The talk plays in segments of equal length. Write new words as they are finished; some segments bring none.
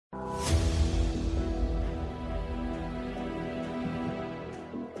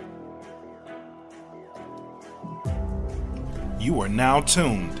You are now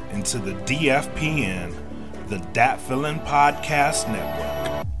tuned into the DFPN, the Dat Feelin' Podcast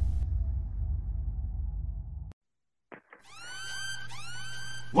Network.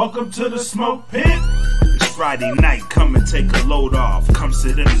 Welcome to the Smoke Pit. It's Friday night, come and take a load off. Come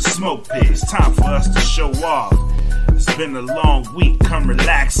sit in the Smoke Pit, it's time for us to show off. It's been a long week, come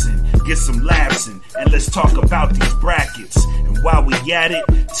relaxing, get some laughs in, and let's talk about these brackets. And while we at it,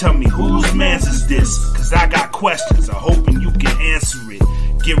 tell me whose man's is this? Cause I got questions, I'm hoping you can answer it.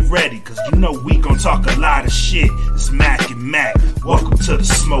 Get ready, cause you know we gon' talk a lot of shit. It's Makk and Makk, welcome to the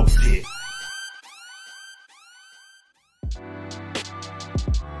Smoke Pit.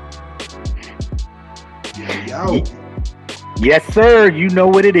 Yo. Yes, sir. You know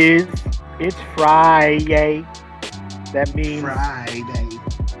what it is. It's Friday. That means Friday.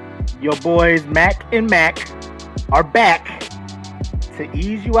 Your boys Makk and Makk are back to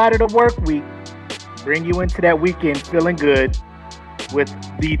ease you out of the work week, bring you into that weekend feeling good with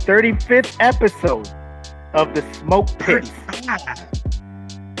the 35th episode of the Smoke Pit.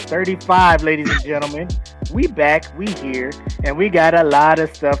 35, ladies and gentlemen. We back, we here, and we got a lot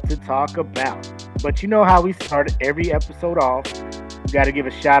of stuff to talk about. But you know how we start every episode off. We got to give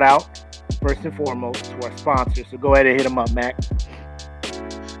a shout out, first and foremost, to our sponsors. So go ahead and hit them up, Makk.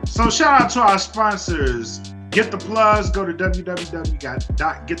 So shout out to our sponsors. Get the Plugs. Go to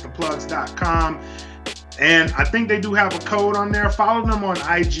www.gettheplugs.com. And I think they do have a code on there. Follow them on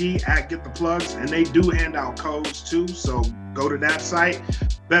IG at Get the Plugs, and they do hand out codes too. So go to that site.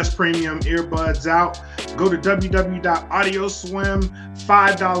 Best premium earbuds out. Go to www.audioswim.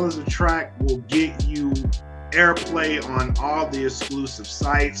 $5 a track will get you airplay on all the exclusive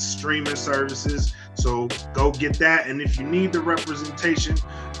sites, streaming services. So go get that. And if you need the representation,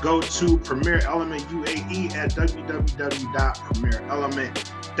 go to Premier Element UAE at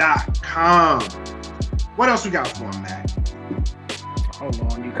www.premierelement.com. What else we got for him, Makk? Hold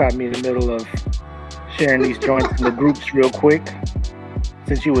on, you caught me in the middle of sharing these joints in the groups real quick.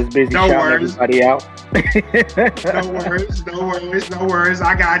 Since you was busy shouting everybody out. No worries.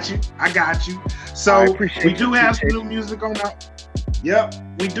 I got you. So we do have some new music on that. Yep,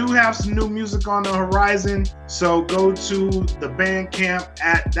 we do have some new music on the horizon. So go to the Bandcamp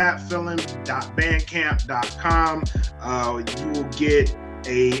at thatfeelin.bandcamp.com. You will get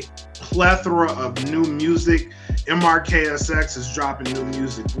a plethora of new music. MRKSX is dropping new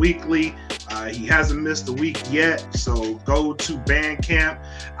music weekly. He hasn't missed a week yet, so go to Bandcamp.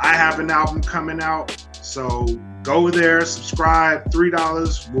 I have an album coming out, so go there, subscribe.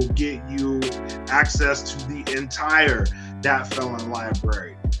 $3 will get you access to the entire Dat Feelin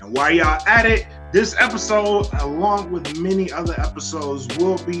library. And while y'all at it, this episode, along with many other episodes,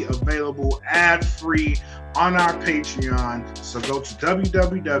 will be available ad-free on our Patreon. So go to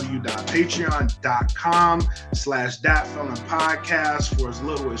www.patreon.com/datfeelinpodcast for as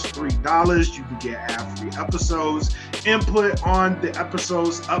little as $3. You can get ad-free episodes, input on the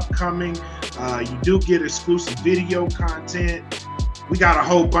episodes upcoming. You do get exclusive video content. We got a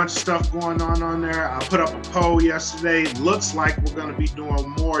whole bunch of stuff going on there. I put up a poll yesterday. Looks like we're going to be doing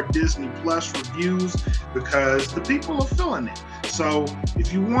more Disney Plus reviews because the people are feeling it. So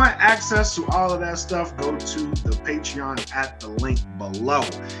if you want access to all of that stuff, go to the Patreon at the link below.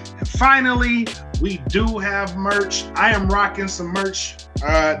 And finally, we do have merch. I am rocking some merch.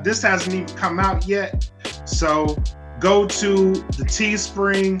 This hasn't even come out yet. So go to the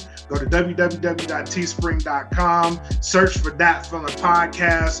Teespring, go to www.teespring.com, search for Dat Feelin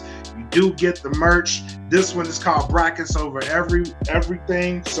Podcast. You do get the merch. This one is called Brackets Over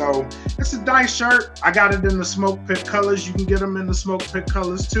Everything. So it's a dice shirt. I got it in the Smoke Pit colors. You can get them in the Smoke Pit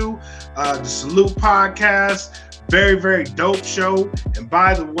colors too. The Salute Podcast. Very, very dope show. And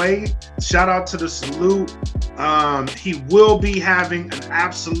by the way, shout out to the Salute. He will be having an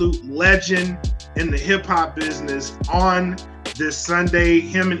absolute legend in the hip-hop business on this Sunday.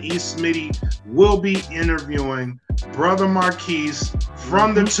 Him and E. Smitty will be interviewing Brother Marquise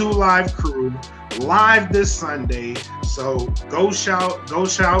from the 2 Live crew live this Sunday. So go shout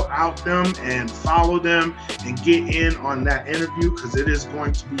out them and follow them and get in on that interview because it is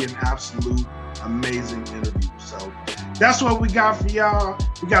going to be an absolute amazing interview. So that's what we got for y'all.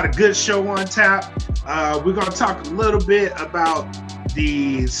 We got a good show on tap. We're going to talk a little bit about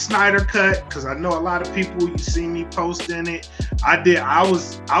the Snyder Cut because I know a lot of people, you see me posting it. I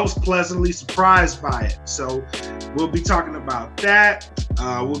was pleasantly surprised by it. So we'll be talking about that.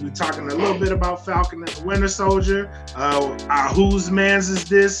 We'll be talking a little bit about Falcon and Winter Soldier. Our whose man's is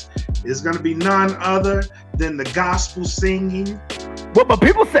this is going to be none other than the gospel singing. What my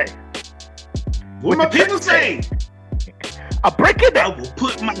people say. What my people say. I'll break it I down. will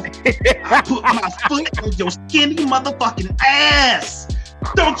put my foot on your skinny motherfucking ass.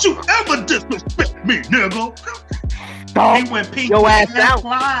 Don't you ever disrespect me, nigga. Stomp He went Pinky your ass out.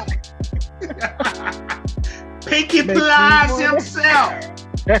 Plies. Pinky Make me Plies wanna- himself.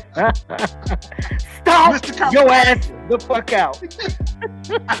 Stomp Mr. your ass the fuck out.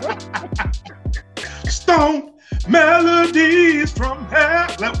 Stone melodies from hell.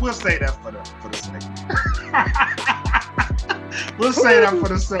 We'll say that for the segment. We'll say that for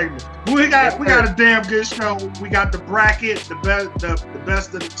the segment. We got a damn good show. We got the bracket, the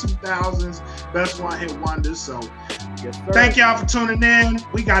best of the 2000s, best one-hit wonders. So Yes, sir. thank y'all for tuning in.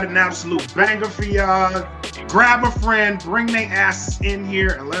 We got an absolute banger for y'all. Grab a friend, bring their asses in here,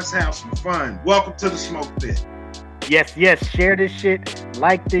 and let's have some fun. Welcome to the Smoke Pit. Yes. Share this shit.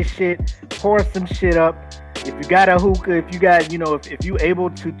 Like this shit. Pour some shit up. If you got a hookah, if you got, if you able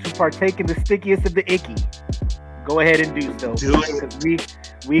to partake in the stickiest of the icky, go ahead and do so. Do it. Because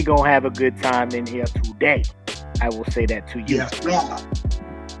we gonna have a good time in here today. I will say that to you. Yes, God.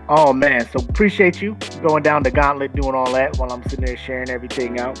 Oh man, so appreciate you going down the gauntlet doing all that while I'm sitting there sharing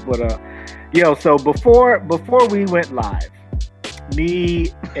everything out. But so before we went live, me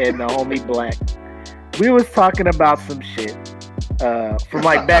and the homie Black, we was talking about some shit from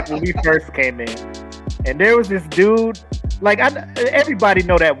like back when we first came in. And there was this dude, like everybody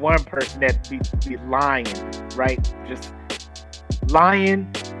know that one person that be lying, right? Just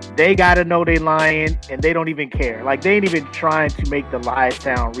lying. They gotta know they lying, and they don't even care. Like they ain't even trying to make the lie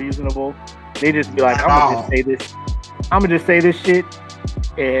sound reasonable. They just be like, I'm gonna just say this. I'm gonna just say this shit,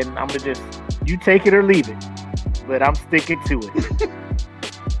 and I'm gonna just you take it or leave it. But I'm sticking to it.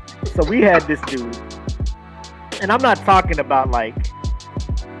 So we had this dude, and I'm not talking about like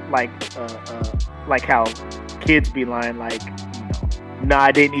how kids be lying, like, nah,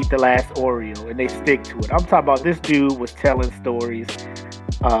 I didn't eat the last Oreo, and they stick to it. I'm talking about this dude was telling stories,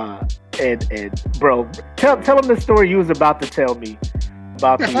 and bro, tell him the story you was about to tell me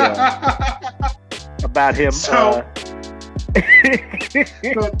about the about him. So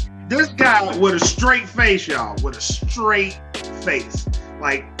this guy with a straight face, y'all, with a straight face,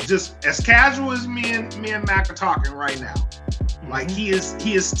 like just as casual as me and Makk are talking right now. Like he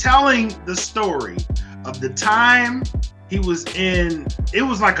is telling the story of the time he was in, it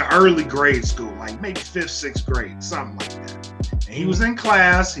was like an early grade school, like maybe 5th, 6th grade, something like that. And he was in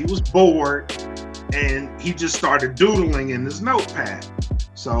class, he was bored, and he just started doodling in his notepad.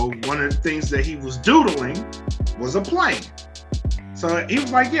 So one of the things that he was doodling was a plane. So he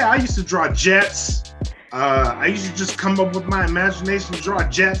was like, yeah, I used to draw jets. I used to just come up with my imagination, draw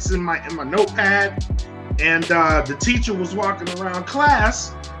jets in my notepad. And the teacher was walking around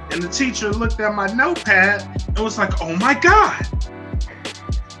class, and the teacher looked at my notepad and was like, oh my God,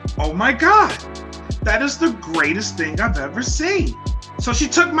 that is the greatest thing I've ever seen. So she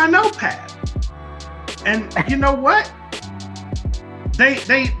took my notepad, and you know what? They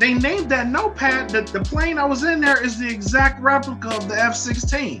named that notepad, the plane I was in there is the exact replica of the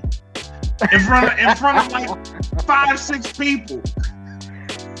F-16 in front of like 5-6 people.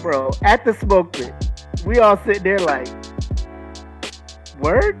 Bro, at the Smoke Pit, we all sit there like,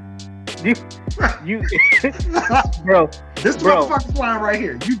 word? You bro. This motherfucker's flying right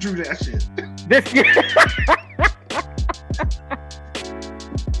here. You drew that shit.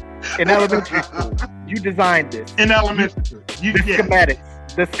 In elementary school, you designed this. In elementary school.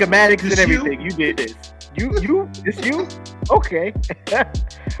 The schematics and everything. You did this. It's you? Okay.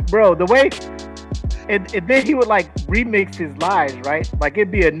 Bro, the way and then he would like remix his lies, right? Like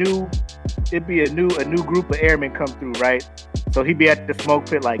it'd be a new group of airmen come through, right? So he'd be at the Smoke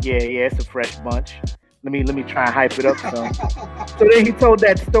Pit like, yeah, it's a fresh bunch. Let me try and hype it up some. So then he told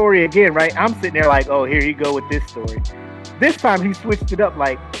that story again, right? I'm sitting there like, oh, here you go with this story. This time he switched it up,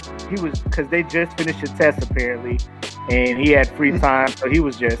 like because they just finished a test apparently, and he had free time, so he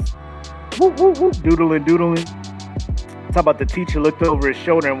was just whoop, whoop, whoop, doodling. Talk about the teacher looked over his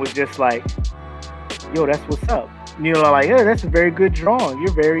shoulder and was just like, yo, that's what's up. Like, yeah, that's a very good drawing.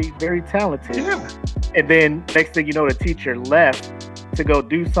 You're very, very talented. Yeah. And then next thing you know, the teacher left to go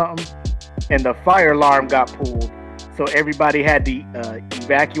do something, and the fire alarm got pulled. So everybody had to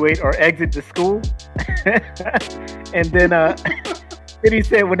evacuate or exit the school. And then he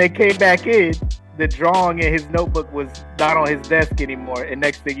said when they came back in, the drawing in his notebook was not on his desk anymore. And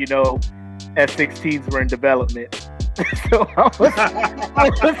next thing you know, F-16s were in development. So I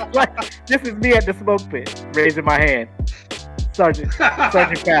was like, this is me at the Smoke Pit, raising my hand. Sergeant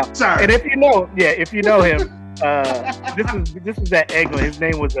Powell. Sorry. And if you know him, this was at England. His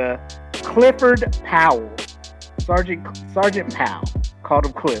name was Clifford Powell. Sergeant Powell. Called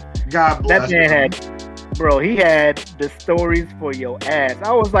him Cliff. God bless that man him. had Bro, he had the stories for your ass.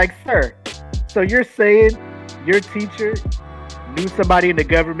 I was like, sir, so you're saying your teacher knew somebody in the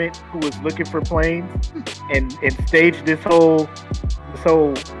government who was looking for planes and staged this whole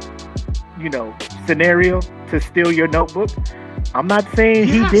scenario to steal your notebook? I'm not saying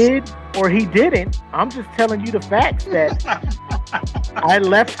he did or he didn't. I'm just telling you the facts that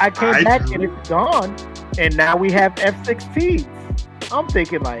I came back and it's gone, and now we have F-16s. I'm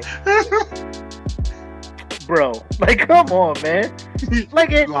thinking like, bro, like, come on, man.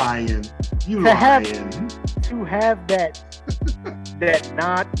 Like, You lying. To have that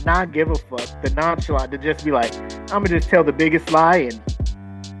not give a fuck, the nonchalant, to just be like, I'm gonna just tell the biggest lie and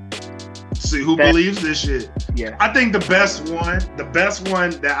see who believes this shit. Yeah. I think the best one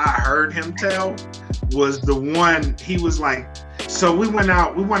that I heard him tell was the one he was like, so we went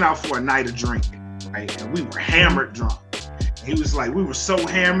out for a night of drinking, right? And we were hammered drunk. And he was like, we were so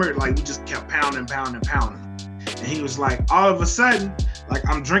hammered, like we just kept pounding. And he was like, all of a sudden, like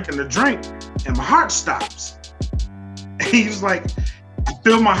I'm drinking the drink and my heart stops. And he was like, I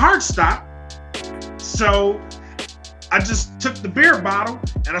feel my heart stop. So I just took the beer bottle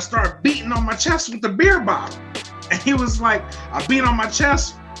and I started beating on my chest with the beer bottle. And he was like, I beat on my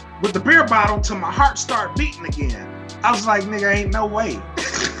chest with the beer bottle till my heart started beating again. I was like, nigga, ain't no way.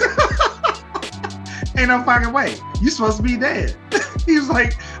 Ain't no fucking way. You supposed to be dead. He was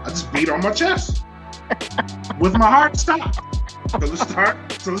like, I just beat on my chest with my heart stopped. Till it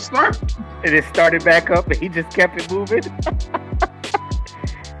started. And it started back up and he just kept it moving.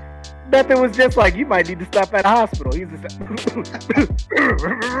 Nothing was just like, you might need to stop at a hospital. He's just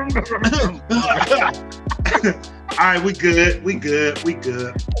all right, we good.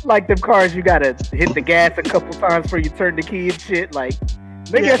 Like them cars, you gotta hit the gas a couple times before you turn the key and shit. Like,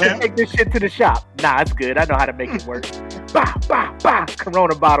 maybe I should take this shit to the shop. Nah, it's good. I know how to make it work. Bah, bah, bah.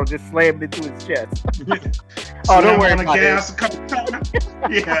 Corona bottle just slammed into his chest. Oh, don't worry about gas a couple times.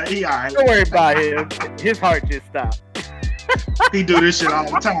 Yeah, he all right. Don't worry about him. His heart just stopped. He do this shit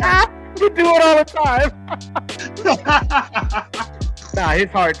all the time. He do it all the time. Nah,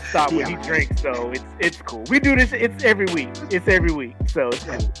 his heart stopped when he drinks, so it's cool. We do this. It's every week. So it's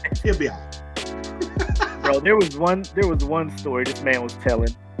cool. He'll be all right. Bro, there was one story this man was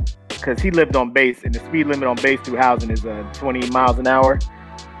telling, because he lived on base, and the speed limit on base through housing is 20 miles an hour.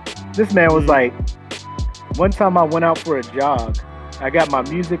 This man was like, one time I went out for a jog. I got my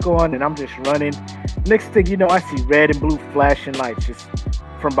music on and I'm just running. Next thing you know, I see red and blue flashing lights just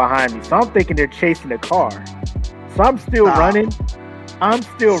from behind me. So I'm thinking they're chasing a car. So I'm still running.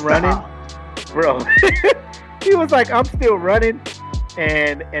 Bro. He was like, I'm still running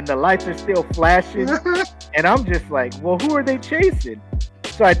and the lights are still flashing. And I'm just like, well, who are they chasing?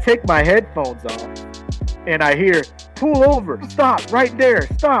 So I take my headphones off and I hear, pull over, stop, right there,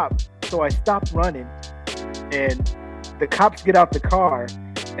 stop. So I stopped running and the cops get out the car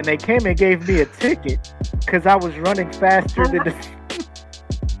and they came and gave me a ticket because I was running faster than the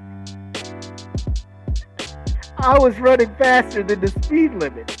speed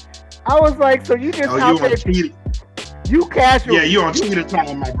limit. I was like, so you just out there, you casually. Yeah, you on cheater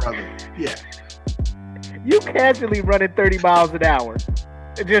time, my brother. Yeah. You casually running 30 miles an hour.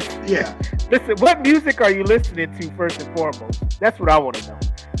 Listen, what music are you listening to first and foremost? That's what I want to know.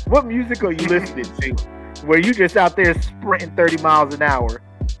 What music are you listening to? Where you just out there sprinting 30 miles an hour,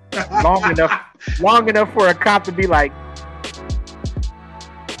 long enough for a cop to be like,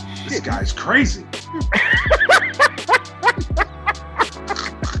 this guy's crazy.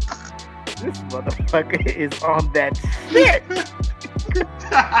 This motherfucker is on that shit.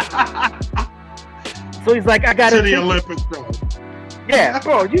 So he's like, I got to the Olympics, bro. Yeah,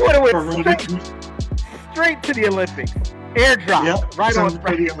 bro, you would have went straight to the Olympics. Airdrop, right on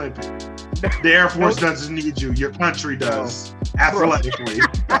the Olympics. The Air Force doesn't need you. Your country does. Athletically.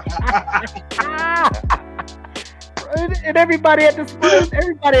 And everybody at the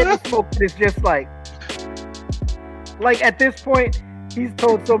smoke is just like at this point, he's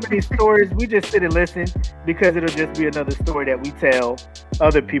told so many stories. We just sit and listen because it'll just be another story that we tell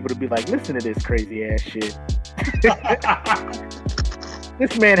other people to be like, listen to this crazy ass shit.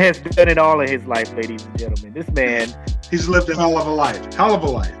 This man has done it all in his life, ladies and gentlemen. This man, he's lived a hell of a life. Hell of a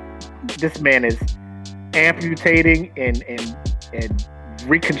life. This man is amputating and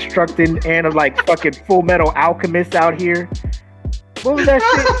reconstructing and like fucking Full Metal Alchemist out here. What was that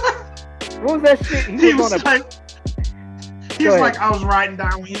shit? He was like, I was riding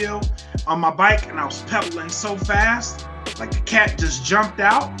downhill on my bike and I was pedaling so fast, like a cat just jumped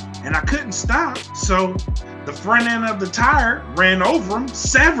out and I couldn't stop. So the front end of the tire ran over him,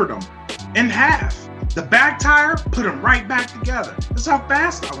 severed him in half. The back tire put them right back together. That's how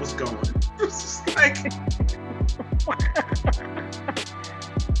fast I was going. It's just like...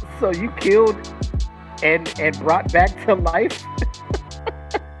 So you killed and brought back to life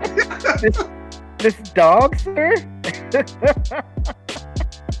this dog, sir?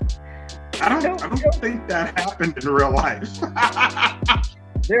 I don't think that happened in real life.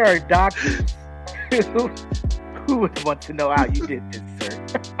 There are doctors who would want to know how you did this, sir.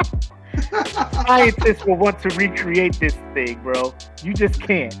 Scientists will want to recreate this thing, bro. You just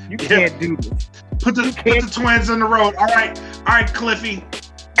can't. You can't do this. Put the twins in the road. All right, Cliffy,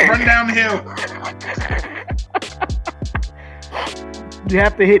 run down the hill. You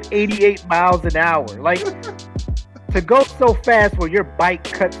have to hit 88 miles an hour. Like, to go so fast where your bike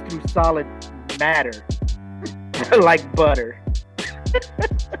cuts through solid matter like butter.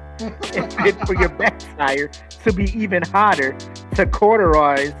 And then for your back tire to be even hotter, to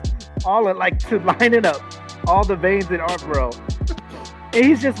cauterize all of, like, to line it up, all the veins in our bro. And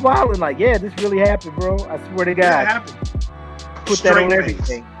he's just wilding like, yeah, this really happened, bro. I swear to God. Happened. Put that on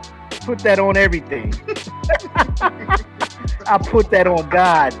everything. Put that on everything. I put that on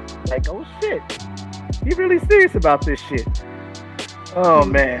God. Like, oh shit. You really serious about this shit? Oh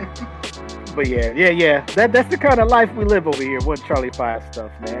man. But yeah. That's the kind of life we live over here. One Charlie 5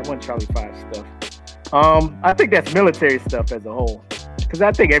 stuff, man. One Charlie 5 stuff. I think that's military stuff as a whole. Because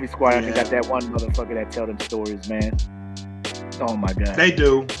I think every squad got that one motherfucker that tell them stories, man. Oh my God. They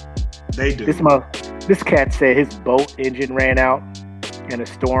do. This cat said his boat engine ran out and a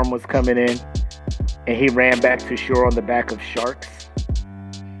storm was coming in, and he ran back to shore on the back of sharks.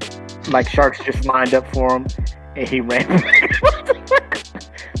 Like sharks just lined up for him, and he ran back.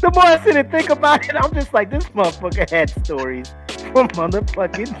 The more I sit and think about it, I'm just like, this motherfucker had stories for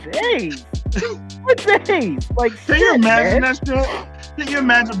motherfucking days. For days. Like, can you imagine that shit? Can you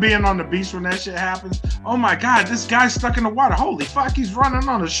imagine being on the beach when that shit happens? Oh my God, this guy's stuck in the water. Holy fuck, he's running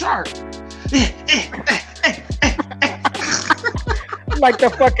on a shark. Like the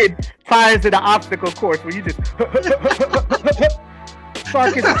fucking tires in the obstacle course where you just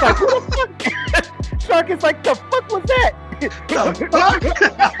Shark is like, what the fuck? Shark is like, the fuck was that?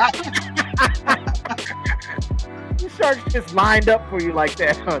 The sharks just lined up for you like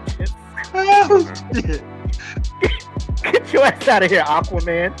that, huh? Get your ass out of here,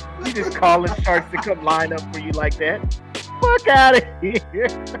 Aquaman. You just calling sharks to come line up for you like that. Fuck out of here.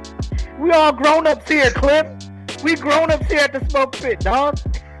 We all grown-ups here, Cliff. We grown-ups here at the Smoke Pit, dog.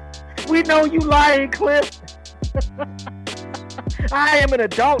 We know you lying, Cliff. I am an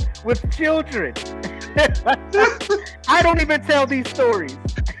adult with children. I don't even tell these stories.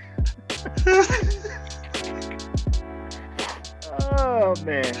 Oh,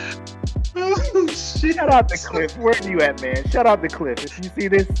 man. Oh, shit. Shout out to Cliff. Where are you at, man? Shout out to Cliff. If you see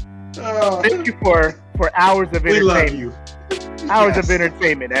this, thank you for hours of entertainment. We love you. Hours of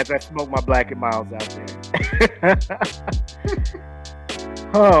entertainment as I smoke my Black and Miles out there.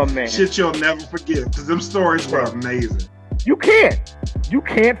 Oh, man. Shit you'll never forget, because them stories were amazing. You can't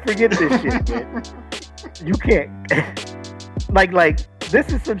forget this shit, man. You can't. Like,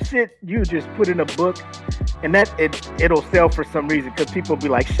 this is some shit you just put in a book, and that it'll sell for some reason, because people be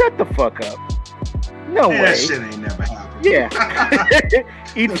like, shut the fuck up. No way. That shit ain't never happened. Yeah.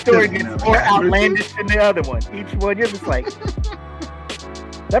 Each story gets more outlandish than the other one. Each one, you're just like,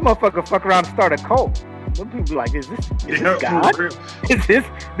 that motherfucker fuck around and start a cult. Some people be like, is this God? Is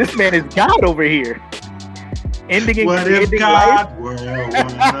this man is God over here? Ending in what if God were one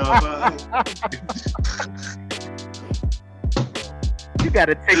of us? You got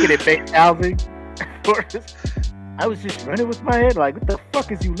a ticket at base housing. I was just running with my head like, what the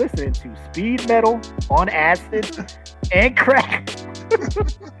fuck is you listening to? Speed metal on acid and crack.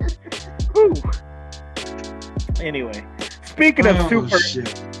 Anyway, speaking of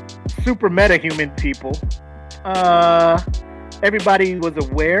super metahuman people, everybody was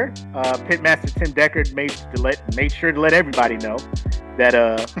aware. Pitmaster Tim Deckard made sure to let everybody know that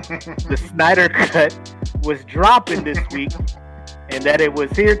the Snyder Cut was dropping this week, and that it was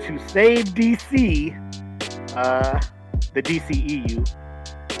here to save DC, the DCEU.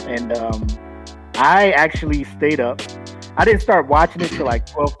 And I actually stayed up. I didn't start watching it till like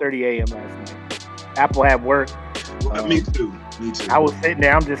 12:30 a.m. last night. Apple had work. Me too. I was sitting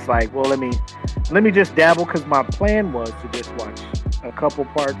there. I'm just like, well, let me just dabble, because my plan was to just watch a couple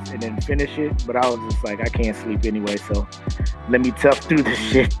parts and then finish it. But I was just like, I can't sleep anyway, so let me tough through this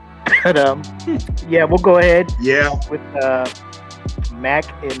shit. But yeah, we'll go ahead. Yeah. With Makk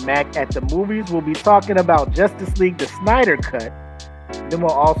and Makk at the movies. We'll be talking about Justice League, the Snyder Cut. Then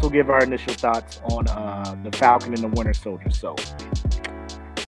we'll also give our initial thoughts on the Falcon and the Winter Soldier. So,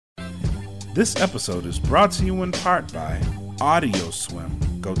 This episode is brought to you in part by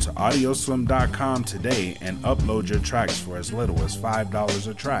AudioSwim. Go to audioswim.com today and upload your tracks for as little as $5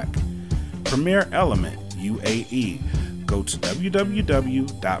 a track. Premier Element UAE. Go to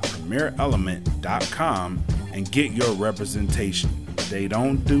www.premierelement.com and get your representation. They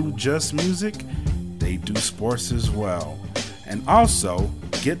don't do just music, they do sports as well. And also,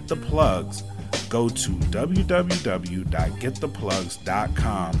 Get the Plugs. Go to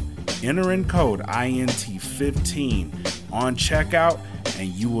www.gettheplugs.com. Enter in code INT15 on checkout and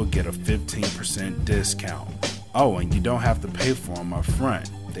you will get a 15% discount. Oh, and you don't have to pay for them up front.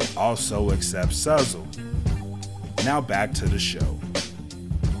 They also accept Sezzle. Now back to the show.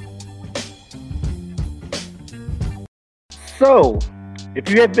 So, if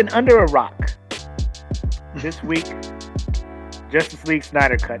you have been under a rock, this week, Justice League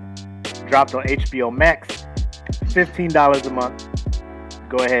Snyder Cut dropped on HBO Max, $15 a month.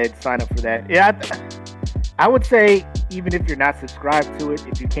 Go ahead, sign up for that. Yeah, I would say, even if you're not subscribed to it,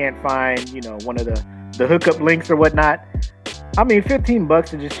 if you can't find, one of the hookup links or whatnot, I mean, $15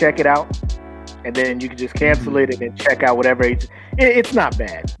 to just check it out. And then you can just cancel it and then check out whatever. It's not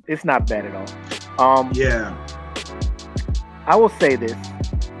bad. It's not bad at all. Yeah. I will say this.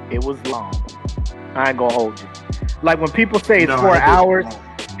 It was long. I ain't gonna hold you. Like when people say it's 4 hours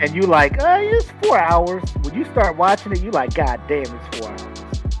and you like, it's 4 hours. When you start watching it, you like, God damn, it's 4 hours.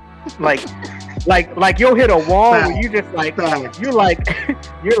 like you'll hit a wall where you just like, you're like,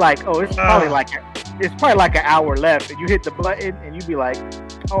 oh, it's probably like an hour left. And you hit the button and you be like,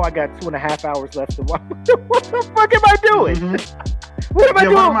 oh, I got 2.5 hours left to watch. What the fuck am I doing? Mm-hmm. What am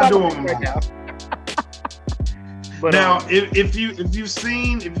I doing right now? But now, if you've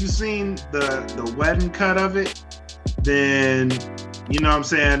seen the wedding cut of it, then you know what I'm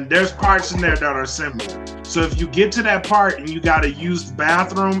saying, there's parts in there that are similar. So if you get to that part and you got to use the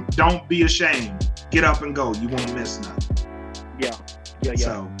bathroom, don't be ashamed. Get up and go. You won't miss nothing. Yeah.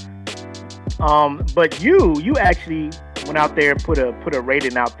 So, but you actually went out there and put a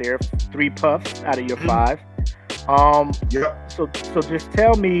rating out there, 3 puffs out of your 5. Yep. So just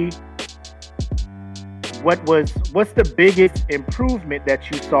tell me, what's the biggest improvement that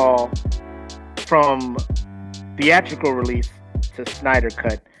you saw from theatrical release to Snyder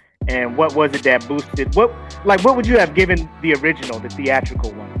Cut, and what was it that boosted? What would you have given the original, the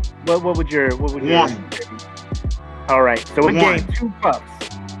theatrical one? What would your 1? All right, so it gained 2 puffs.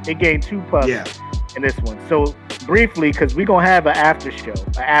 It gained 2 puffs in this one. So briefly, because we're gonna have an after show,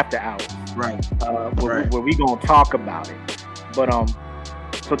 an after hours, right? Where we gonna talk about it. But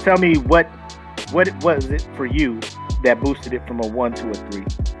so tell me what was it for you that boosted it from a 1 to a 3?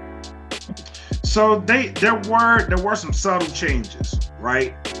 So there were some subtle changes,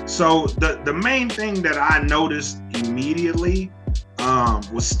 right? So the main thing that I noticed immediately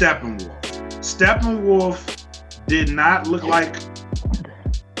was Steppenwolf. Steppenwolf did not look like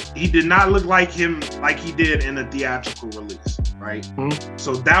him like he did in a theatrical release, right? Mm-hmm.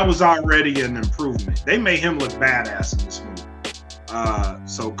 So that was already an improvement. They made him look badass in this movie.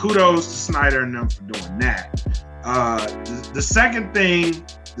 So kudos to Snyder and them for doing that. The second thing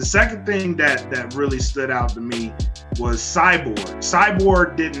that really stood out to me was Cyborg.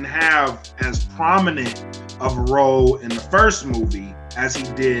 Cyborg didn't have as prominent of a role in the first movie as he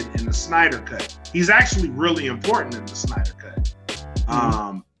did in the Snyder Cut. He's actually really important in the Snyder Cut.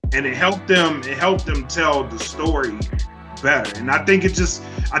 And it helped them tell the story better. And I think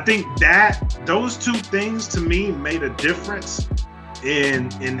that those 2 things to me made a difference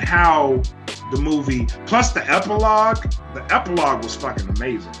in how the movie, plus the epilogue was fucking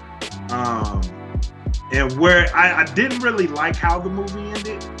amazing. And where I didn't really like how the movie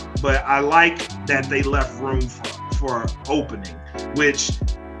ended, but I like that they left room for opening, which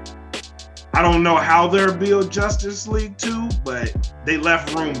I don't know how they'll build Justice League 2, but they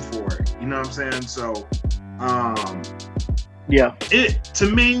left room for it. You know what I'm saying? So,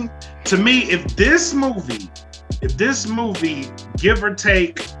 to me, if this movie, give or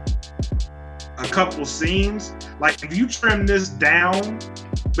take a couple scenes, like if you trim this down,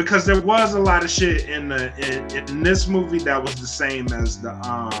 because there was a lot of shit in this movie that was the same as the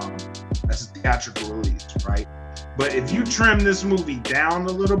theatrical release, right? But if you trim this movie down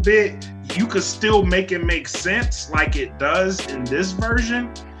a little bit, you could still make it make sense like it does in this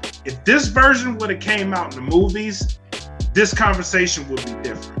version. If this version would have came out in the movies, this conversation would be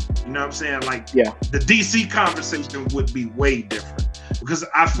different. You know what I'm saying? Like, the DC conversation would be way different, because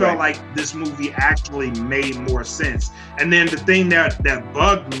I felt like this movie actually made more sense. And then the thing that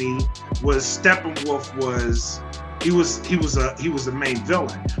bugged me was Steppenwolf was a main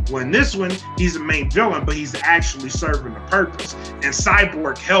villain. Well, in this one, he's a main villain, but he's actually serving a purpose. And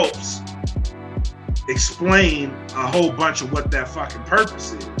Cyborg helps explain a whole bunch of what that fucking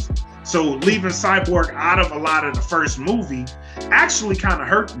purpose is. So leaving Cyborg out of a lot of the first movie actually kind of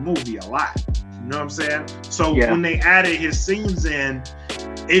hurt the movie a lot. You know what I'm saying? So when they added his scenes in,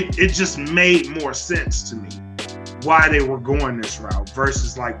 it just made more sense to me why they were going this route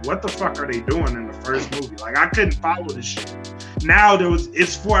versus like, what the fuck are they doing in the first movie? Like, I couldn't follow this shit. Now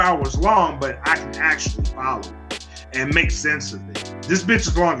it's 4 hours long, but I can actually follow it and make sense of it. This bitch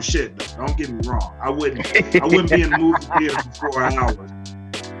is long as shit, though. Don't get me wrong. I wouldn't be in the movie theater for 4 hours.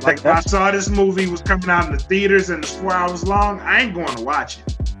 Like, if I saw this movie was coming out in the theaters and it's 4 hours long, I ain't going to watch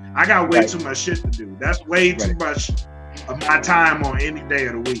it. I got way too much shit to do. That's way too much of my time on any day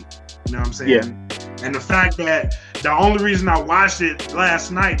of the week. You know what I'm saying? Yeah. And the fact that the only reason I watched it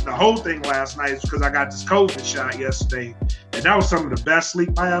last night, the whole thing last night, is because I got this COVID shot yesterday. And that was some of the best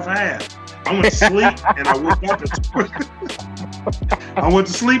sleep I ever had. I went to sleep and I woke up at 12. I went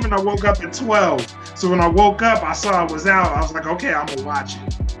to sleep and I woke up at 12. So when I woke up, I saw it was out. I was like, okay, I'm going to watch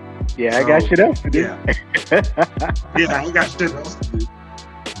it. Yeah, so, I got shit else to do. Yeah, I got shit else to do.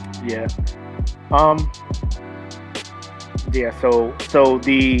 Yeah. Yeah, so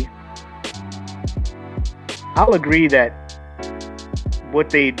I'll agree that what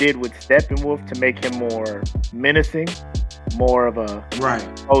they did with Steppenwolf to make him more menacing, more of a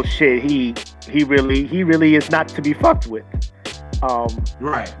oh shit, he really is not to be fucked with.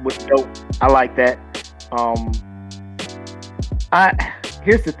 With dope. I like that.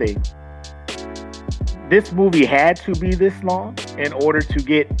 Here's the thing. This movie had to be this long in order to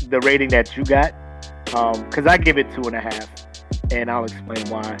get the rating that you got. Because I give it 2.5, and I'll explain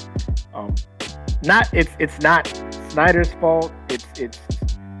why. It's not Snyder's fault. It's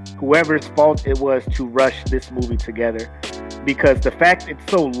whoever's fault it was to rush this movie together. Because the fact it's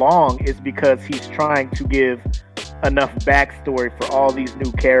so long is because he's trying to give enough backstory for all these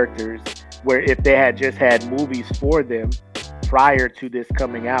new characters. Where if they had just had movies for them prior to this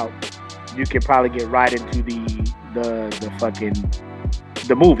coming out, you could probably get right into the fucking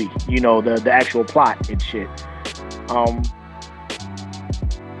the movie, you know, the actual plot and shit.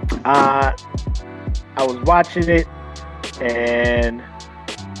 I was watching it and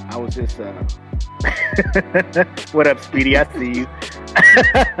I was just what up, Speedy? I see you.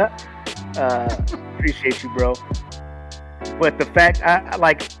 Appreciate you, bro. But the fact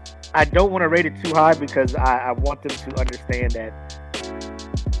I don't want to rate it too high because I want them to understand that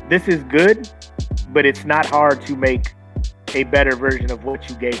this is good, but it's not hard to make a better version of what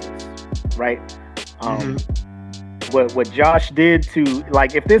you gave us, right? What Josh did to,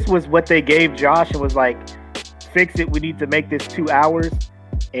 like, if this was what they gave Josh and was like, fix it, we need to make this 2 hours,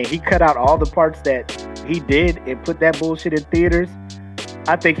 and he cut out all the parts that he did and put that bullshit in theaters,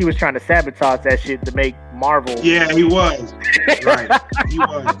 I think he was trying to sabotage that shit to make Marvel. Yeah, he was. Right. He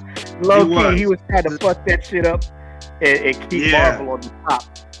was. Low key, he was trying to fuck that shit up and keep Marvel on the top.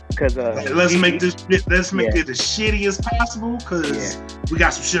 Cause let's make it as shitty as possible because we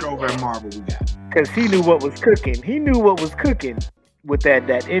got some shit over at Marvel. We got because he knew what was cooking. He knew what was cooking with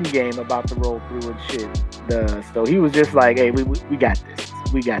that end game about to roll through and shit. So he was just like, hey, we got this.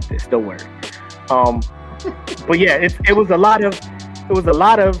 We got this. Don't worry. But yeah, it was a lot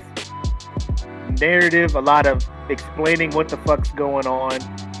of narrative, a lot of explaining what the fuck's going on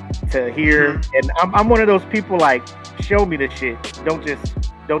to hear. And I'm one of those people like, show me the shit. Don't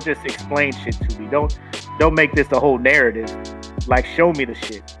just explain shit to me. Don't make this a whole narrative. Like, show me the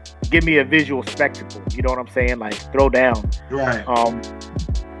shit. Give me a visual spectacle. You know what I'm saying? Like, throw down. Right.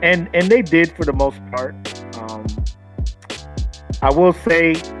 And they did for the most part. I will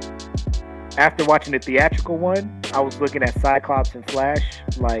say, after watching the theatrical one, I was looking at Cyclops and Flash.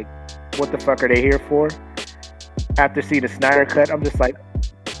 Like, what the fuck are they here for? After seeing the Snyder Cut, I'm just like,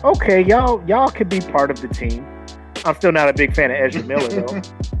 okay, y'all could be part of the team. I'm still not a big fan of Ezra Miller though.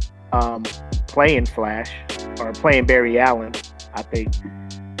 Playing Flash or playing Barry Allen, I think.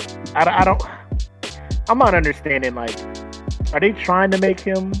 I'm not understanding, like, are they trying to make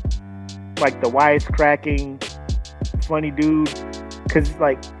him like the wisecracking funny dude? Because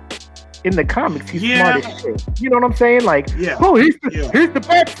like in the comics he's smart as shit. You know what I'm saying? Like, oh, here's the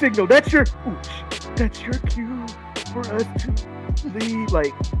bat signal. That's your cue for us to leave.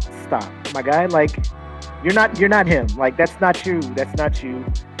 Like, stop, my guy. Like, you're not him. Like, that's not you. That's not you.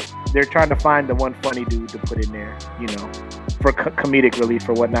 They're trying to find the one funny dude to put in there, you know, for comedic relief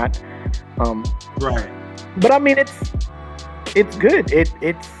or whatnot. Right. But I mean, it's good.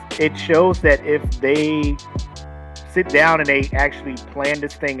 It shows that if they sit down and they actually plan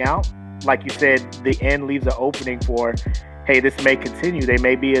this thing out, like you said, the end leaves an opening for, hey, this may continue. There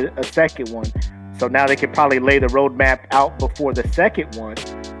may be a second one. So now they could probably lay the roadmap out before the second one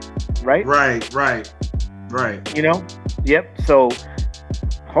right? Right. You know? Yep. So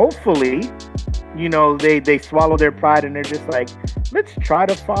hopefully, you know, they swallow their pride and they're just like, let's try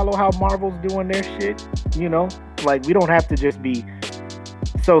to follow how Marvel's doing their shit. You know, like we don't have to just be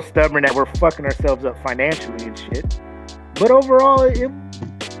so stubborn that we're fucking ourselves up financially and shit. But overall, it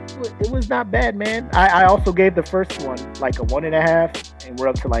was not bad, man. I also gave the first one like a 1.5, and we're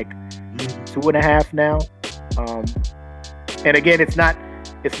up to like 2.5 now. And again, it's not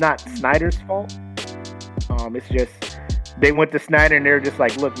Snyder's fault. It's just they went to Snyder and they're just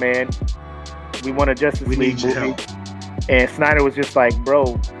like, look, man, we want a Justice League movie. And Snyder was just like,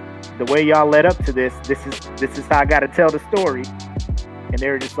 bro, the way y'all led up to this is how I got to tell the story. And they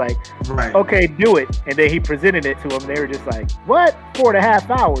were just like, okay, do it. And then he presented it to them. They were just like, what? 4.5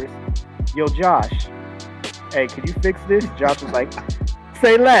 hours? Yo, Josh, hey, can you fix this? Josh was like,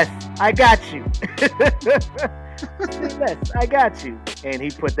 say less. I got you. Say less. I got you. And he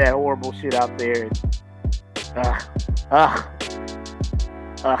put that horrible shit out there. And,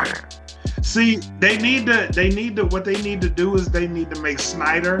 See, what they need to do is they need to make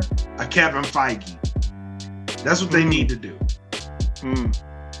Snyder a Kevin Feige. That's what they need to do.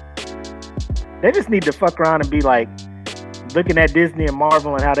 They just need to fuck around and be like looking at Disney and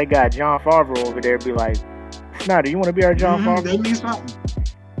Marvel and how they got Jon Favreau over there. Be like, Snyder, you want to be our Jon Favreau? They need something.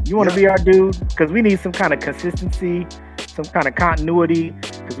 You want to be our dude? Because we need some kind of consistency, some kind of continuity.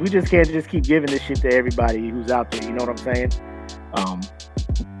 Because we just can't just keep giving this shit to everybody who's out there. You know what I'm saying?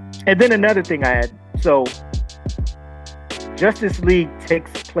 And then another thing I had. So, Justice League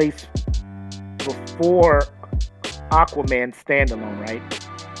takes place before Aquaman standalone, right?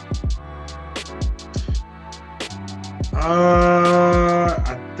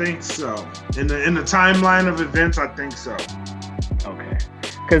 I think so. In the timeline of events, I think so. Okay.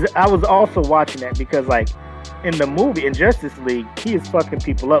 Because I was also watching that because, like, in the movie, in Justice League, he is fucking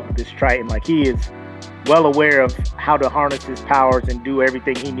people up with this Triton. Like, he is well aware of how to harness his powers and do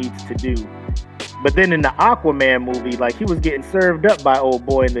everything he needs to do. But then in the Aquaman movie, like, he was getting served up by old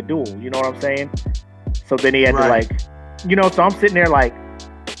boy in the duel. You know what I'm saying? So then he had to, like, you know, so I'm sitting there like,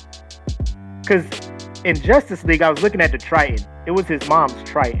 because in Justice League, I was looking at the Triton. It was his mom's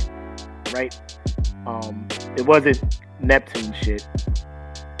Triton, right? It wasn't Neptune shit.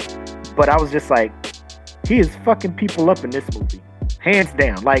 But I was just like, he is fucking people up in this movie, hands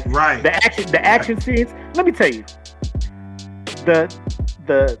down. Like, the action scenes. Let me tell you, the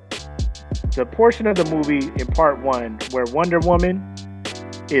portion of the movie in part 1 where Wonder Woman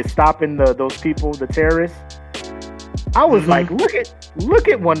is stopping those people, the terrorists. I was like, look at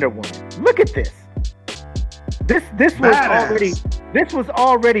Wonder Woman. Look at this. This was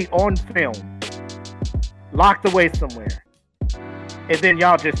already on film, locked away somewhere, and then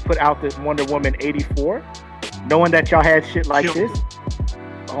y'all just put out this Wonder Woman 84, knowing that y'all had shit like this.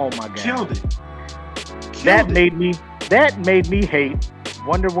 Oh my god! Killed it. That made me hate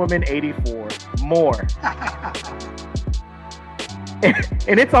Wonder Woman 84 more.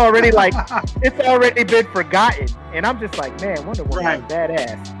 And it's already been forgotten. And I'm just like, man, Wonder Woman is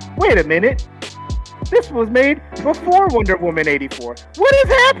badass. Wait a minute. This was made before Wonder Woman 84. What is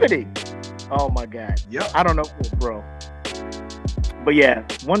happening? Oh my god. Yep. I don't know, bro. But yeah,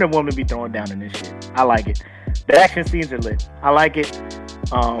 Wonder Woman be throwing down in this shit. I like it. The action scenes are lit. I like it.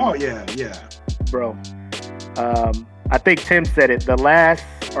 Oh yeah. Bro. I think Tim said it. The last,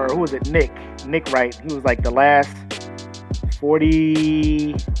 or who was it? Nick Wright. He was like the last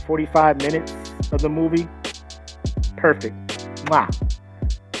 45 minutes of the movie. Perfect. Mwah.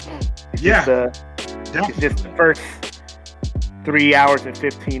 It's just the first 3 hours and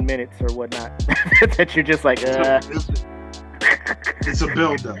 15 minutes or whatnot that you're just like, It's a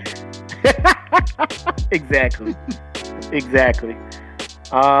build-up. Exactly.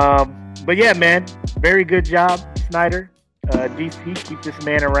 But yeah, man, very good job, Snyder. DC, keep this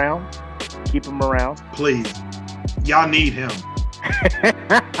man around. Keep him around. Please. Y'all need him.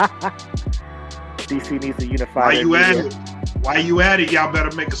 DC needs to unify. While you at it, y'all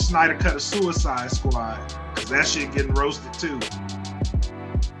better make a Snyder Cut of Suicide Squad. Because that shit getting roasted too.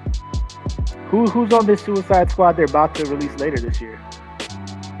 Who's on this Suicide Squad they're about to release later this year?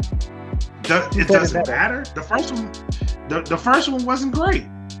 It doesn't matter. The first one wasn't great.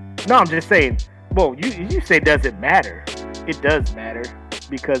 No, I'm just saying. Well, you say doesn't matter. It does matter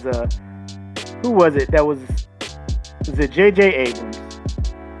because who was it? Was it J.J. Abrams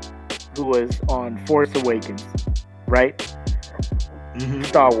who was on Force Awakens, right? Mm-hmm.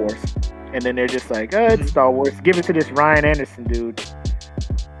 Star Wars, and then they're just like, it's Star Wars. Give it to this Ryan Anderson dude,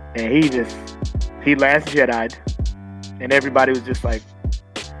 and he Last Jedi'd, and everybody was just like,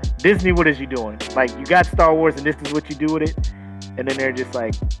 Disney, what is you doing? Like, you got Star Wars, and this is what you do with it, and then they're just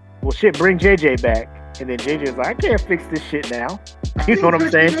like, well, shit, bring JJ back. And then JJ's like, I can't fix this shit now. You know what I'm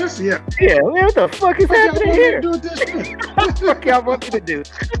saying? Yeah. Yeah, man, what the fuck is happening here? What the fuck y'all want me to do?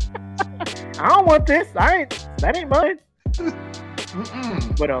 I don't want this. That ain't mine.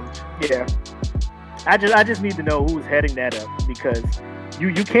 But yeah. I just need to know who's heading that up, because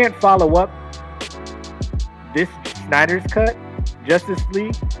you can't follow up this Snyder's Cut, Justice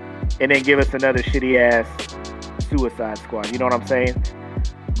League, and then give us another shitty ass Suicide Squad. You know what I'm saying?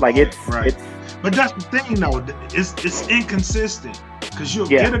 Like it's But that's the thing, though. It's inconsistent, because you'll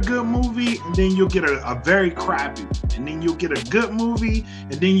get a good movie and then you'll get a very crappy, and then you'll get a good movie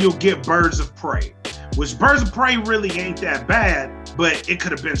and then you'll get Birds of Prey, which Birds of Prey really ain't that bad, but it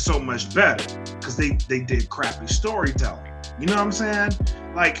could have been so much better because they did crappy storytelling. You know what I'm saying?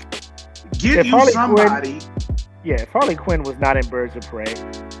 Like, give you somebody. If Harley Quinn was not in Birds of Prey,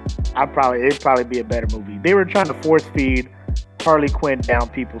 it'd probably be a better movie. They were trying to force feed Harley Quinn down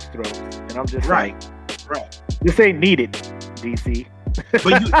people's throats, and I'm just right. This ain't needed, DC.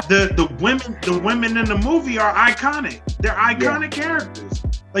 But the women in the movie are iconic. They're iconic characters.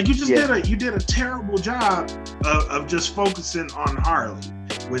 Like, you just did a terrible job of just focusing on Harley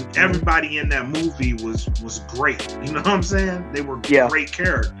when everybody in that movie was great. You know what I'm saying? They were great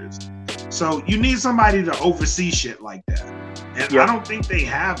characters. So you need somebody to oversee shit like that, and I don't think they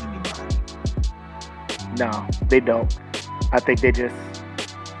have anybody. No, they don't. I think they just,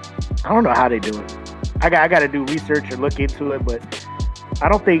 I don't know how they do it. I got to do research or look into it, but I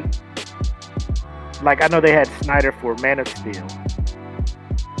don't think, like, I know they had Snyder for Man of Steel,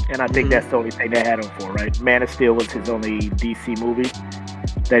 and I think that's the only thing they had him for, right? Man of Steel was his only DC movie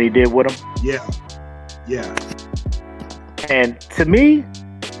that he did with him. Yeah. And to me,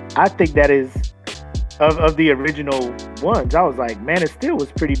 I think that is, of the original ones, I was like, Man of Steel was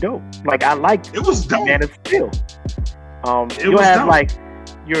pretty dope. Like, I liked it. Was dope. Man of Steel. You'll have dope. Like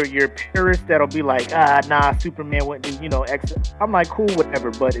your purists that'll be like, nah, Superman wouldn't do, X. I'm like, cool, whatever.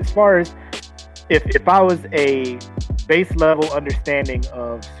 But as far as if I was a base level understanding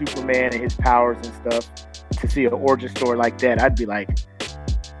of Superman and his powers and stuff, to see an origin story like that, I'd be like,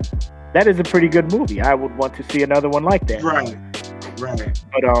 that is a pretty good movie. I would want to see another one like that. Right.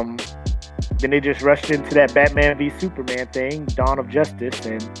 But then they just rushed into that Batman v Superman thing, Dawn of Justice,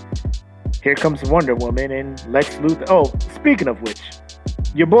 and here comes Wonder Woman and Lex Luthor. Oh, speaking of which,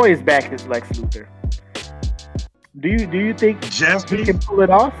 your boy is back as Lex Luthor. Do you think he can pull it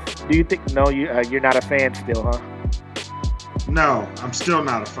off? Do you think? No, you're not a fan still, huh? No, I'm still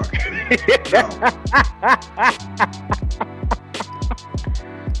not a fucking fan. No.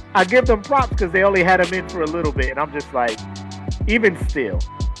 I give them props because they only had him in for a little bit, and I'm just like, even still,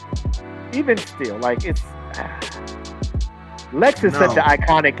 like, it's Lex is such an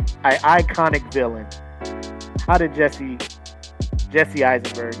iconic villain. How did Jesse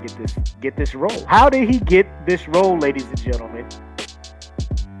Eisenberg get this role? How did he get this role, ladies and gentlemen?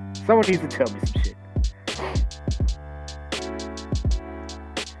 Someone needs to tell me some shit.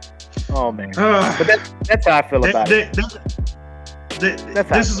 Oh man, but that's how I feel about it.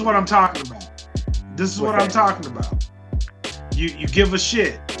 This is what I'm talking about. I'm talking about. You give us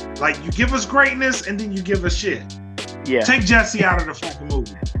shit. Like, you give us greatness and then you give us shit. Yeah. Take Jesse out of the fucking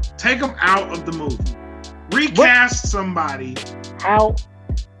movie. Take him out of the movie. Recast somebody. How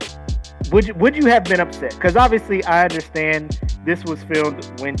would you have been upset? Because obviously I understand this was filmed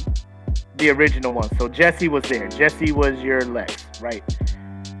when the original one. So Jesse was there. Jesse was your Lex, right?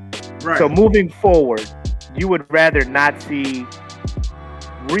 Right. So moving forward, you would rather not see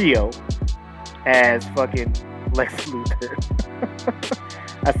Rio as fucking Lex Luthor.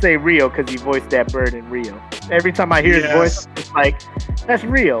 I say Rio because he voiced that bird in Rio. Every time I hear his voice, it's like, that's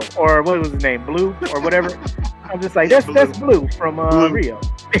Rio, or what was his name, Blue, or whatever. I'm just like, that's Blue from Rio.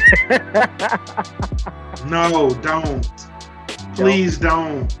 No, don't. Please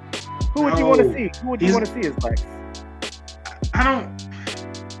don't. Who would you want to see? Who would you want to see as Lex? I don't.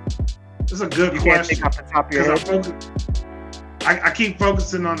 That's a good question. Can't think off the top of your head. I keep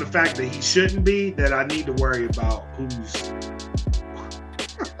focusing on the fact that he shouldn't be, that I need to worry about who's.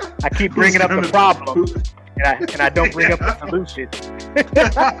 I keep bringing up the problem, and I don't bring up the solution.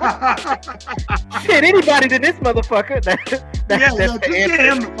 Shit, anybody to this motherfucker. That's just get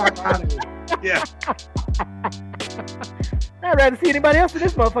him the fuck out of here. Yeah. I'd rather see anybody else than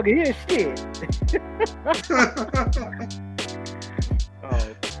this motherfucker here. Shit.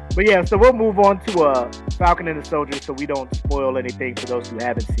 But yeah, so we'll move on to Falcon and the Soldier, so we don't spoil anything for those who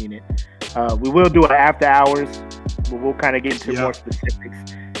haven't seen it. We will do an after hours, but we'll kind of get into more specifics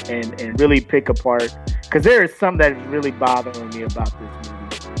and really pick apart, because there is something that is really bothering me about this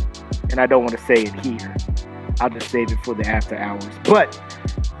movie, and I don't want to say it here. I'll just save it for the after hours. But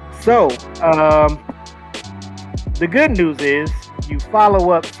So, the good news is you follow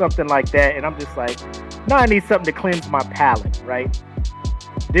up something like that, and I'm just like, no, I need something to cleanse my palate, right?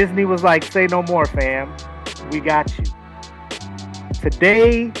 Disney was like, say no more, fam. We got you.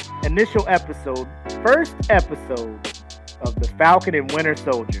 Today, initial episode, first episode of the Falcon and Winter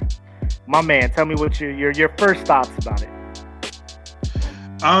Soldier. My man, tell me what your first thoughts about it.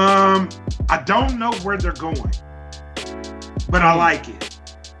 I don't know where they're going, but I like it.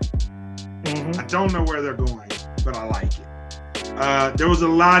 Mm-hmm. I don't know where they're going, but I like it. There was a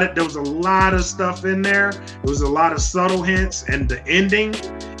lot of stuff in there. There was a lot of subtle hints, and the ending.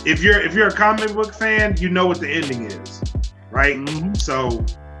 If you're a comic book fan, you know what the ending is, right? Mm-hmm. So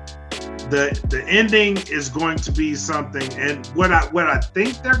the ending is going to be something, and what I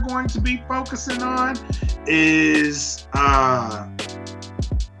think they're going to be focusing on is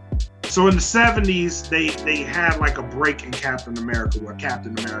so in the 70s they had like a break in Captain America where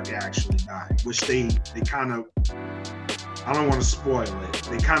Captain America actually died, which they kind of, I don't want to spoil it.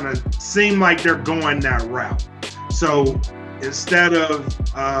 They kind of seem like they're going that route. So instead of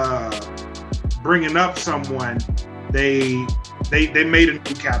bringing up someone, they made a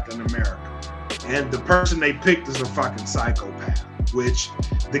new Captain America, and the person they picked is a fucking psychopath. Which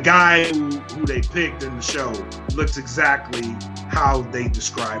the guy who they picked in the show looks exactly how they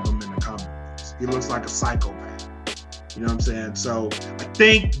describe him in the comics. He looks like a psychopath. You know what I'm saying? So I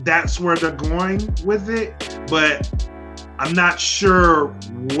think that's where they're going with it, but I'm not sure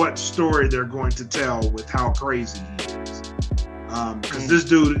what story they're going to tell with how crazy he is. Because this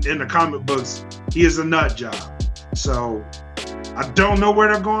dude in the comic books, he is a nut job. So I don't know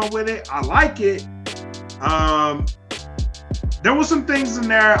where they're going with it. I like it. There was some things in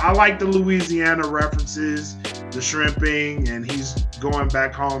there. I like the Louisiana references, the shrimping, and he's going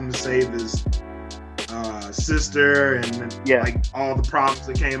back home to save his sister, and like all the problems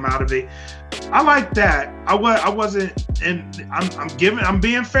that came out of it. I like that. I wasn't, and I'm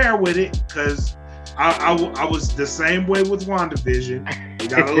being fair with it, because I was the same way with WandaVision. We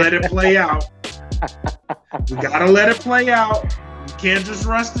gotta let it play out. We gotta let it play out. You can't just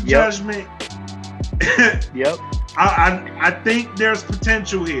rush the judgment. Yep. I think there's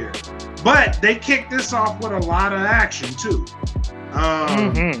potential here, but they kicked this off with a lot of action too.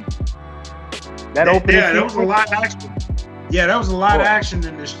 That opening, there was a lot of action. Yeah, there was a lot of action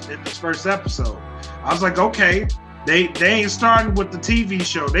in this first episode. I was like, okay, they ain't starting with the TV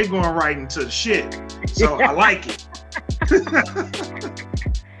show. They going right into the shit. So I like it.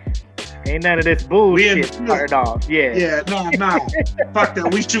 Ain't none of this bullshit started off. Yeah, nah. Fuck that.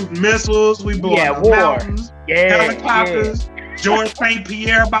 We shooting missiles. We blowing up mountains. Helicopters. Yeah. George St.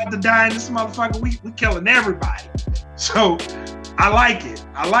 Pierre about to die in this motherfucker. We killing everybody. So I like it.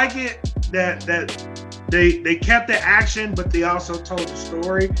 I like it that they kept the action, but they also told the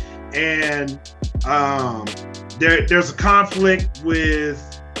story. And there's a conflict with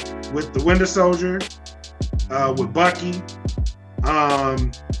the Winter Soldier, with Bucky.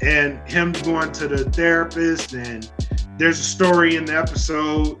 And him going to the therapist, and there's a story in the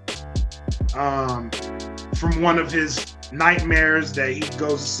episode from one of his nightmares that he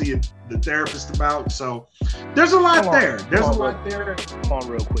goes to see the therapist about. So there's a lot there. There's a lot there. Come on,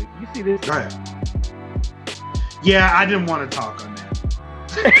 real quick. You see this? Go ahead. Yeah, I didn't want to talk on that.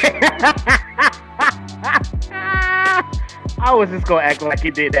 I was just gonna act like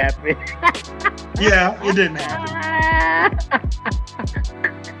it did happen. Yeah, it didn't happen.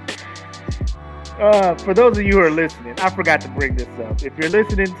 For those of you who are listening, I forgot to bring this up. If you're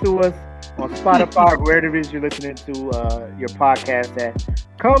listening to us on Spotify, or wherever it is you're listening to your podcast at,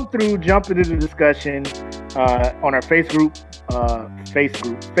 come through, jump into the discussion on our Facebook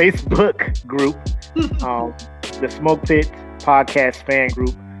group, the SmokePit podcast fan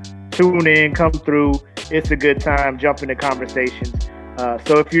group. Tune in, come through. It's a good time. Jump into conversations.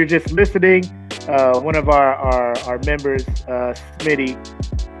 So if you're just listening, one of our members, Smitty,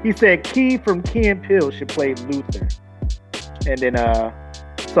 he said Key from Key and Peele should play Luther. And then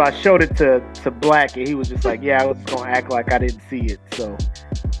so I showed it to Black, and he was just like, yeah, I was just gonna act like I didn't see it. So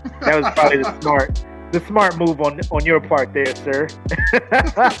that was probably the smart move on your part there, sir.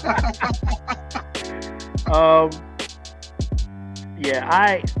 Yeah,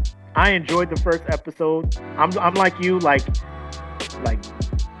 I enjoyed the first episode. I'm like you, like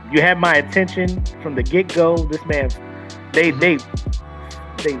you had my attention from the get-go. This man, they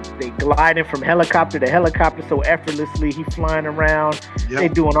gliding from helicopter to helicopter so effortlessly. He flying around. Yep. They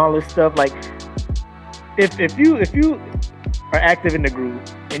doing all this stuff. Like if you are active in the group,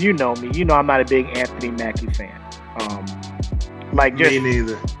 and you know me, you know I'm not a big Anthony Mackie fan. Me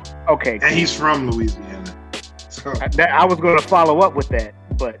neither. Okay, and he's from Louisiana. So I was going to follow up with that,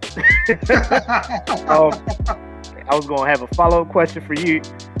 But I was gonna have a follow-up question for you.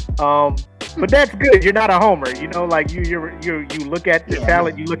 But that's good. You're not a homer, you know. Like you look at the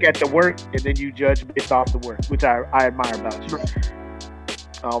talent, you look at the work, and then you judge based off the work, which I admire about you.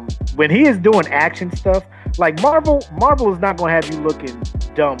 When he is doing action stuff, like Marvel is not gonna have you looking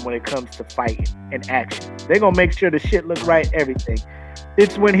dumb when it comes to fighting and action. They're gonna make sure the shit looks right, everything.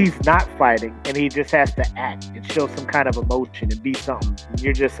 It's when he's not fighting and he just has to act and show some kind of emotion and be something. And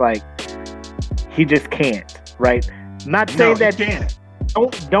you're just like, he just can't, right? Not saying that can't.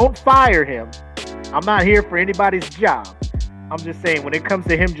 Don't fire him. I'm not here for anybody's job. I'm just saying when it comes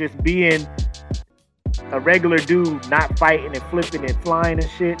to him just being a regular dude, not fighting and flipping and flying and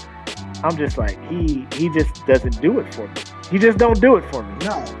shit, I'm just like, he just doesn't do it for me. He just don't do it for me.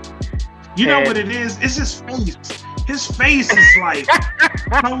 No. You know what it is? It's his face. His face is like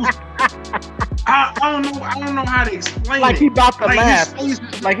I don't know how to explain it. Like he about to laugh.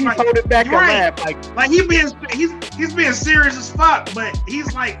 Like he's holding back a laugh. Like he's being serious as fuck, but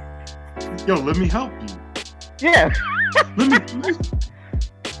he's like, yo, let me help you. Yeah. Let me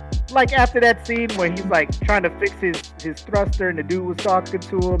like after that scene where he's like trying to fix his thruster and the dude was talking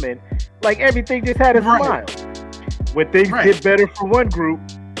to him and like everything just had a smile. When things get better for one group,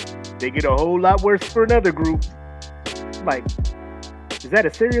 they get a whole lot worse for another group. Like, is that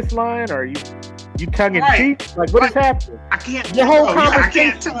a serious line or are you tongue in cheek? Like what is happening? I can't Your tell. whole conversation. I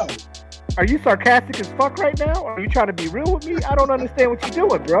can't tell. Are you sarcastic as fuck right now? Or are you trying to be real with me? I don't understand what you're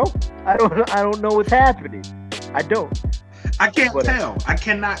doing, bro. I don't know what's happening. I don't. I can't tell. I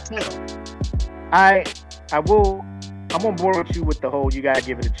cannot tell. I'm on board with you with the whole you gotta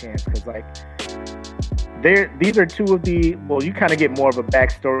give it a chance because like these are two of the you kind of get more of a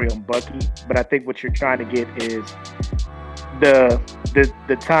backstory on Bucky, but I think what you're trying to get is the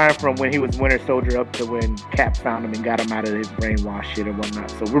time from when he was Winter Soldier up to when Cap found him and got him out of his brainwash shit and whatnot.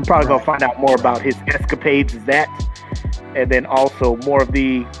 So we're probably gonna find out more about his escapades as that, and then also more of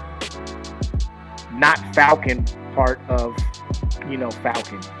the not Falcon part of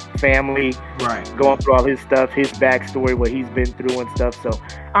Falcon family, going through all his stuff, his backstory, what he's been through and stuff. So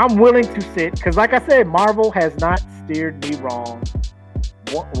I'm willing to sit because, like I said, Marvel has not steered me wrong.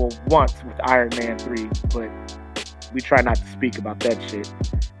 Once with Iron Man 3, but we try not to speak about that shit.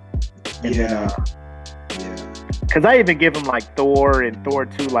 And because I even give him like Thor and Thor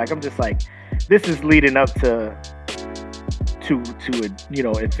 2. Like I'm just like, this is leading up to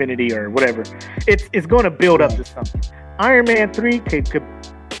Infinity or whatever. It's going to build up to something. Iron Man 3 could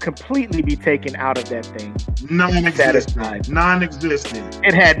completely be taken out of that thing. Non-existent.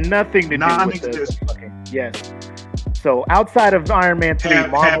 It had nothing to do with the fucking yes. So outside of Iron Man 3,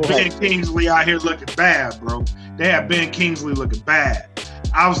 Marvel had Ben Kingsley out here looking bad, bro. They had Ben Kingsley looking bad.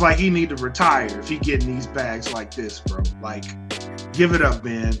 I was like, he need to retire if he getting these bags like this, bro. Like, give it up,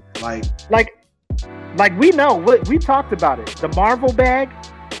 Ben. Like we know, we talked about it. The Marvel bag,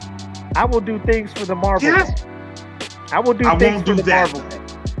 I will do things for the Marvel bag. I will do things for the Marvel bag.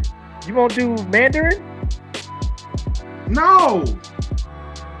 You won't do Mandarin? No.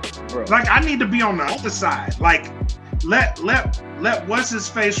 Bro. Like, I need to be on the other side. Like, let what's his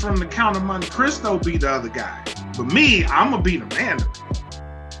face from the Count of Monte Cristo be the other guy. But me, I'm gonna be the Mandarin.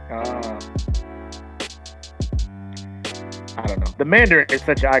 I don't know. The Mandarin is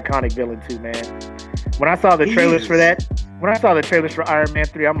such an iconic villain too, man. When I saw the trailers for that, when I saw the trailers for Iron Man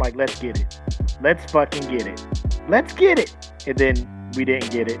 3, I'm like, let's get it. Let's fucking get it. Let's get it. And then we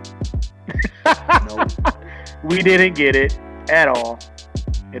didn't get it. Nope. We didn't get it at all.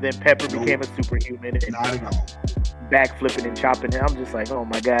 And then Pepper became a superhuman and not at all. Backflipping and chopping. I'm just like, oh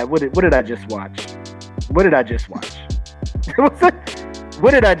my God, what did I just watch? What did I just watch?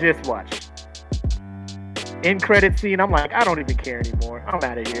 What did I just watch? End credit scene. I'm like, I don't even care anymore. I'm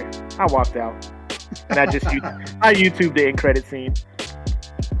out of here. I walked out. And I YouTubed the end credit scene.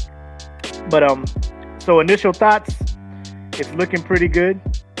 But so initial thoughts, it's looking pretty good.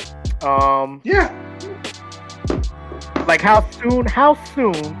 Yeah. Like how soon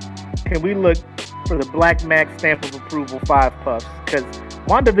can we look for the Black Max stamp of approval 5 puffs? Because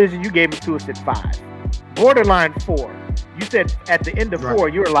WandaVision, you gave it to us at 5. Borderline 4. You said at the end of 4,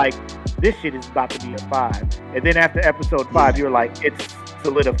 you were like, this shit is about to be a 5. And then after episode 5, you were like, it's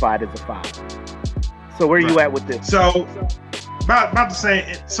solidified as a 5. So where are you at with this? So about to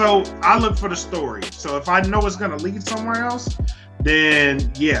say, so I look for the story. So if I know it's gonna lead somewhere else,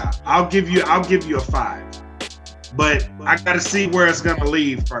 then yeah, I'll give you a 5. But I gotta see where it's gonna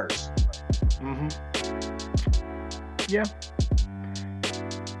lead first. Mm-hmm. Yeah,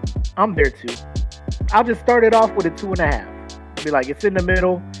 I'm there too. I'll just start it off with a 2.5. Be like, it's in the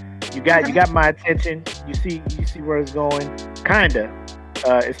middle. You got my attention. You see where it's going. Kinda.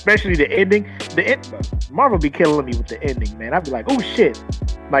 especially the ending. Marvel be killing me with the ending, man. I'd be like, oh shit,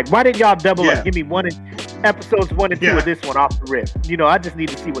 like why didn't y'all double up? Give me episodes 1 and 2 of this one off the rip. You know, I just need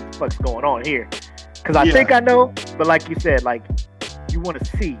to see what the fuck's going on here, because I think I know, but like you said, like you want to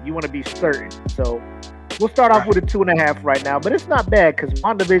see, you want to be certain. So we'll start off with a 2.5 right now, but it's not bad because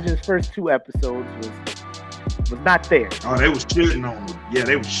WandaVision's first 2 episodes was not there. Oh, they was shitting on them. Yeah,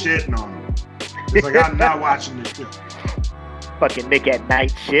 they was shitting on them. It's like, I'm not watching this shit. Fucking Nick at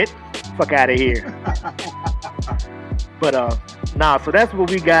Night shit. Fuck out of here. But so that's what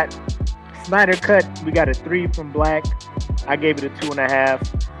we got. Snyder Cut, we got a 3 from Black. I gave it a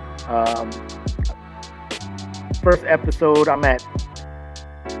 2.5. First episode, I'm at,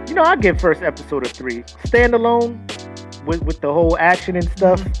 I give first episode a 3. Standalone with the whole action and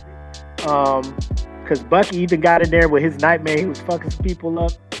stuff. Because Bucky even got in there with his nightmare. He was fucking some people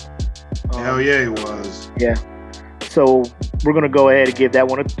up. Hell yeah, he was. Yeah. So we're going to go ahead and give that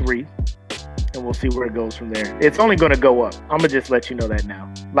one a 3. And we'll see where it goes from there. It's only going to go up. I'm going to just let you know that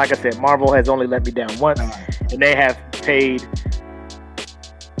now. Like I said, Marvel has only let me down once. And they have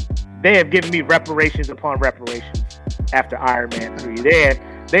given me reparations upon reparations after Iron Man 3.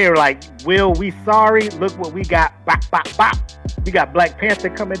 They are like, Will, we sorry. Look what we got. Bop, bop, bop. We got Black Panther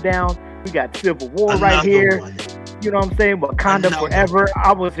coming down. We got Civil War right here. One. You know what I'm saying? Wakanda forever.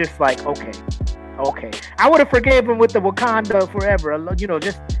 I was just like, okay. I would have forgave him with the Wakanda forever.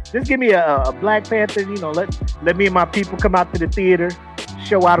 Just give me a Black Panther. Let me and my people come out to the theater,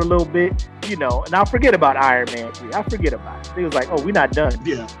 show out a little bit. And I'll forget about Iron Man 3. I'll forget about it. He was like, oh, we're not done.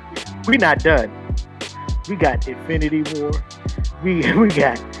 Yeah, we're not done. We got Infinity War. We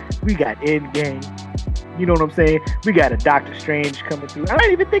got Endgame. You know what I'm saying? We got a Doctor Strange coming through. I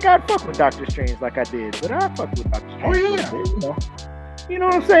didn't even think I'd fuck with Doctor Strange like I did, but I fuck with Doctor Strange. Oh yeah. You know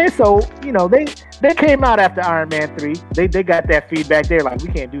what I'm saying? So, they came out after Iron Man 3. They got that feedback. They're like, we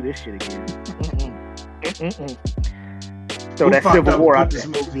can't do this shit again. So that Civil War out there.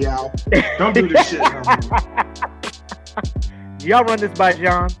 This movie out. Don't do this shit no more. Did y'all run this by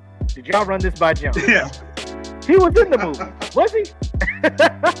John? Yeah. He was in the movie. Was he?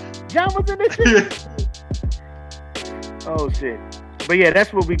 John was in this shit? Oh, shit. But yeah,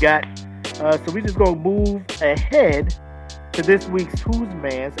 that's what we got. So we just gonna move ahead to this week's Who's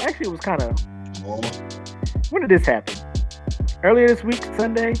Mans. Actually, it was kind of... When did this happen? Earlier this week?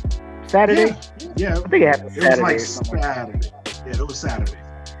 Sunday? Saturday? Yeah. I think it happened Saturday. It was like Saturday. Yeah, it was Saturday.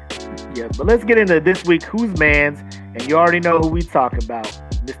 Yeah, but let's get into this week Who's Mans. And you already know who we talking about.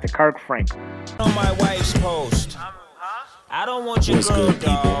 Mr. Kirk Franklin. On my wife's post. I don't want your girl,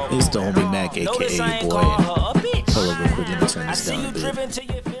 dog. It's the homie Makk, aka your boy. Hold up real quick, let me turn this down a bit.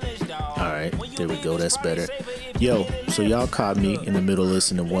 Alright, there we go, that's better. Yo, so y'all caught me in the middle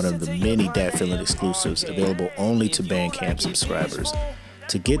listening to one of the many Dat Feelin exclusives available only to Bandcamp subscribers.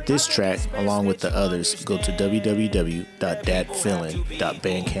 To get this track, along with the others, go to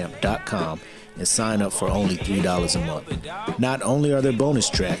www.datfeelin.bandcamp.com and sign up for only $3 a month. Not only are there bonus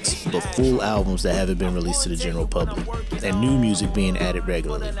tracks, but full albums that haven't been released to the general public, and new music being added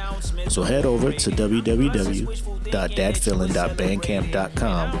regularly. So head over to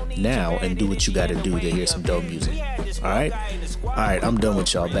www.datfeelin.bandcamp.com now and do what you gotta do to hear some dope music. Alright, I'm done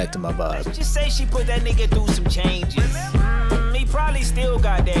with y'all. Back to my vibe. Just say she put that nigga through some changes. He probably still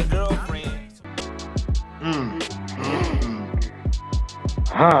got that girlfriend.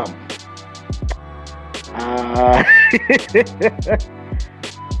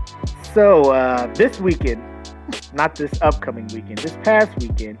 So this weekend, not this upcoming weekend, this past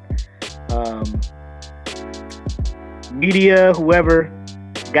weekend, media, whoever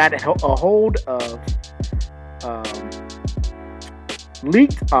got a hold of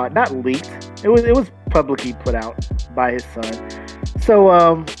not leaked, it was publicly put out by his son.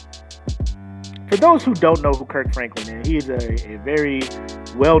 So for those who don't know who Kirk Franklin is, he is a very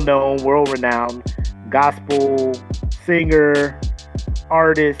well-known, world-renowned gospel singer,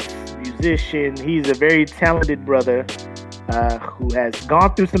 artist, musician. He's a very talented brother who has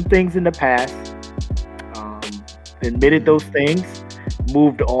gone through some things in the past, admitted those things,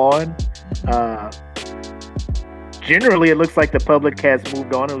 moved on. Generally, it looks like the public has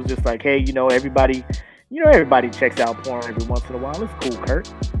moved on. It was just like, hey, everybody checks out porn every once in a while. It's cool, Kirk.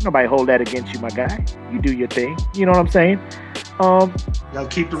 Nobody hold that against you, my guy. You do your thing. You know what I'm saying? Gotta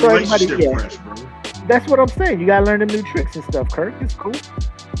keep the relationship fresh, bro. That's what I'm saying. You gotta learn them new tricks and stuff, Kirk. It's cool.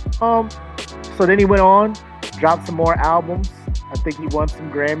 So then he went on, dropped some more albums. I think he won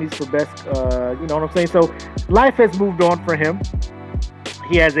some Grammys for best, you know what I'm saying? So life has moved on for him.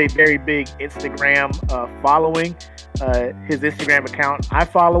 He has a very big Instagram following. His Instagram account, I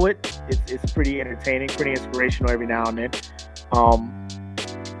follow it. It's pretty entertaining, pretty inspirational every now and then.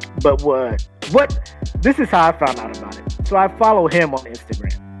 But what? This is how I found out about it. So I follow him on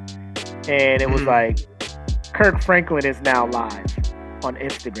Instagram, and it was like, Kirk Franklin is now live on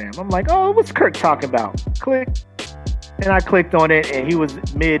Instagram. I'm like, oh, what's Kirk talking about? Click, and I clicked on it, and he was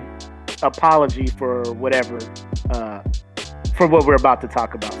mid apology for whatever, for what we're about to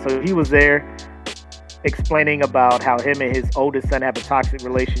talk about. So he was there explaining about how him and his oldest son have a toxic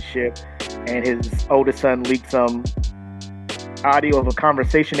relationship, and his oldest son leaked some audio of a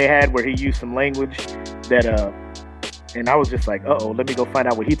conversation they had where he used some language that and I was just like, let me go find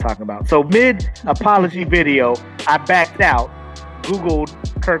out what he's talking about. So mid apology video, I backed out, Googled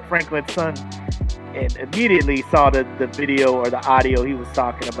Kirk Franklin's son, and immediately saw the video or the audio he was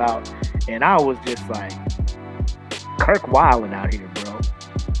talking about, and I was just like, Kirk wildin' out here, bro.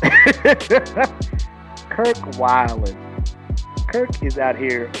 Kirk wildin'. Kirk is out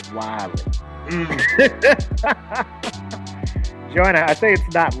here wildin'. Joanna, I say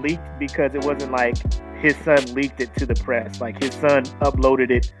it's not leaked because it wasn't like his son leaked it to the press. Like, his son uploaded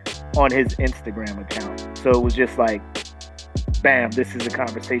it on his Instagram account. So it was just like, bam, this is a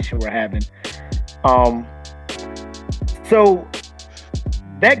conversation we're having. So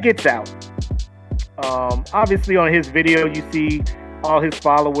that gets out. Obviously on his video, you see all his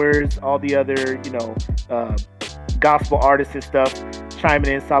followers, all the other, gospel artists and stuff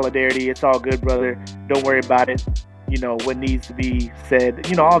chiming in solidarity. It's all good, brother. Don't worry about it. What needs to be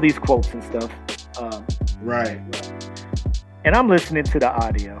said, all these quotes and stuff. Right. And I'm listening to the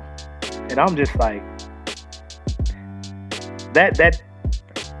audio, and I'm just like, that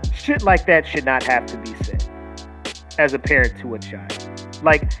shit like that should not have to be said as a parent to a child.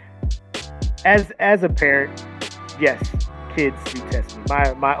 Like, as a parent, yes, kids do test me.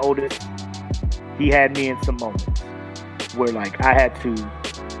 My oldest, he had me in some moments where, like, I had to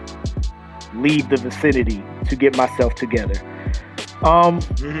leave the vicinity to get myself together.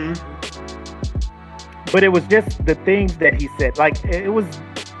 But it was just the things that he said. Like, it was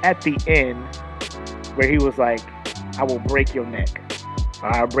at the end where he was like, I will break your neck.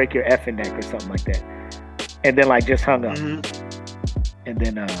 Or I'll break your effing neck or something like that. And then, like, just hung up. And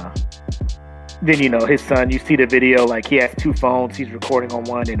then his son, you see the video, like, he has 2 phones, he's recording on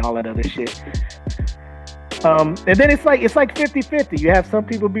one and all that other shit. And then it's like 50-50. You have some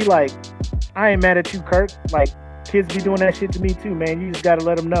people be like, I ain't mad at you, Kirk. Like, kids be doing that shit to me too, man. You just gotta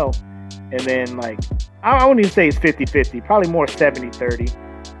let them know. And then, like, I wouldn't even say it's 50-50. Probably more 70-30.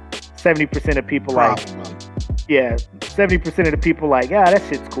 70% of people like, yeah, 70% of the people like, yeah, that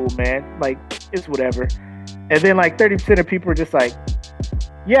shit's cool, man. Like, it's whatever. And then, like, 30% of people are just like,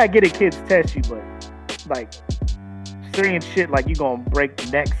 yeah, I get it, kids test you, but, like, saying shit like you gonna break the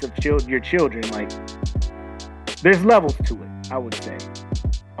necks of your children, like, there's levels to it, I would say.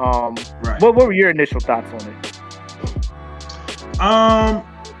 Right. What were your initial thoughts on it?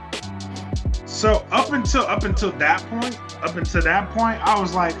 So up until that point, I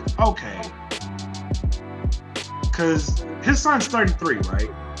was like, okay, because his son's 33, right?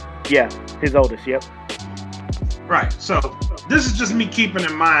 Yeah, his oldest. Yep. Right. So this is just me keeping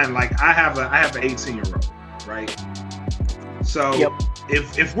in mind, like, I have an 18-year-old, right? So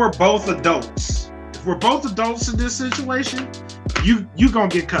if we're both adults, in this situation, you gonna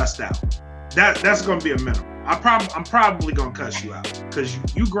get cussed out. That's gonna be a minimum. I'm probably gonna cuss you out because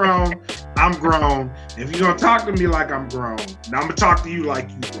you grown, I'm grown. If you're gonna talk to me like I'm grown, now I'm gonna talk to you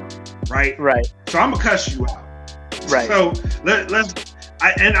like you grown, right? Right. So I'm gonna cuss you out. Right. So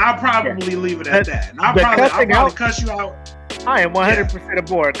I'll probably leave it at that. And I'll probably cuss you out. I am 100%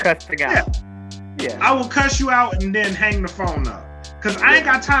 aboard cussing out. Yeah. I will cuss you out and then hang the phone up. Cause I ain't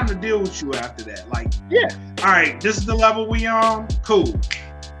got time to deal with you after that. Like, all right, this is the level we on. Cool.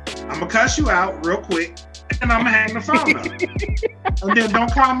 I'm gonna cuss you out real quick, and I'm gonna hang the phone up, and then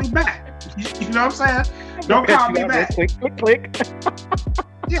don't call me back. You know what I'm saying? Don't call me back. Click.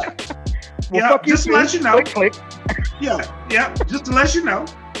 Yeah. Well, just to let you know. Click. Yeah. Just to let you know.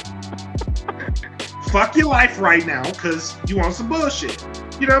 Fuck your life right now, cause you want some bullshit.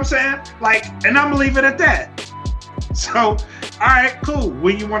 You know what I'm saying? Like, and I'm gonna leave it at that. So, all right, cool.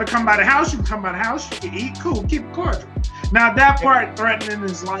 When you want to come by the house, you can come by the house. You can eat. Cool. Keep it cordial. Now, that part threatening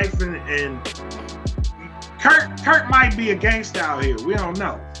his life and Kirk might be a gangster out here. We don't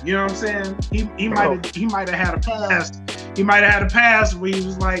know. You know what I'm saying? He might have had a past. He might have had a past where he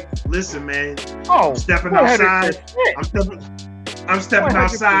was like, "Listen, man, I'm stepping outside. I'm stepping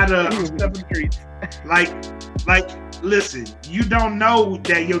outside of like." Listen, you don't know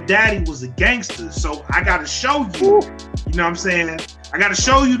that your daddy was a gangster, so I gotta show you. You know what I'm saying? I gotta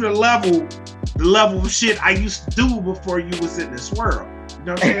show you the level of shit I used to do before you was in this world. You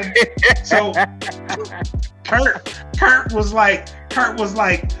know what I'm saying? So Kurt was like,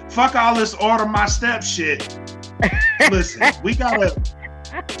 fuck all this order my step shit. Listen, we gotta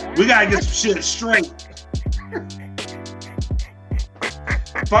get some shit straight.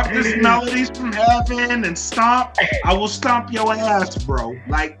 Fuck this Melodies from Heaven and Stomp. I will stomp your ass, bro.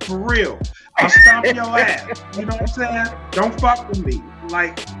 Like, for real. I'll stomp your ass. You know what I'm saying? Don't fuck with me.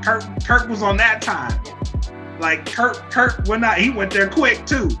 Like, Kirk was on that time. Like, Kirk went out. He went there quick,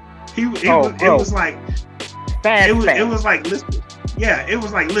 too. It was like, listen. Yeah, it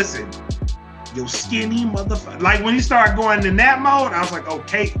was like, listen, yo skinny motherfucker. Like, when he started going in that mode, I was like,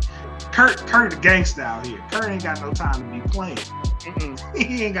 okay, Kirk the gangsta out here. Kirk ain't got no time to be playing.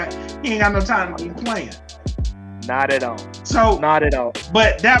 He ain't got no time to be playing. Not at all. So not at all.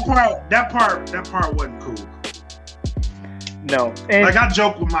 But that part wasn't cool. No. And like I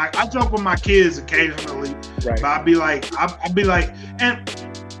joke with my kids occasionally. Right. But I'd be like, and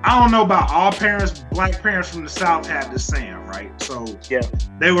I don't know about all parents, black parents from the South had this saying, right? So yeah,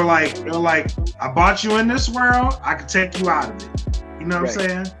 they were like, I bought you in this world, I could take you out of it. You know what I'm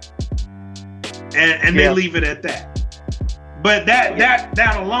saying? And they leave it at that. But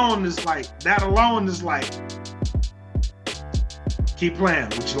that alone is like keep playing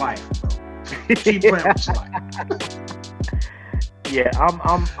with your life, bro. Keep playing with your life. Yeah,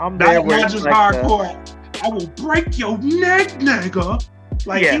 I'm there. Not just like hardcore. I will break your neck, nigga.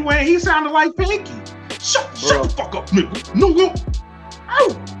 Like he sounded like Pinky. Shut the fuck up, nigga. No.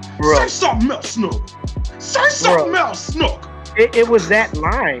 Oh, say something else, Snook. Say something else, Snook. It was that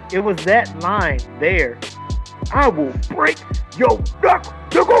line. It was that line there. I will break your neck,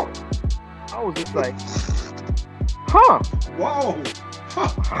 nigga. I was just like, huh? Whoa.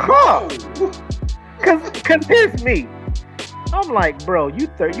 Huh? Cause here's me. I'm like, bro, you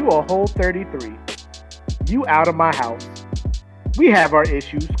a whole 33. You out of my house. We have our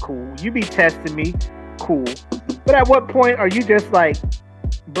issues, cool. You be testing me, cool. But at what point are you just like,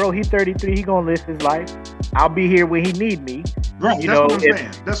 bro, he 33, he gonna live his life. I'll be here when he need me. Right, you that's know, what I'm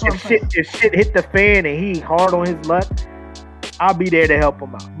saying. That's what I'm saying. If shit hit the fan and he hard on his luck, I'll be there to help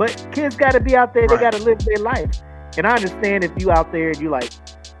him out. But kids gotta be out there, they gotta live their life. And I understand if you out there and you like,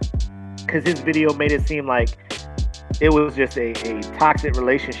 cause his video made it seem like it was just a toxic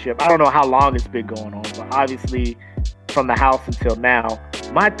relationship. I don't know how long it's been going on, but obviously from the house until now.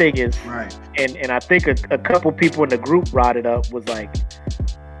 My thing is, and I think a couple people in the group brought it up, was like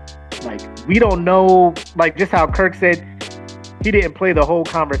we don't know, like just how Kirk said he didn't play the whole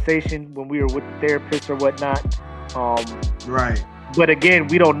conversation when we were with the therapist or whatnot. But again,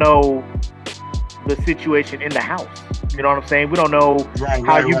 we don't know the situation in the house. You know what I'm saying? We don't know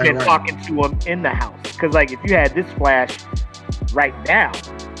how you've been talking to him in the house. Because like if you had this flash right now,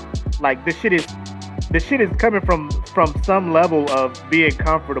 like this shit is coming from some level of being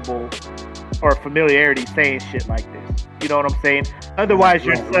comfortable or familiarity saying shit like this. You know what I'm saying? Otherwise,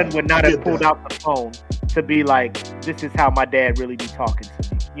 your son would not have pulled out the phone to be like, this is how my dad really be talking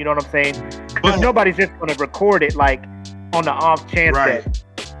to me. You know what I'm saying? Because nobody's just going to record it like on the off chance that,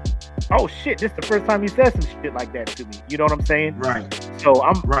 oh shit, this is the first time you said some shit like that to me. You know what I'm saying? So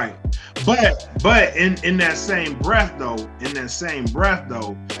I'm But in that same breath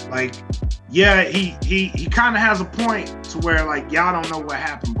though, like, yeah, he kind of has a point to where like y'all don't know what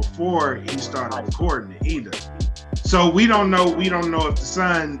happened before he started recording it either. So we don't know if the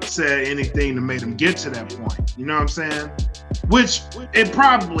son said anything that made him get to that point. You know what I'm saying? Which it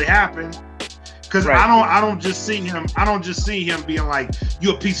probably happened. Cause I don't just see him being like,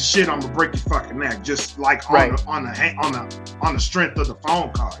 you a piece of shit, I'm gonna break your fucking neck, just like on the strength of the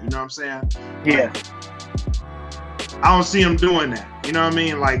phone call. You know what I'm saying? Yeah. I don't see him doing that. You know what I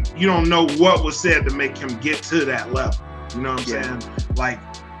mean? Like, you don't know what was said to make him get to that level. You know what I'm saying? Like,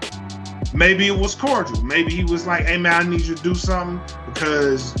 maybe it was cordial. Maybe he was like, hey man, I need you to do something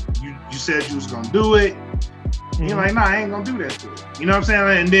because you said you was gonna do it. You're like, nah, I ain't gonna do that to it. You know what I'm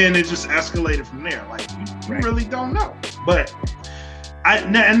saying? And then it just escalated from there. Like, you really don't know. But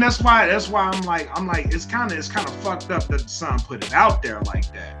and that's why I'm like, it's kind of fucked up that the son put it out there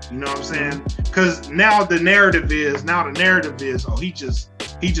like that. You know what I'm saying? Because now the narrative is, oh, he just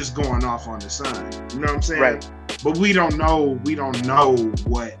going off on the son. You know what I'm saying? Right. But we don't know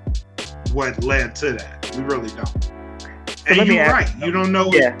what led to that. We really don't. So and you're right. You don't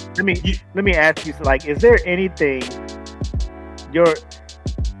know. Yeah. Let me ask you. So, like, is there anything?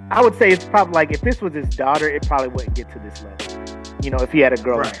 I would say it's probably like if this was his daughter, it probably wouldn't get to this level. You know, if he had a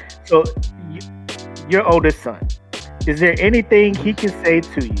girl. Right. So, your oldest son, is there anything he can say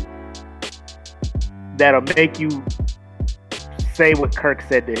to you that'll make you say what Kirk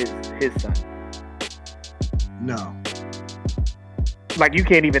said to his son? No. Like, you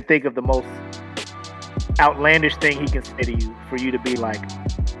can't even think of the most outlandish thing he can say to you for you to be like,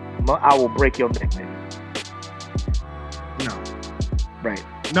 I will break your neck, nigga. No. Right.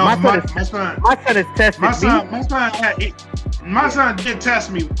 No, my son is testing my me. Son did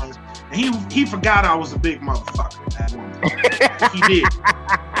test me once, and he forgot I was a big motherfucker at one point. He did.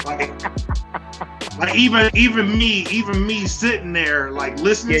 Like even me sitting there like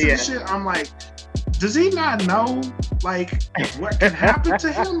listening to this shit, I'm like, does he not know like what can happen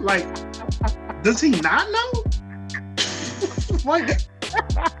to him? Like, does he not know? Like,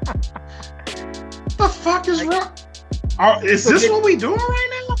 the fuck is wrong? Is this what we doing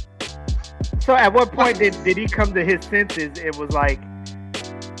right now? So at what point did he come to his senses? It was like,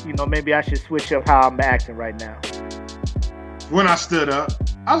 maybe I should switch up how I'm acting right now. When I stood up,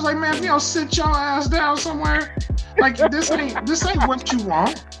 I was like, man, if you don't sit your ass down somewhere, like this ain't what you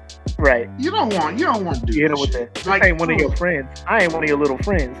want. Right. You don't want to do this shit. This ain't one of your friends. I ain't one of your little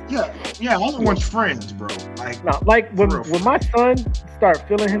friends. Yeah, I don't want your friends, bro. Like, no, like when my son started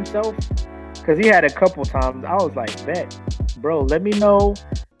feeling himself, because he had a couple times, I was like, bet, bro, let me know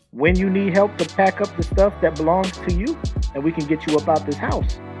when you need help to pack up the stuff that belongs to you, and we can get you up out this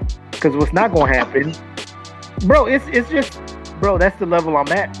house. Because what's not gonna happen, bro, it's just, bro, that's the level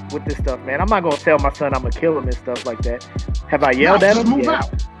I'm at with this stuff, man. I'm not gonna tell my son I'm gonna kill him and stuff like that. Have I yelled at him? Move out.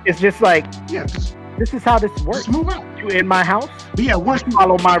 It's just like, this is how this works. Just move out. You in my house? But yeah, once you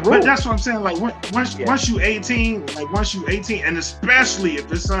follow my rules. But that's what I'm saying. Like once you 18, and especially if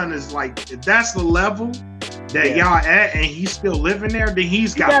the son is like, if that's the level that y'all at, and he's still living there, then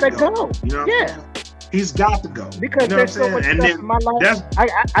he's got to go. You know? Yeah. He's got to go. Because there's so much stuff in my life.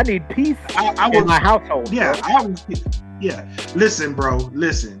 I need peace in my household. Yeah, Listen, bro.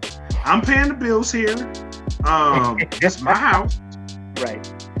 Listen. I'm paying the bills here. It's my house.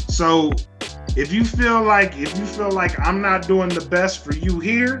 Right. So if you feel like I'm not doing the best for you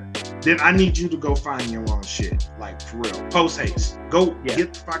here, then I need you to go find your own shit. Like, for real. Post haste. Go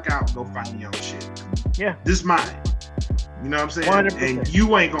get the fuck out and go find your own shit. Yeah. This is mine. You know what I'm saying? 100%. And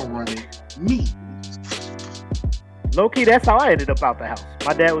you ain't gonna run it. Me. Low key, that's how I ended up out the house.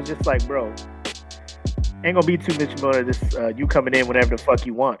 My dad was just like, bro, ain't gonna be too much more of this, you coming in whenever the fuck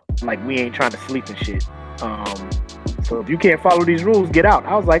you want. Like, we ain't trying to sleep and shit. So if you can't follow these rules, get out.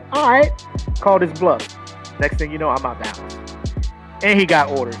 I was like, all right, call this bluff. Next thing you know, I'm out the house. And he got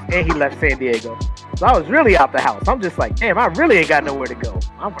orders, and he left San Diego. So I was really out the house. I'm just like, damn, I really ain't got nowhere to go.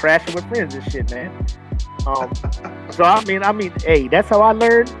 I'm crashing with friends and shit, man. So I mean, hey, that's how I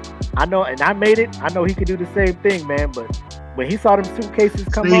learned. I know, and I made it. I know he could do the same thing, man. But when he saw them suitcases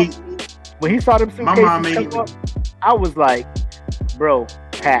come up, I was like, bro,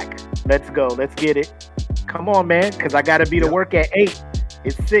 pack. Let's go. Let's get it. Come on, man, because I got to be to work at 8.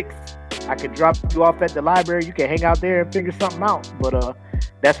 It's 6. I can drop you off at the library. You can hang out there and figure something out. But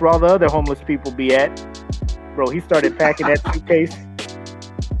that's where all the other homeless people be at. Bro, he started packing that suitcase.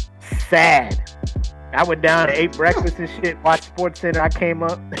 Sad. I went down and ate breakfast and shit, watched SportsCenter. I came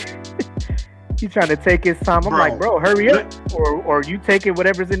up. He trying to take his time. I'm like, bro, hurry up. Or you taking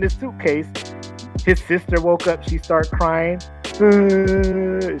whatever's in this suitcase. His sister woke up. She started crying.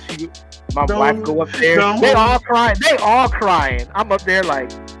 My wife go up there. They all crying. I'm up there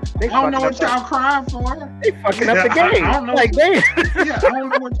like, I don't know what y'all crying for. They fucking up the game. I don't know. Like, damn. Yeah, I don't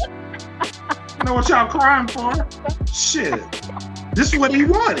know what y'all crying for. Shit. This is what he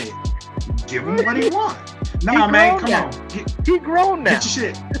wanted. Give him what he want. Nah, man, come on. He grown now. Get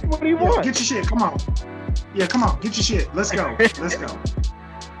your shit. That's what he wants. Get your shit. Come on. Yeah, come on. Get your shit. Let's go.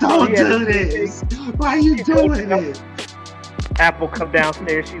 Don't do this. Why are you doing it? Apple come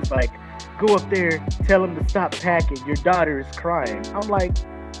downstairs. She's like, go up there. Tell him to stop packing. Your daughter is crying. I'm like,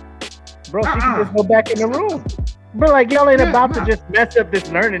 bro, she can just go back in the room. Bro, like, y'all ain't about to just mess up this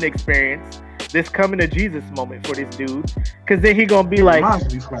learning experience. This coming to Jesus moment for this dude, because then he gonna be like,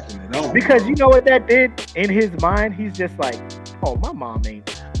 because you know what that did in his mind. He's just like, oh, my mom ain't.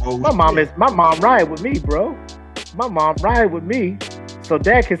 My mom ride with me, bro. My mom ride with me, so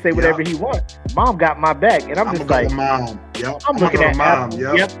dad can say whatever he wants. Mom got my back, and I'm just like, mom. Yep. I'm looking at mom. Apple.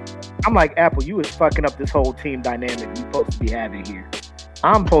 Yep. I'm like, Apple, you is fucking up this whole team dynamic we supposed to be having here.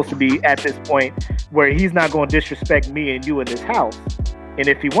 I'm supposed to be at this point where he's not going to disrespect me and you in this house. And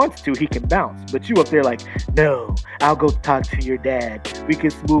if he wants to, he can bounce. But you up there like, no, I'll go talk to your dad. We can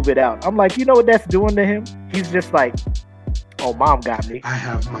smooth it out. I'm like, you know what that's doing to him? He's just like, oh, mom got me. I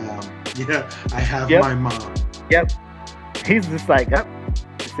have mom. Yeah, I have my mom. Yep. He's just like,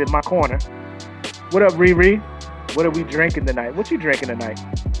 it's in my corner. What up, Riri? What are we drinking tonight? What you drinking tonight?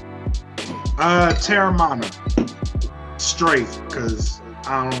 Terramana. Straight, because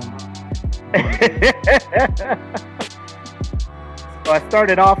I don't So I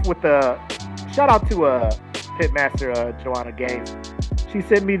started off with shout out to Pitmaster Joanna Gaines. She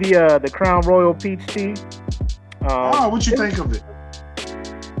sent me the Crown Royal peach tea. What you think of it?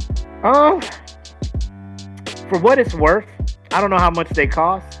 For what it's worth, I don't know how much they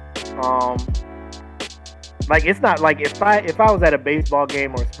cost. Like it's not like if I was at a baseball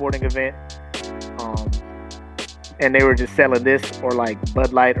game or a sporting event, and they were just selling this or like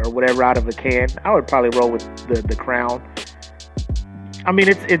Bud Light or whatever out of a can, I would probably roll with the Crown. I mean,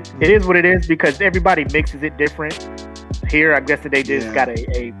 it is what it is because everybody mixes it different. Here, I guess that they just got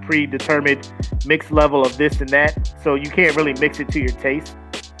a predetermined mix level of this and that, so you can't really mix it to your taste.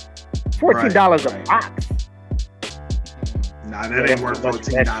 $14 a box. Nah, that ain't worth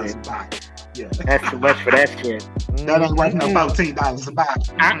 $14 a box. Yeah. That's too much for that shit. That ain't worth no $14 a box.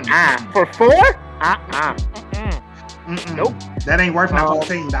 For 4? Nope. That ain't worth no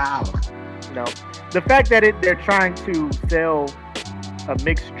 $14. No. The fact that they're trying to sell a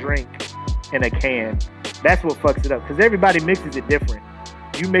mixed drink in a can, that's what fucks it up. Because everybody mixes it different.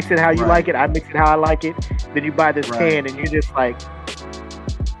 You mix it how you like it. I mix it how I like it. Then you buy this can and you're just like,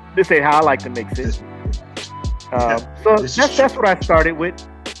 this ain't how I like to mix it. So that's what I started with.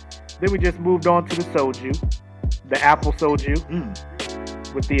 Then we just moved on to the soju, the apple soju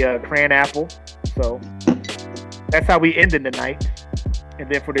with the cran apple. So that's how we ended the night. And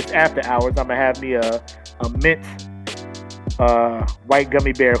then for this after hours, I'm gonna have me a mint white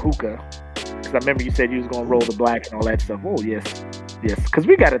gummy bear hookah. Because I remember you said you was gonna roll the black and all that stuff. Oh yes. Because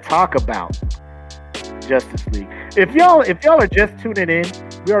we got to talk about Justice League. If y'all are just tuning in,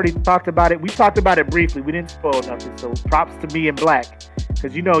 we already talked about it. We talked about it briefly. We didn't spoil nothing. So props to me and Black.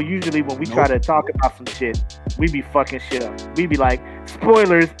 Because usually when we try to talk about some shit, we be fucking shit up. We be like,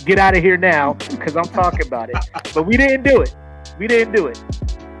 spoilers, get out of here now, because I'm talking about it. But we didn't do it.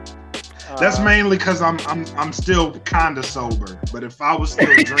 That's mainly because I'm still kind of sober. But if I was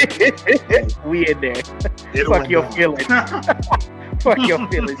still drinking, we in there. Fuck your feelings. Fuck your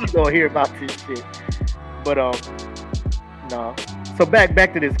feelings. You gonna hear about this shit. But no. So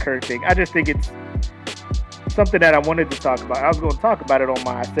back to this Kirk thing. I just think it's something that I wanted to talk about. I was going to talk about it on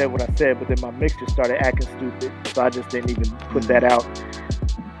my I said what I said, but then my mixture started acting stupid, so I just didn't even put that out.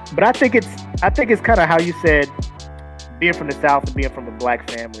 But I think it's kind of how you said, being from the South and being from a black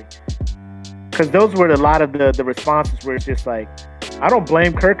family, because those were a lot of the responses where it's just like, I don't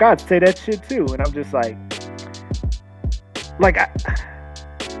blame Kirk. I'd say that shit too, and I'm just like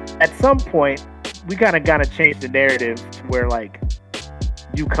at some point we gotta change the narrative to where like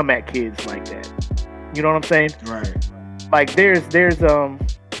you come at kids like that. You know what I'm saying? Right. Like there's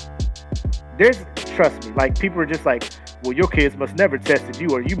trust me, like people are just like, well, your kids must never tested you,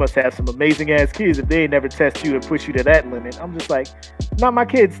 or you must have some amazing ass kids if they ain't never test you and push you to that limit. I'm just like, not my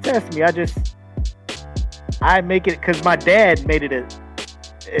kids test me. I make it because my dad made it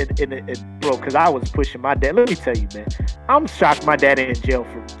bro, because I was pushing my dad. Let me tell you, man, I'm shocked my dad ain't in jail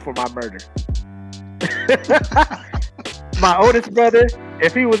for my murder. My oldest brother,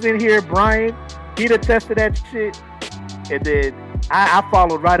 if he was in here, Brian, he'd have tested that shit. And then I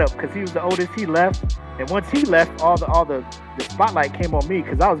followed right up because he was the oldest. He left, and once he left, all the spotlight came on me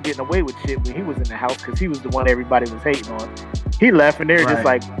because I was getting away with shit when he was in the house because he was the one everybody was hating on. He left, and they were just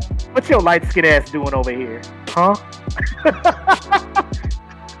like, "What's your light skin ass doing over here, huh?"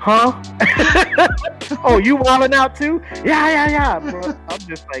 Huh? Oh, you wilding out too? Yeah, bro. I'm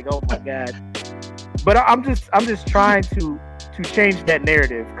just like, oh my god. But I'm just trying to change that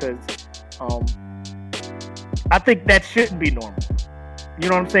narrative because I think that shouldn't be normal. You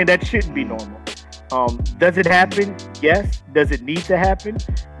know what I'm saying? That shouldn't be normal. Does it happen? Yes. Does it need to happen?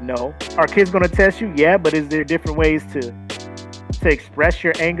 No. Are kids gonna test you? Yeah, but is there different ways to express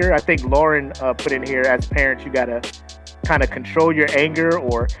your anger? I think Lauren put in here, as parents, you gotta kind of control your anger,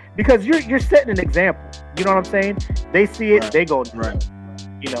 or because you're setting an example. You know what I'm saying? They see it, they go, right.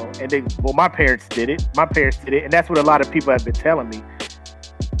 You know, and my parents did it. And that's what a lot of people have been telling me.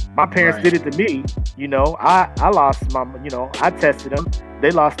 My parents did it to me. You know, I lost I tested them.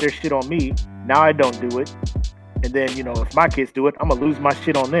 They lost their shit on me. Now I don't do it. And then, you know, if my kids do it, I'm gonna lose my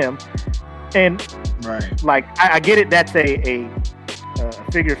shit on them. And like, I get it. That's a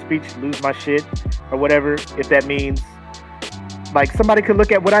figure of speech, lose my shit or whatever. If that means, like, somebody could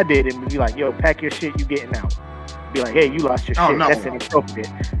look at what I did and be like, yo, pack your shit, you getting out. Be like, hey, you lost your shit. No. That's inappropriate.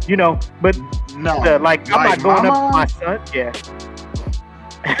 You know, but I'm not going up to my son. Yeah.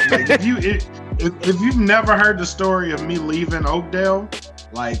 Like, if you've never heard the story of me leaving Oakdale,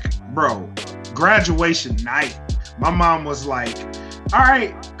 like, bro, graduation night, my mom was like, all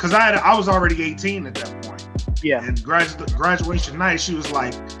right, because I was already 18 at that point. Yeah. And graduation night, she was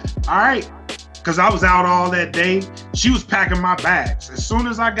like, all right, because I was out all that day. She was packing my bags. As soon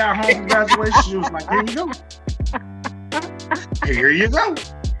as I got home from graduation, she was like, here you go. Here you go.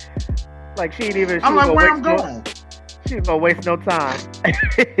 Like she ain't even. I'm like, where I'm going? She ain't gonna waste no time.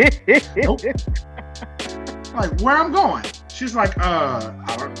 Nope. Like, where I'm going? She's like, I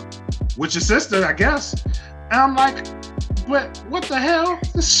don't know. With your sister, I guess. And I'm like, but what the hell?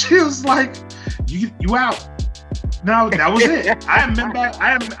 She was like, you out. No, that was it. I haven't been back.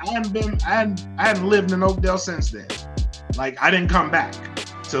 I hadn't lived in Oakdale since then. Like, I didn't come back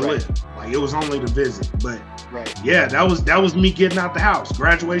to live. Like, it was only to visit. But yeah, that was me getting out the house.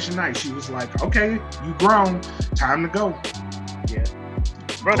 Graduation night. She was like, okay, you grown. Time to go. Yeah.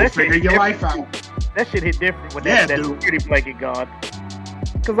 Bro, go figure your life out. That shit hit different when that security blanket gone.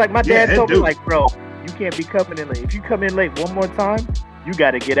 Cause like my dad told me, like, bro, you can't be coming in late. If you come in late one more time, you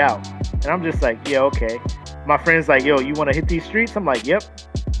got to get out. And I'm just like, yeah, okay. My friend's like, yo, you want to hit these streets? I'm like, yep.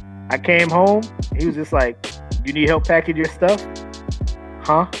 I came home. He was just like, you need help packing your stuff?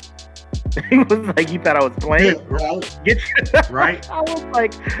 Huh? He was like, you thought I was playing? Yeah, right. Get your right. I was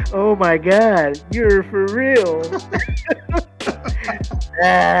like, oh my God, you're for real.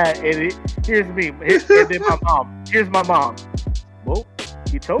 Here's me. And then my mom. Here's my mom. Well,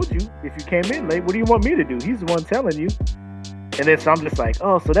 he told you if you came in late, what do you want me to do? He's the one telling you. And then so I'm just like,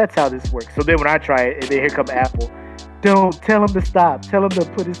 oh, so that's how this works. So then when I try it, and then here comes Apple. Don't tell him to stop. Tell him to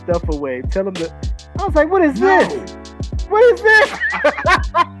put his stuff away. Tell him to. I was like, what is this? What is this?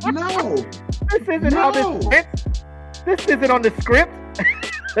 No. This isn't on the script. This isn't on the script.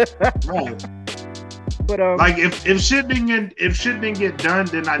 Right. But like if shit didn't get done,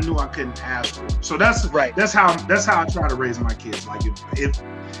 then I knew I couldn't ask for it. So that's right. That's how I try to raise my kids. Like if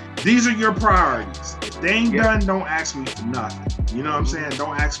these are your priorities, if they ain't done, don't ask me for nothing. You know what I'm saying?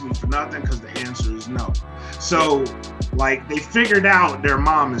 Don't ask me for nothing because the answer is no. So like they figured out their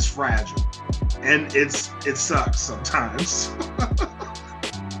mom is fragile, and it sucks sometimes.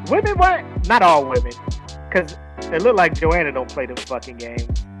 Women, what? Not all women, because it look like Joanna don't play them fucking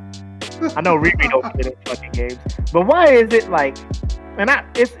games. I know Riri don't play them fucking games, but why is it like? And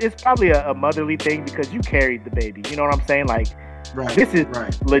it's probably a motherly thing because you carried the baby. You know what I'm saying? Like, this is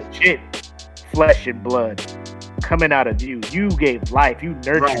legit flesh and blood coming out of you. You gave life. You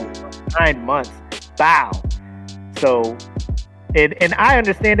nurtured for 9 months. Bow. So, and I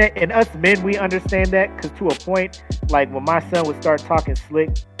understand that, and us men, we understand that because to a point, like when my son would start talking slick,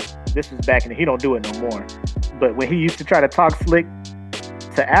 this was back in he don't do it no more. But when he used to try to talk slick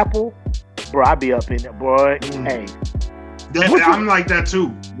to Apple, bro, I'd be up in there, boy. Hey, I'm like that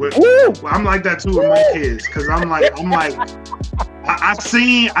too. I'm like that too with my kids because I'm like, I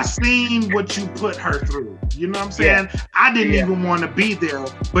seen what you put her through. You know what I'm saying? Yeah. I didn't even want to be there,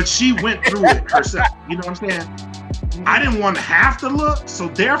 but she went through it herself. You know what I'm saying? I didn't want to have to look, so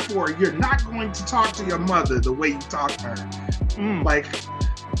therefore you're not going to talk to your mother the way you talk to her. Like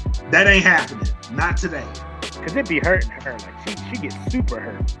that ain't happening. Not today. Cause it be hurting her. Like she gets super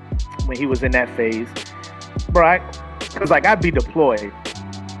hurt when he was in that phase, bro. Cause like I'd be deployed.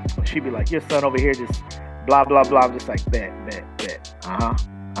 She'd be like, your son over here just blah blah blah. I'm just like bet.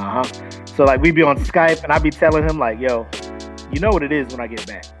 So like we'd be on Skype and I'd be telling him like, yo, you know what it is when I get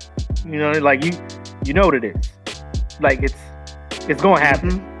back. You know, like you know what it is. Like it's gonna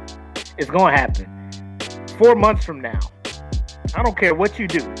happen. It's gonna happen. 4 months from now, I don't care what you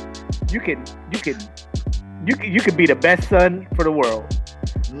do. You can be the best son for the world.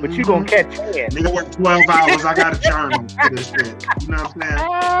 But you gonna catch me. Nigga work 12 hours. I got a journal for this shit. You know what I'm saying?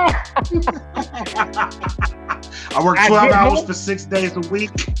 I work 12 hours for 6 days a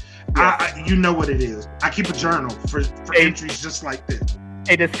week. Yeah. You know what it is. I keep a journal for entries just like this.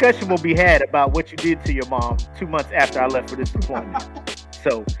 A discussion will be had about what you did to your mom 2 months after I left for this deployment.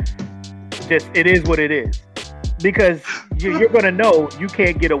 So, just it is what it is. Because you're gonna know you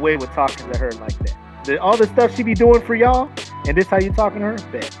can't get away with talking to her like that. All the stuff she be doing for y'all, and this how you talking to her?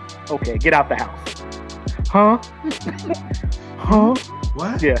 Bet. Okay, get out the house. Huh? Huh?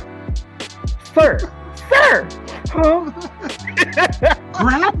 What? Yeah. Sir. Huh?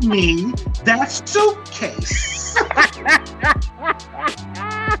 Grab me that suitcase.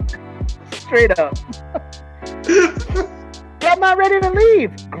 Straight up. I'm not ready to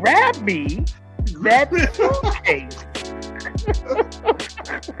leave. Grab me that suitcase.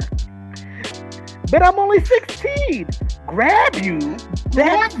 But I'm only 16. Grab you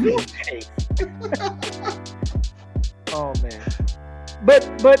that suitcase. Oh man.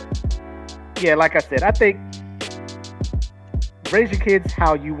 But yeah, like I said, I think raise your kids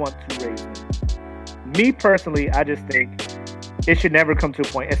how you want to raise them. Me personally, I just think it should never come to a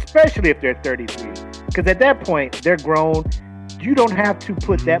point, especially if they're 33. Because at that point, they're grown. You don't have to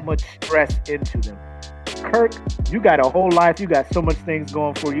put that much stress into them. Kirk, you got a whole life. You got so much things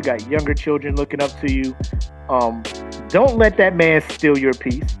going for you. You got younger children looking up to you. Don't let that man steal your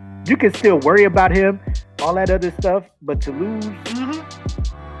peace. You can still worry about him, all that other stuff, but to lose,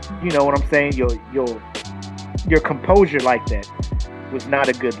 you know what I'm saying? Your composure like that was not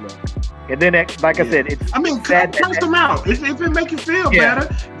a good look. And then, like I said, it's. I mean, curse them out if it make you feel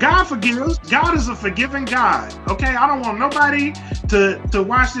better. God forgives. God is a forgiving God. Okay, I don't want nobody to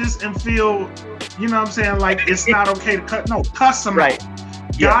watch this and feel, you know what I'm saying, like it's not okay to cuss them out.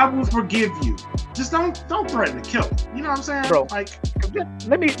 God will forgive you. Just don't threaten to kill him. You know what I'm saying? Bro, like,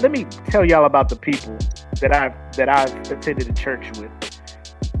 let me tell y'all about the people that I've attended a church with.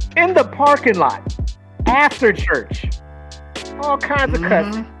 In the parking lot, after church, all kinds of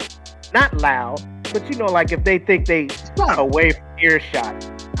cussing. Not loud, but you know, like if they think they away from earshot.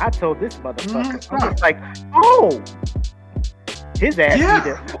 I told this motherfucker, I was like, oh, his ass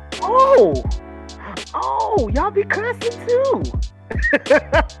either. Oh, y'all be cussing too.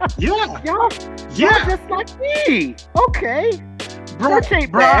 Y'all just like me. Okay, bro.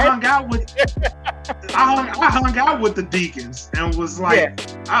 I hung out with the deacons and was like,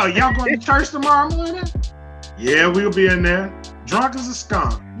 oh, y'all going to church tomorrow morning? Yeah, we'll be in there. Drunk as a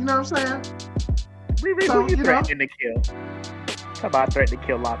skunk. You know what I'm saying? So, you threatening to kill. How about threatening to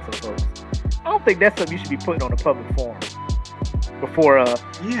kill lots of folks? I don't think that's something you should be putting on a public forum before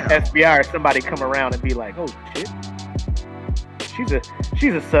FBI or somebody come around and be like, oh shit,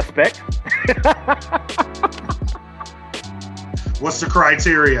 she's a suspect. What's the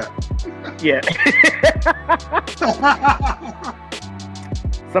criteria? Yeah.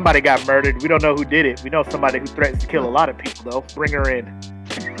 Somebody got murdered. We don't know who did it. We know somebody who threatens to kill a lot of people, though. Bring her in.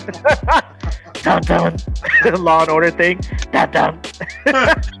 Dun dun. Law and Order thing. Dun dun.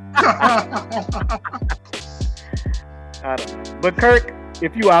 I don't know. But Kirk,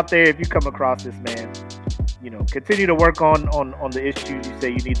 if you out there, if you come across this man, you know, continue to work on the issues you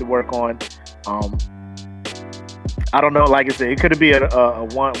say you need to work on. I don't know. Like I said, it could be a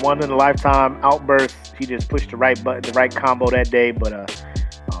one in a lifetime outburst. He just pushed the right button, the right combo that day. But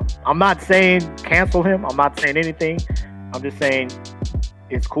I'm not saying cancel him. I'm not saying anything. I'm just saying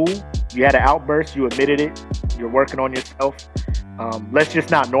it's cool. You had an outburst. You admitted it. You're working on yourself. Let's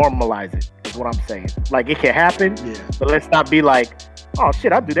just not normalize it, is what I'm saying. Like, it can happen, but let's not be like, oh,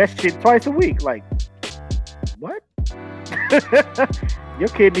 shit, I do that shit twice a week. Like, what? Your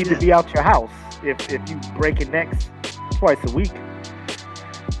kid needs to be out your house if you breaking necks twice a week.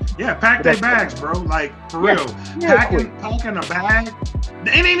 Yeah, pack their bags, bro. Like, for real. Packing a bag.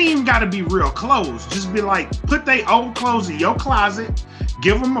 It ain't even got to be real clothes. Just be like, put their old clothes in your closet.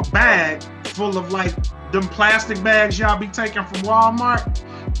 Give them a bag full of like them plastic bags y'all be taking from Walmart.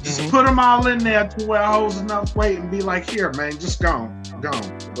 Just put them all in there to where it holds enough weight and be like, here, man, just gone.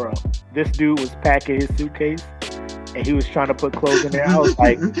 Bro, this dude was packing his suitcase and he was trying to put clothes in there. I was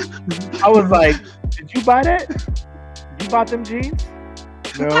like, did you buy that? You bought them jeans?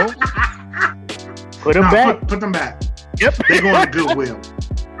 No. Put them back. Put them back. Yep. They're going to Goodwill.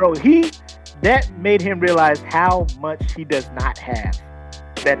 Bro, that made him realize how much he does not have.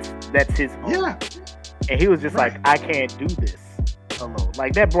 That's his own. Yeah. And he was just like, I can't do this alone.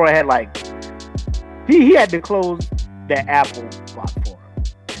 Like, that boy had like, he had to close that Apple box for him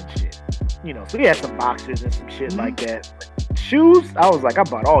and shit. You know, so he had some boxers and some shit like that. Shoes, I was like, I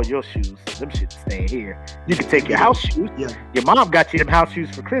bought all your shoes. Them shit staying here. You can take your house shoes. Yeah. Your mom got you them house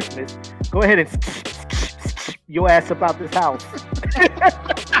shoes for Christmas. Go ahead and your ass up out this house.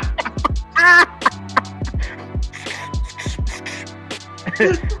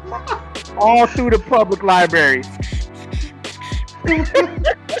 All through the public libraries.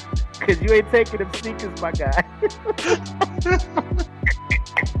 Cause you ain't taking them sneakers, my guy.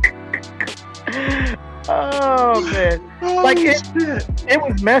 Oh man. Like it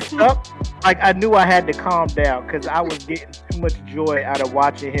was messed up. Like, I knew I had to calm down because I was getting too much joy out of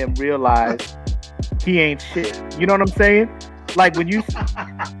watching him realize he ain't shit. You know what I'm saying? Like, when you,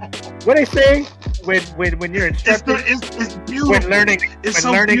 what they say when you're instructed, it's beautiful. When learning has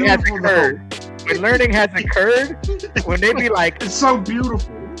occurred. When learning has occurred, when they be like, it's so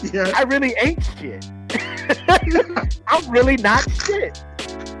beautiful. Yeah, I really ain't shit. I'm really not shit.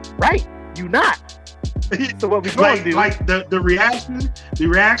 Right? You not. So what we gonna do? Like the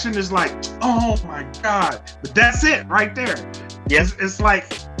reaction is like, oh my god! But that's it right there. Yes, it's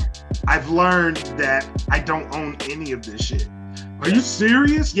like I've learned that I don't own any of this shit. Are you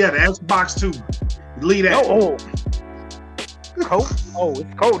serious? Yeah, the Xbox 2. Leave that. Cold? Oh,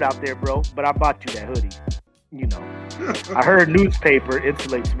 it's cold out there, bro. But I bought you that hoodie. You know, I heard newspaper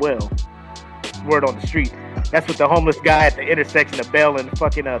insulates well. Word on the street. That's what the homeless guy at the intersection of Bell and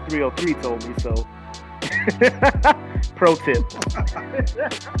fucking 303 told me. So. Pro tip.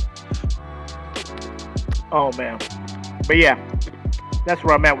 Oh man, But yeah, that's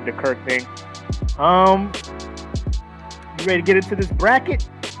where I'm at with the Kirk thing. You ready to get into this bracket?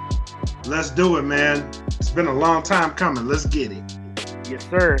 Let's do it, man. It's been a long time coming. Let's get it. Yes,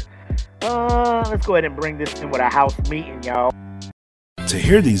 sir. Let's go ahead and bring this in with a house meeting, y'all. To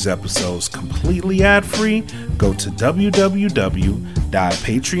hear these episodes completely ad-free, go to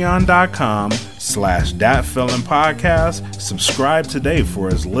www.patreon.com/datfilmpodcast. Subscribe today for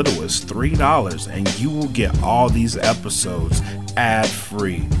as little as $3, and you will get all these episodes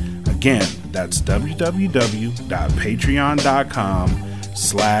ad-free. Again, that's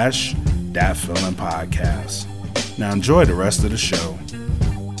www.patreon.com/datfilmpodcast. Now enjoy the rest of the show.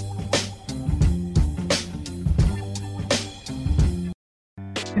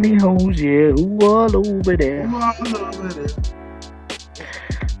 Any hoes, yeah, who all over there?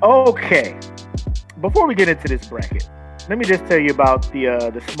 Okay. Before we get into this bracket, let me just tell you about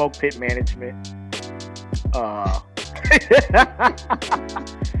the SmokePit management.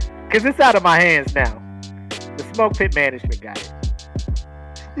 Because it's out of my hands now. The SmokePit management got it.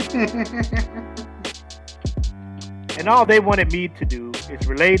 And all they wanted me to do is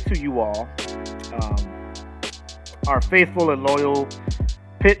relay to you all, our faithful and loyal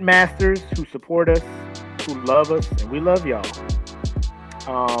Pitmasters who support us, who love us, and we love y'all.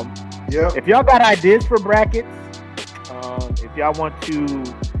 If y'all got ideas for brackets, if y'all want to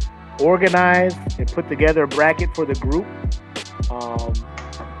organize and put together a bracket for the group,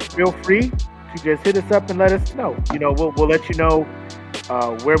 feel free to just hit us up and let us know. You know, we'll let you know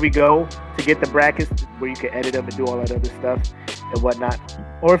where we go to get the brackets, where you can edit them and do all that other stuff and whatnot.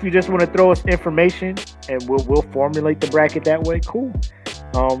 Or if you just want to throw us information and we'll formulate the bracket that way, cool.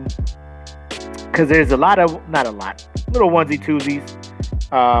 Because there's not a lot, little onesie twosies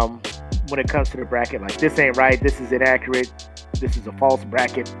when it comes to the bracket. Like, this ain't right, this is inaccurate, this is a false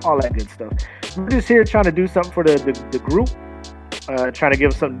bracket, all that good stuff. We're just here trying to do something for the group, trying to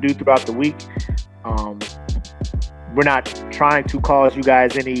give us something to do throughout the week. We're not trying to cause you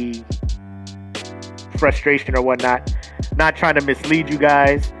guys any frustration or whatnot, not trying to mislead you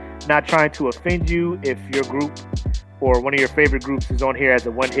guys, not trying to offend you if your group or one of your favorite groups is on here as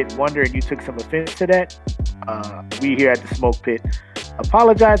a one-hit wonder and you took some offense to that. We here at the Smoke Pit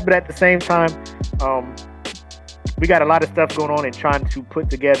apologize, but at the same time, we got a lot of stuff going on and trying to put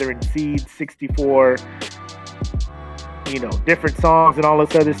together and seed 64, different songs and all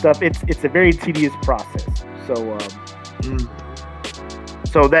this other stuff. It's a very tedious process. So,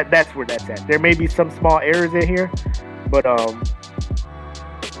 so that's where that's at. There may be some small errors in here, but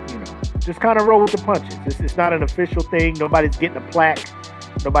just kind of roll with the punches. It's not an official thing. Nobody's getting a plaque.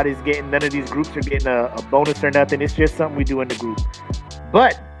 None of these groups are getting a bonus or nothing. It's just something we do in the group.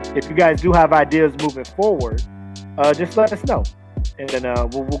 But if you guys do have ideas moving forward, just let us know. And then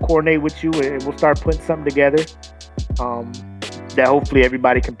we'll coordinate with you and we'll start putting something together that hopefully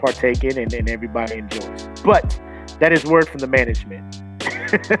everybody can partake in and everybody enjoys. But that is word from the management.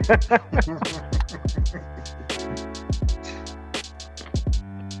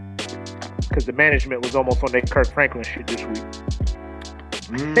 Because the management was almost on their Kirk Franklin shit this week.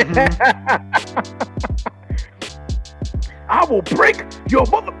 I will break your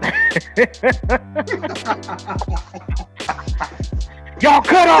mother. Y'all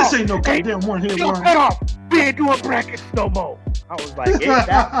cut off. This ain't no goddamn one hit Y'all one. cut off. We ain't doing brackets no more. I was like,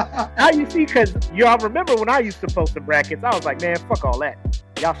 now you see, because y'all remember when I used to post the brackets, I was like, man, fuck all that.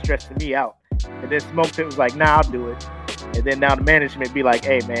 Y'all stressing me out. And then SmokePit was like, nah, I'll do it. And then now the management be like,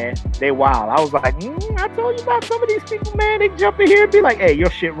 hey, man, they wild. I was like, I told you about some of these people, man. They jump in here and be like, hey, your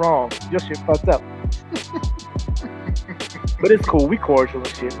shit wrong. Your shit fucked up. But it's cool. We cordial and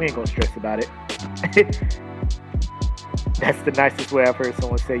shit. We ain't gonna stress about it. That's the nicest way I've heard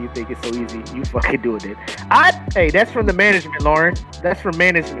someone say you think it's so easy. You fucking do it then. Hey, that's from the management, Lauren. That's from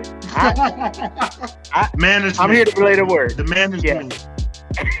management. Management. I'm here to relay the word. The management.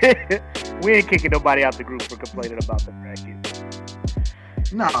 Yeah. We ain't kicking nobody out the group for complaining about the bracket.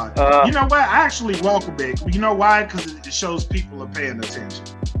 Nah, you know what? I actually welcome it. You know why? Because it shows people are paying attention.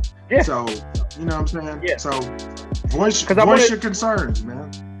 Yeah. So, you know what I'm saying? Yeah. So, voice your concerns,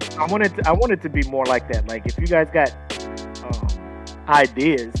 man. I want it to be more like that. Like, if you guys got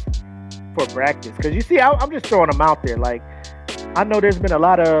ideas for brackets, because you see, I'm just throwing them out there. Like, I know there's been a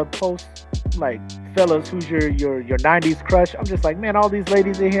lot of posts, like, fellas, who's your 90s crush? I'm just like, man, all these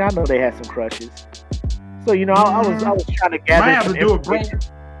ladies in here, I know they had some crushes. So, I was trying to gather. Might have to do a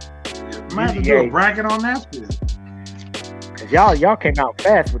bracket. Might have to do a bracket on that shit. Cause y'all came out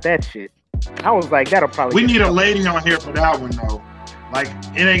fast with that shit. I was like, that'll probably. We need a lady on here for that one though. Like,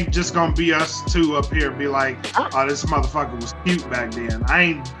 it ain't just gonna be us two up here be like, oh, this motherfucker was cute back then.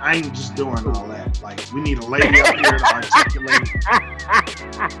 I ain't just doing all that. Like, we need a lady up here to articulate.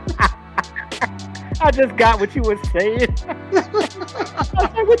 I just got what you were saying. I was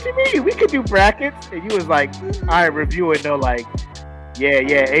like, what you mean? We could do brackets. And you was like, all right, review it. No, like, yeah,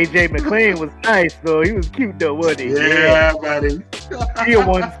 AJ McLean was nice, though. He was cute, though, wasn't he? Yeah, buddy. He a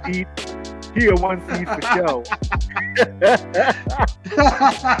one seat. He a one seat for show.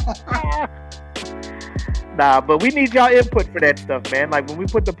 Nah, but we need y'all input for that stuff, man. Like, when we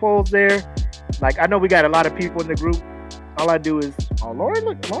put the polls there, like, I know we got a lot of people in the group. All I do is,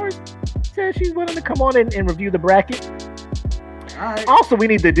 Lauren said she's willing to come on and review the bracket. All right. Also, we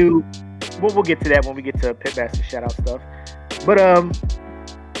need to do, we'll get to that when we get to Pitmasters shout out stuff. But,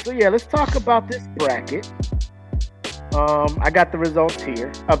 so yeah, let's talk about this bracket. I got the results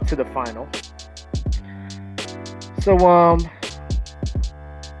here up to the final. So,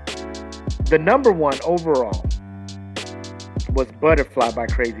 the number one overall was Butterfly by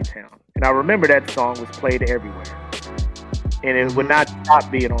Crazy Town. And I remember that song was played everywhere. And it would not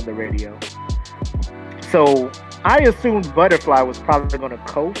stop being on the radio. So, I assumed Butterfly was probably going to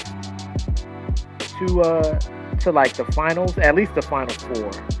coast to like the finals, at least the final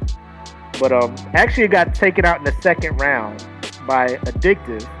four. But actually it got taken out in the second round by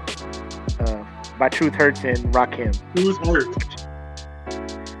Addictive, by Truth Hurts and Rakim. Truth Hurts.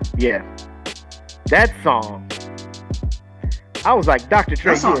 Yeah. That song, I was like, Dr.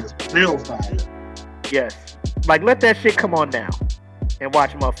 Trey, that song is real fire. Yes. Like, let that shit come on now and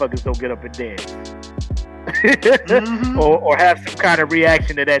watch motherfuckers don't get up and dance. Mm-hmm. or have some kind of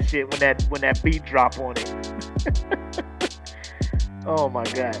reaction to that shit when that beat drop on it. Oh my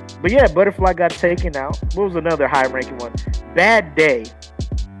god. But yeah, Butterfly got taken out. What was another high ranking one? Bad Day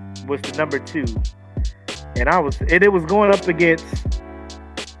was the number 2. And it was going up against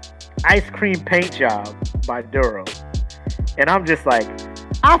Ice Cream Paint Job by Duro. And I'm just like,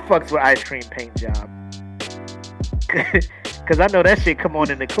 I fucks with Ice Cream Paint Job. Cause I know that shit come on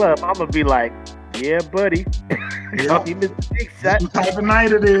in the club. I'm gonna be like, yeah, buddy. Yep. He missed a big shot. What type of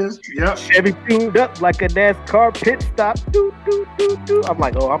night it is. Yep. Chevy tuned up like a NASCAR pit stop. Doo, doo, doo, doo. I'm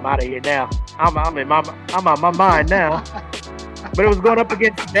like, oh, I'm out of here now. I'm out my mind now. But it was going up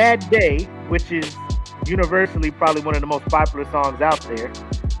against Bad Day, which is universally probably one of the most popular songs out there.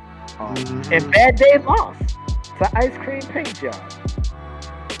 And Bad Day lost to Ice Cream Paint Job.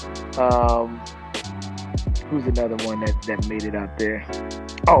 Who's another one that made it out there?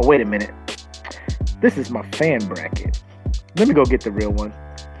 Oh, wait a minute. This is my fan bracket. Let me go get the real one.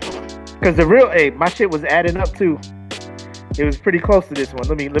 Cause my shit was adding up too. It was pretty close to this one.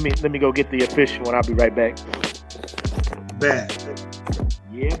 Let me go get the official one. I'll be right back. Bad.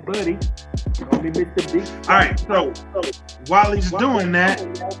 Yeah, buddy. Call me Mr. Big. All right. So while he's doing that,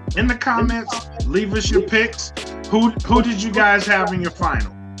 in the comments, leave us your picks. Who did you guys have in your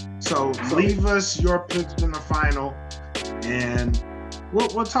final? So leave us your picks in the final, and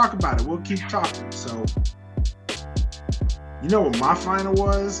we'll talk about it. We'll keep talking. So, you know what my final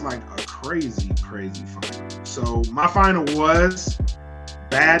was? Like a crazy final. So my final was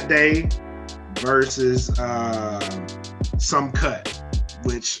Bad Day versus Some Cut,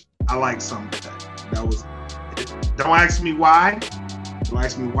 which I like Some Cut. Don't ask me why. Don't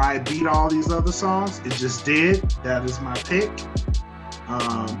ask me why it beat all these other songs. It just did. That is my pick.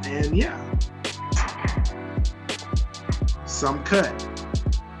 And yeah, Some Cut.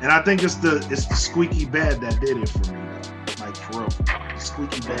 And I think it's the squeaky bed that did it for me, though. Like, for real.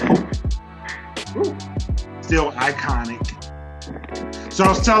 Squeaky bed. Ooh. Still iconic. So I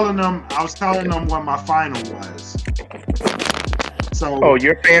was telling them what my final was. So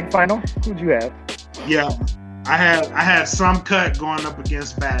your fan final? Who'd you have? Yeah. I had Some Cut going up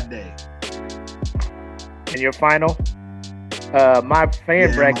against Bad Day. And your final? My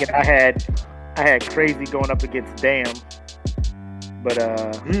fan bracket, I had Crazy going up against Damn. But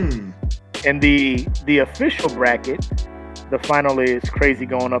in the official bracket, the final is Crazy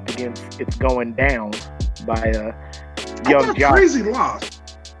going up against It's Going Down by Young Jock. Crazy lost.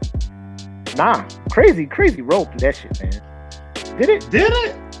 Nah, Crazy rolled through that shit, man. Did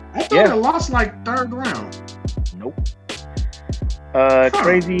it? I thought it lost like third round. Nope.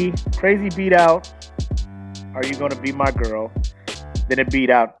 Crazy beat out Are You Gonna Be My Girl? Then it beat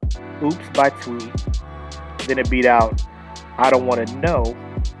out Oops by Tweet. Then it beat out I Don't Wanna Know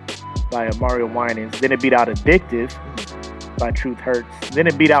by Mario Winans. Then it beat out Addictive by Truth Hurts. Then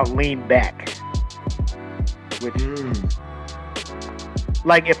it beat out Lean Back. Which,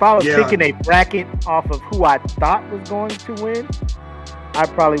 like, if I was picking a bracket off of who I thought was going to win, I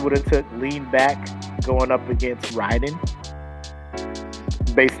probably would have took Lean Back going up against Riding.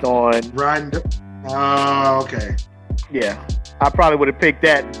 based on okay. Yeah, I probably would have picked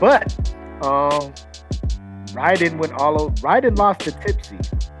that, but Ryden lost to Tipsy.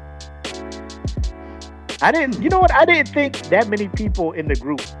 You know what? I didn't think that many people in the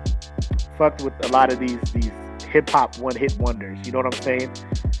group fucked with a lot of these hip hop one hit wonders. You know what I'm saying?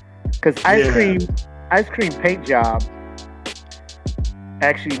 Because Ice Cream Paint Job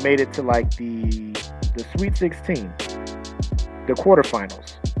actually made it to like the Sweet 16, the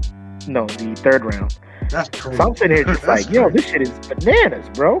quarterfinals. No, the third round. That's crazy. So I'm sitting here just like, yo, this shit is bananas,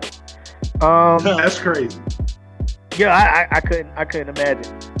 bro. That's crazy. Yeah, I couldn't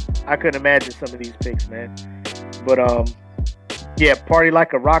imagine. I couldn't imagine some of these picks, man. But yeah, Party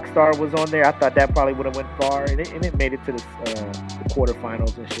Like a Rockstar was on there. I thought that probably would have went far, and it made it to the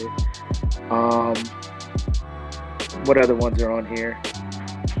quarterfinals and shit. What other ones are on here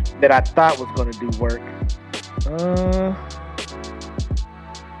that I thought was gonna do work?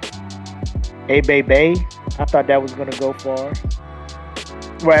 Hey Baby, I thought that was gonna go far.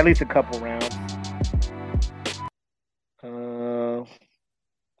 Well, at least a couple rounds.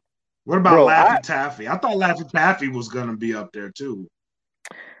 What about Laffy Taffy? I thought Laffy Taffy was gonna be up there too.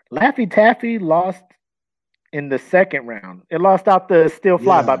 Laffy Taffy lost in the second round. It lost out the Still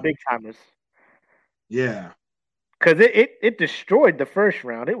Fly by Big Timers. Yeah. Because it destroyed the first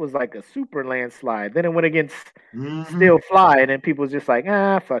round. It was like a super landslide. Then it went against Still Fly, and then people was just like,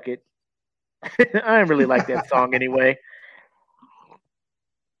 fuck it. I didn't really like that song anyway.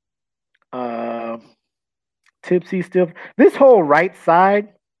 Tipsy Still. This whole right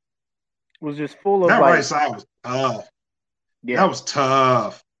side was just full of that like, right side was tough. Yeah. That was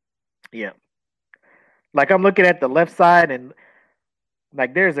tough. Yeah. Like I'm looking at the left side and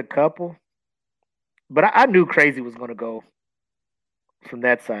like there's a couple. But I knew Crazy was gonna go from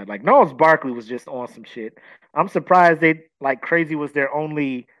that side. Like Gnarls Barkley was just on some shit. I'm surprised Crazy was their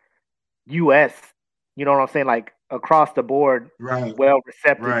only US, you know what I'm saying? Like across the board, well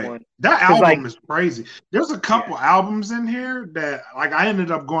receptive one. That album is crazy. There's a couple albums in here that like I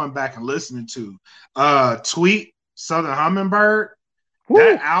ended up going back and listening to. Tweet, Southern Hummingbird. Woo.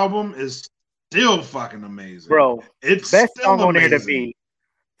 That album is still fucking amazing. Bro, it's best still song amazing. on there to be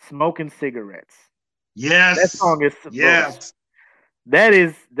Smoking Cigarettes. Yes. That song is That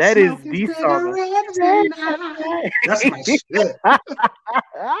is the song. That's my shit.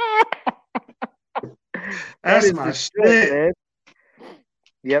 That's my shit. Man.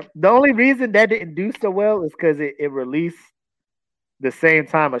 Yep. The only reason that didn't do so well is because it released the same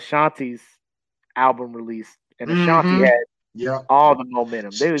time Ashanti's album released, and Ashanti had all the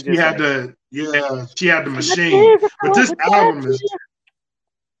momentum. They was just she had the machine. But this album is.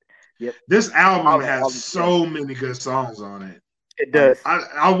 Yep. This album has so many good songs on it. It does.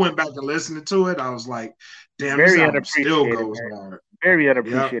 I went back and listened to it. I was like, damn, this album still goes hard. Very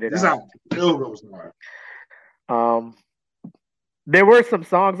unappreciated. This album still goes hard. There were some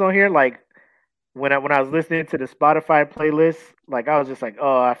songs on here, like when I was listening to the Spotify playlist, like I was just like,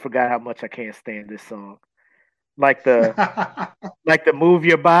 oh, I forgot how much I can't stand this song. Like the Move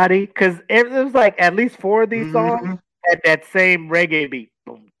Your Body, because it was like at least 4 of these songs had that same reggae beat.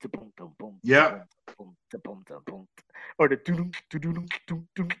 Boom, boom, boom, boom. Yeah. Boom, boom, boom, boom. Or the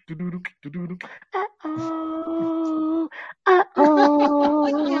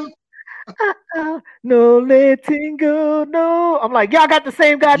no letting go, no. I'm like, y'all got the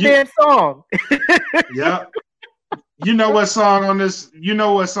same goddamn song. Yeah. You know what song on this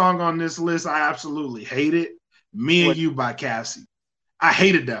list I absolutely hated? Me and You by Cassie. I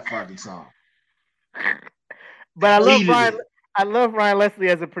hated that fucking song. But I love Ryan Leslie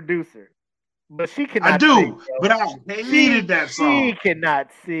as a producer. But she cannot I do, sing, but I hated that song. She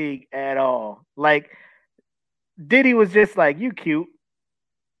cannot sing at all. Like Diddy was just like, you cute.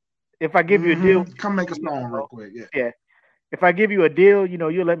 If I give you a deal, come make a song real quick. Yeah. If I give you a deal,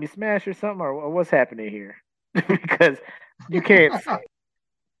 you'll let me smash or something, or what's happening here? Because you can't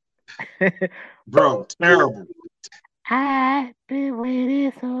sing. Bro, terrible. I've been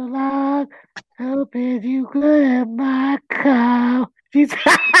waiting so long, hoping you could have my call. That's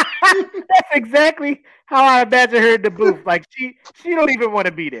exactly how I imagine her in the booth. Like she don't even want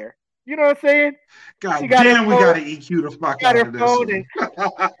to be there. You know what I'm saying? God damn, we gotta EQ the fuck out of this one.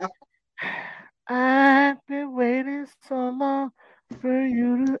 I've been waiting so long for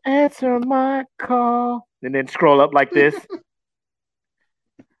you to answer my call. And then scroll up like this.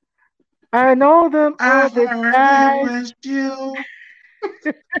 I know them other guys.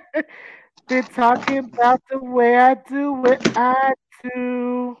 They're talking about the way I do what I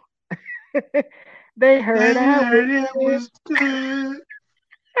do. They heard it was good.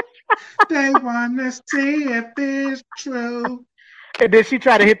 They want to see if it's true. And then she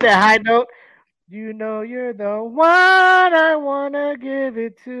tried to hit that high note. You know you're the one I wanna give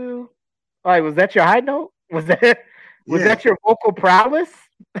it to. All right, was that your high note? Was that your vocal prowess?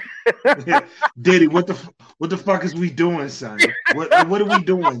 Diddy, what the fuck is we doing, son? What are we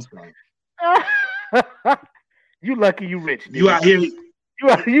doing, son? You lucky you rich. Dude. You out here.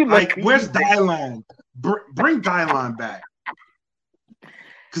 You like, lucky. where's Dylon? Bring Dylon back.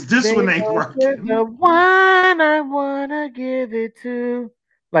 Because this one ain't working. The one I wanna give it to.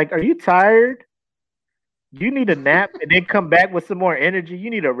 Like, are you tired? You need a nap and then come back with some more energy. You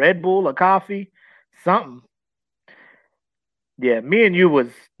need a Red Bull, a coffee, something. Yeah, me and you was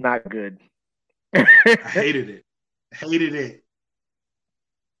not good. I hated it. Hated it.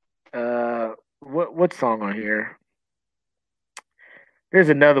 What song on here? There's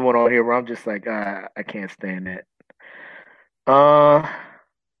another one on here where I'm just like, I can't stand that.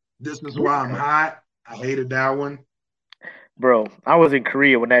 This is why I'm hot. I hated that one. Bro, I was in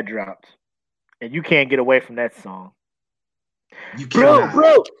Korea when that dropped. And you can't get away from that song. You cannot.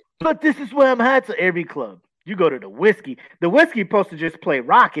 Bro, look, this is where I'm hot to every club. You go to the whiskey. The whiskey supposed to just play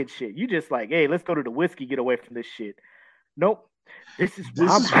rock and shit. You just like, hey, let's go to the whiskey, get away from this shit. Nope. This is why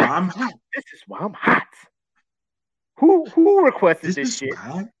I'm hot. This is why I'm hot. Who requested this shit?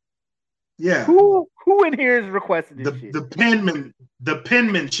 Yeah. Who in here is requesting this shit? The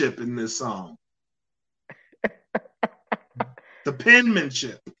penmanship in this song. The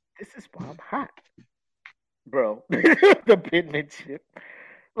penmanship. This is why I'm hot, bro. The penmanship,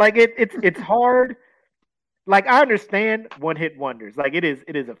 like it's hard. Like I understand one hit wonders. Like it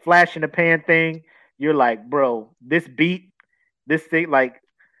is a flash in the pan thing. You're like, bro, this beat, this thing, like,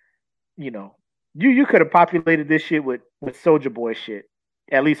 you know, you could have populated this shit with Soulja Boy shit,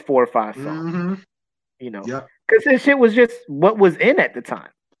 at least 4 or 5 songs. Mm-hmm. You know, yep. Because this shit was just what was in at the time.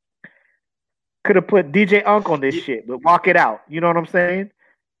 Could have put DJ Unk on this shit, but Walk It Out. You know what I'm saying?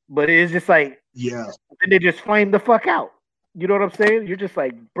 But it's just like, yeah. Then they just flame the fuck out. You know what I'm saying? You're just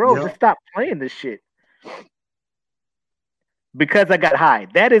like, bro, just stop playing this shit. Because I Got High.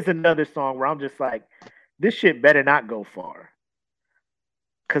 That is another song where I'm just like, this shit better not go far.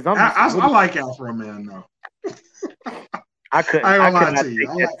 Because I like Afro Man though. I could not take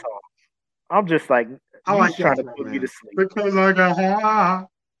that song. I'm just like, I like trying to put me to sleep. Because I got high.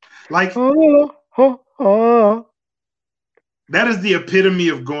 Like, that is the epitome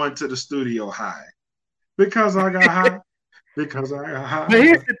of going to the studio high. Because I got high. Because I got high. But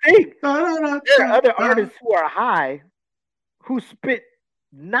here's the thing. There are other artists who are high who spit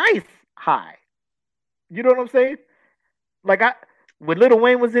nice high. You know what I'm saying? Like when Lil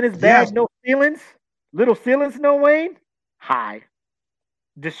Wayne was in his bag, No Ceilings, Little Ceilings, No Wayne, high.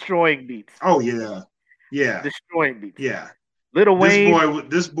 Destroying beats. Oh yeah. Yeah. Destroying beats. Yeah. Lil Wayne.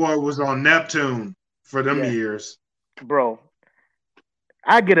 This boy was on Neptune for them years. Bro.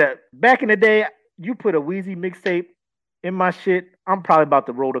 Back in the day, you put a Wheezy mixtape in my shit, I'm probably about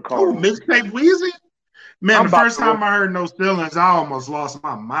to roll the car. Oh, mixtape Wheezy? Man, the first time I heard No Ceilings, I almost lost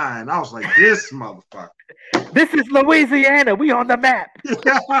my mind. I was like, this motherfucker. This is Louisiana. We on the map.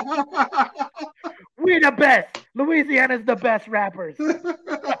 We're the best. Louisiana's the best rappers.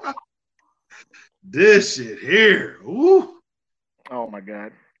 This shit here. Ooh. Oh my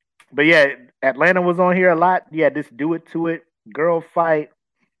God. But yeah, Atlanta was on here a lot. Yeah, this Do It To It, Girl Fight.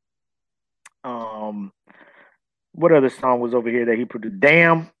 What other song was over here that he produced?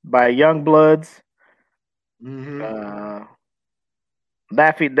 Damn by Young Bloods. Mm-hmm.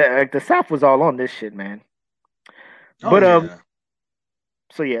 Laffy, the South was all on this shit, man. So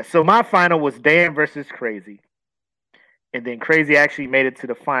my final was Damn versus Crazy. And then Crazy actually made it to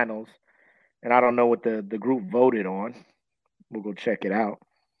the finals. And I don't know what the group voted on. We'll go check it out.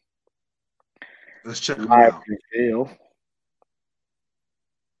 Let's check it Live out.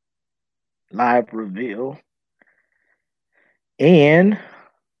 Live reveal. And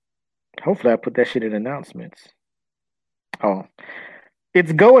hopefully I put that shit in announcements. Oh.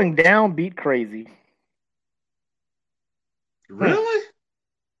 It's Going Down, Beat Crazy. Really?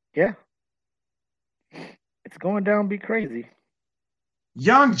 Yeah. It's Going Down, Beat Crazy.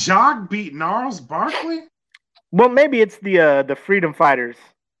 Young Jock beat Gnarls Barkley? Well, maybe it's the freedom fighters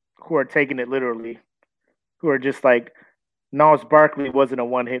who are taking it literally. Who are just like, Gnarls Barkley wasn't a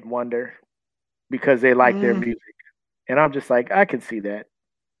one-hit wonder because they like their music. And I'm just like, I can see that.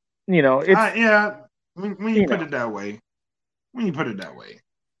 You know, it's... when you put it that way. When you put it that way.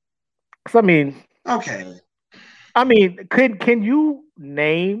 So, I mean... Okay. I mean, can you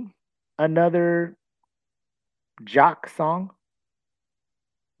name another Jock song?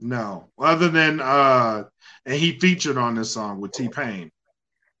 No. Other than, and he featured on this song with T-Pain.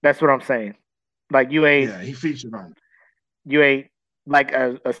 That's what I'm saying. Like, you ain't... Yeah, he featured on it. You ain't Like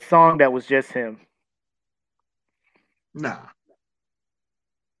a song that was just him. Nah.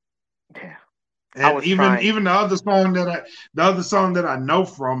 Yeah. And even the other song that I know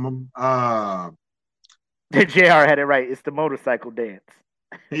from him, JR had it right. It's the motorcycle dance.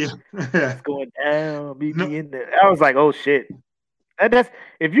 Yeah. It's going down, meet me in there. I was like, oh shit. That's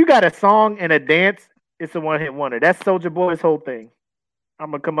if you got a song and a dance, it's a one-hit wonder. That's Soulja Boy's whole thing.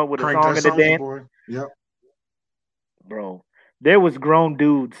 I'm gonna come up with a song and a dance. Boy. Yep. Bro, there was grown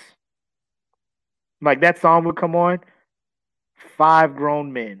dudes. Like that song would come on, 5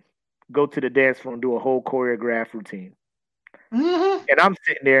 grown men go to the dance floor and do a whole choreographed routine. Mm-hmm. And I'm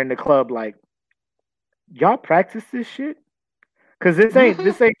sitting there in the club like, y'all practice this shit? Because this ain't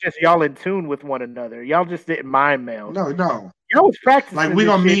just y'all in tune with one another. Y'all just didn't mind meld. No. Y'all was practicing. Like we're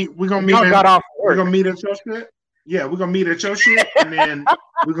gonna meet got off work. We're gonna meet at your shit. Yeah, we're gonna meet at your shit, and then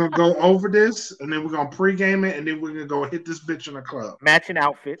we're gonna go over this, and then we're gonna pregame it, and then we're gonna go hit this bitch in the club. Matching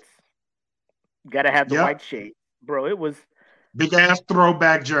outfits. Gotta have the white shade. Bro, it was big ass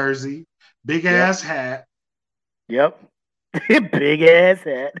throwback jersey, big ass hat. Yep. Big ass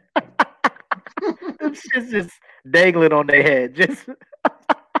hat. Them shit's just dangling on their head. Just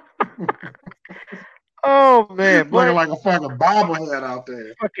oh man. Looking like a fucking bobblehead out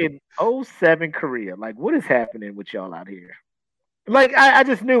there. Fucking 07 Korea. Like, what is happening with y'all out here? Like, I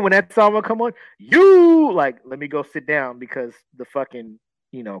just knew when that song would come on, let me go sit down because the fucking,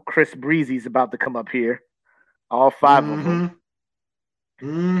 Chris Breezy's about to come up here. All 5 of them.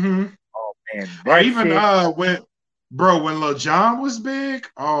 Mm-hmm. Oh man. Or even when Lil Jon was big,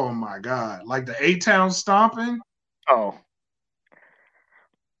 oh my god. Like the A-Town stomping. Oh.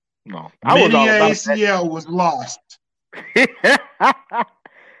 No. Mini ACL was lost. I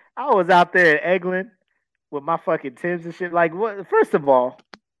was out there in Eglin with my fucking Timbs and shit. Like, what? First of all,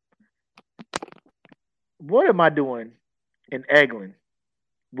 what am I doing in Eglin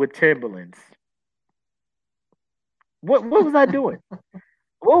with Timberlands? What was I doing?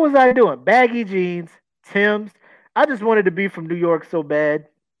 What was I doing? Baggy jeans, Timbs. I just wanted to be from New York so bad.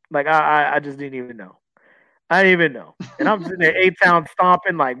 Like, I just didn't even know. I didn't even know. And I'm sitting there A-Town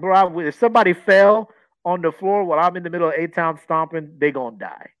stomping. Like, bro, if somebody fell on the floor while I'm in the middle of A-Town stomping, they gonna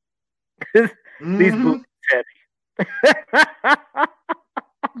die. These boots are heavy.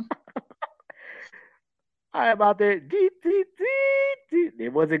 I am out there.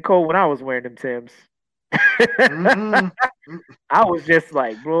 It wasn't cold when I was wearing them Timbs. I was just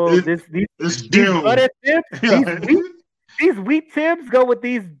like, bro, these butter Timbs, these wheat Timbs go with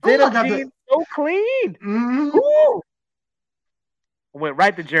these denim jeans so clean. Ooh. I went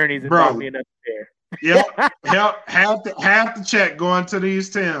right to Journeys and bought me another pair. Yep. half the check going to these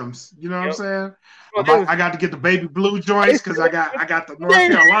Timbs. You know what I'm saying? Well, I got to get the baby blue joints because I got the North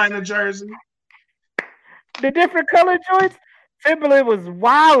Carolina jersey. The different color joints. Timberland was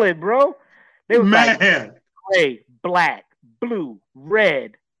wilding, bro. They was like gray, black, blue,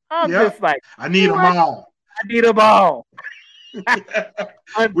 red. I'm just like, I need them all. I need them all. We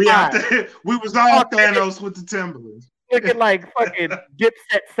was all Thanos with the Timberlands. Looking like fucking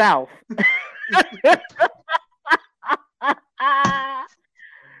Dipset South. Okay.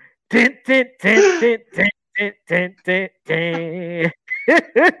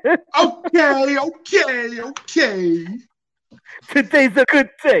 Today's a good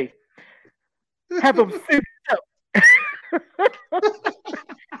day. Have them sit up.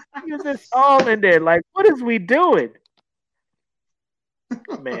 You're just all in there. Like, what is we doing?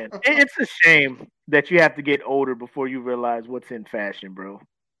 Man, it's a shame that you have to get older before you realize what's in fashion, bro.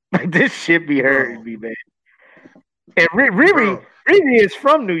 Like, this shit be hurting me, man. And Riri is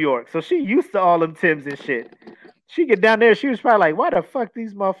from New York, so she used to all them Timbs and shit. She get down there, she was probably like, why the fuck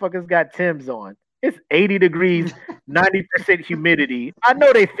these motherfuckers got Timbs on? It's 80 degrees, 90% humidity. I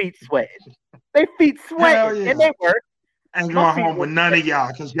know they feet sweating. They feet sweating, and they work. I ain't going home with none of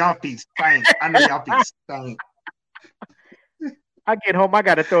y'all, because y'all feet stink. I know y'all feet stink. I get home, I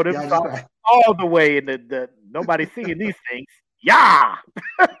got to throw them socks all the way in the nobody seeing these things. Yeah.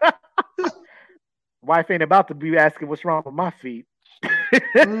 Wife ain't about to be asking what's wrong with my feet.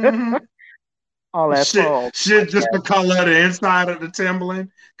 All that shit just the color of the inside of the Timberland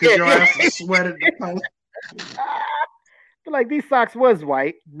because your ass is sweated the color. Like, these socks was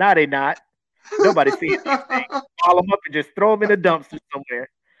white. Now they not. Nobody seeing these things. Call them up and just throw them in the dumpster somewhere.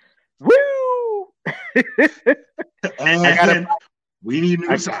 Woo! And we need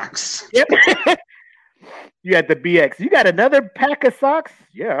new socks. Yep. You had the BX. You got another pack of socks?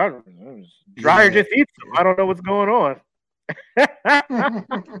 Yeah. Dryer just eats them. I don't know what's going on. I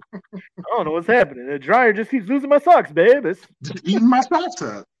don't know what's happening. The dryer just keeps losing my socks, babe. It's eating my socks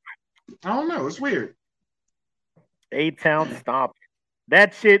up. I don't know. It's weird. A-Town stomping.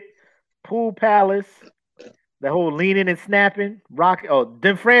 That shit, Pool Palace, the whole leaning and snapping, rock. Oh,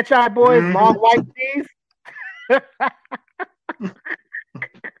 them franchise boys, long white tees.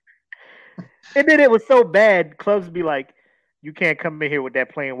 And then it was so bad, clubs be like, you can't come in here with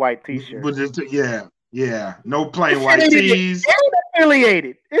that plain white t-shirt. Yeah. No plain white tees. Gang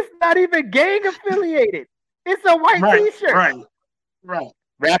affiliated. It's not even gang affiliated. It's a white t-shirt. Right.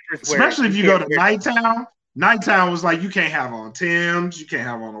 Rappers especially if you go to Nighttown. Nighttown was like, you can't have on Timbs, you can't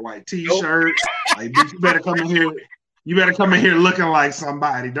have on a white t-shirt. Like, bitch, you better come in here. You better come in here looking like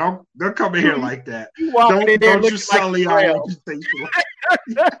somebody. Don't come in here like that. Don't you sully our reputation.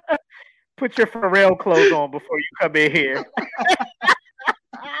 Put your Pharrell clothes on before you come in here.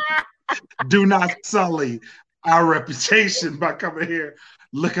 Do not sully our reputation by coming here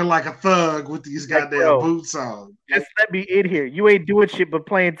looking like a thug with these goddamn boots on. Just let me in here. You ain't doing shit but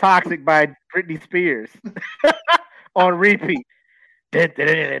playing Toxic by Britney Spears on repeat. Shout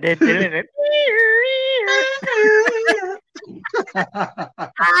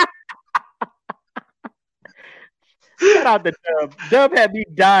out to Dub. Dub had me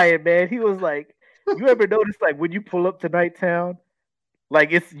dying, man. He was like, you ever notice, like, when you pull up to Nighttown,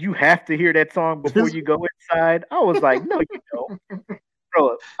 like, you have to hear that song before you go inside? I was like, no, you don't.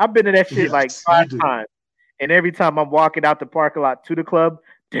 Bro, I've been to that shit like 5 times. And every time I'm walking out the parking lot to the club,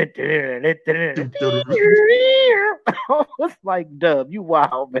 I was like, Dub, you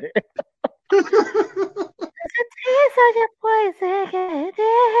wild, man.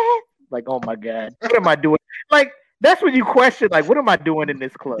 Like, oh my God, what am I doing? Like, that's when you question, like, what am I doing in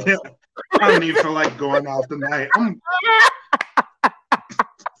this club? Yeah, I don't even feel like going out tonight.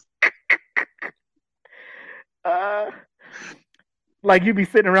 Like, you be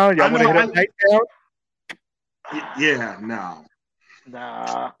sitting around, y'all want to hit up Nighttown? Yeah, no.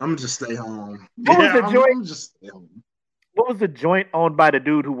 Nah. I'm just stay home. What was the joint? I'm just stay home. What was the joint owned by the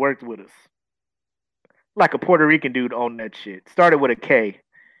dude who worked with us? Like a Puerto Rican dude owned that shit. Started with a K.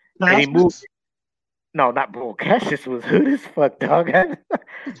 And he moved. No, not bro. Cassius was hood as fuck, dog. I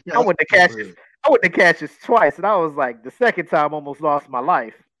went to Cassius twice, and I was like, the second time, almost lost my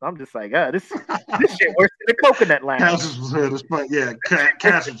life. I'm just like, this shit worse than the Coconut Lounge. Cassius was hood as fuck. Yeah,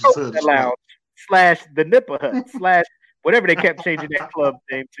 Cassius was hood as fuck. / the Nipper Hut / whatever they kept changing that club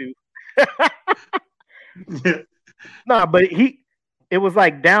name to. Nah, but it was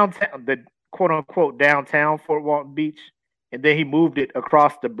like downtown, the quote unquote downtown Fort Walton Beach, and then he moved it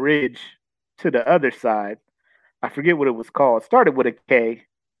across the bridge to the other side. I forget what it was called. It started with a K.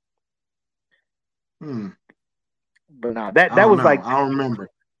 But nah, that was like, I don't remember.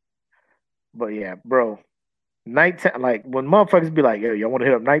 But yeah, bro, Nighttown, like when motherfuckers be like, yo, y'all want to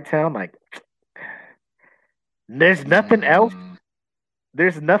hit up Nighttown? Like, there's nothing else.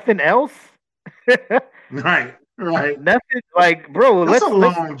 There's nothing else. Right. Nothing, like, bro. That's a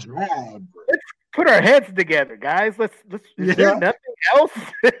long drive, bro. Let's put our heads together, guys. Is there nothing else?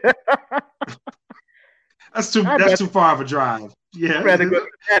 That's too far of a drive. Yeah, I'd rather go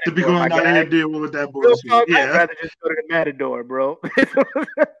to be going down there and deal with that bullshit. I'd rather just go to the Matador, bro.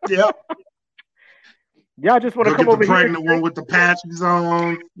 Yep. Y'all just want to come get over the here. Pregnant one with the patches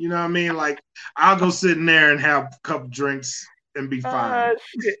on. You know what I mean? Like, I'll go sit in there and have a couple drinks and be fine.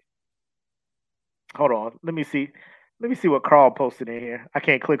 Shit. Hold on. Let me see what Carl posted in here. I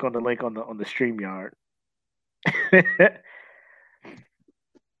can't click on the link on the StreamYard.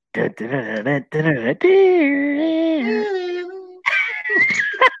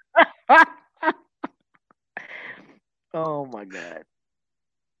 Oh my God.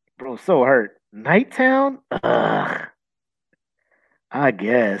 Bro, so hurt. Nighttown? I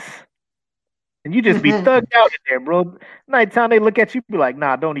guess. And you just be thugged out in there, bro. Nighttown, they look at you be like,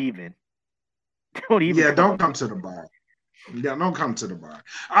 nah, don't even. Yeah, don't come to the bar. Yeah, don't come to the bar.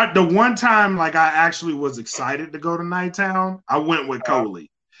 The one time, like, I actually was excited to go to Nighttown, I went with Coley.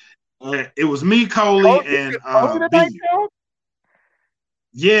 It was me, Coley, and B.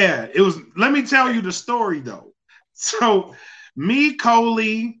 Yeah, it was. Let me tell you the story, though. So, me,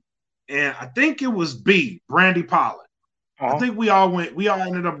 Coley, and I think it was B, Brandy Pollard. I think we all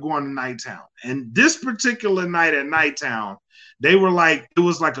ended up going to Nighttown. And this particular night at Nighttown, they were like, it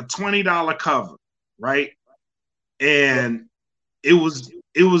was like a $20 cover, right? And it was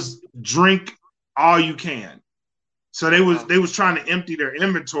drink all you can. So they was trying to empty their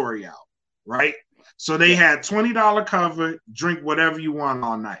inventory out, right? So they had $20 cover, drink whatever you want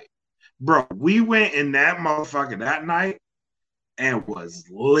all night. Bro, we went in that motherfucker that night and was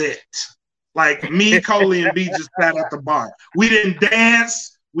lit. Like, me, Coley, and B just sat at the bar. We didn't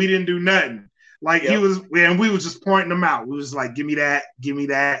dance. We didn't do nothing. Like, we was just pointing them out. We was like, give me that, give me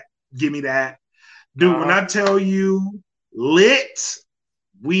that, give me that. Dude, when I tell you lit,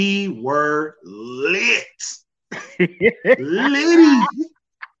 We were lit. Litty.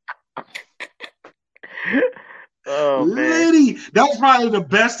 Oh, Litty. That was probably the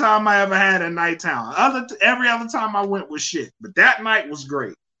best time I ever had at Nighttown. Every other time I went was shit, but that night was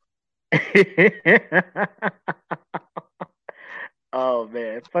great. Oh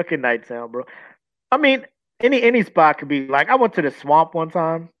man, fucking Nighttown, bro. I mean, any spot could be like. I went to the Swamp one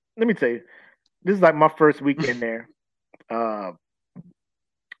time. Let me tell you, this is like my first weekend there.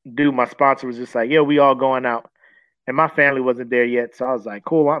 Dude, my sponsor was just like, "Yo, we all going out," and my family wasn't there yet, so I was like,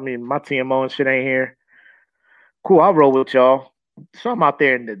 "Cool." I mean, my TMO and shit ain't here. Cool, I'll roll with y'all. So I'm out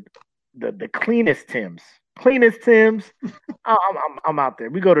there in the cleanest Timbs. I'm out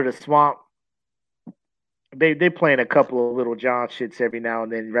there. We go to the Swamp. They playing a couple of Little John shits every now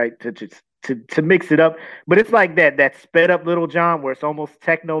and then, right? To mix it up. But it's like that sped up Little John where it's almost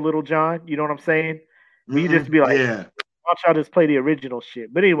techno Little John. You know what I'm saying? We just be like, yeah. Why don't y'all just play the original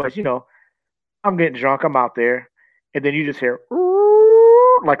shit? But anyways, I'm getting drunk. I'm out there. And then you just hear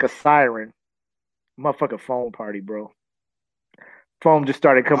like a siren. Motherfucking phone party, bro. Phone just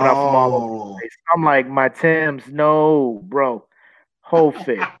started coming out from all over the place. I'm like, my Timbs, no, bro. Whole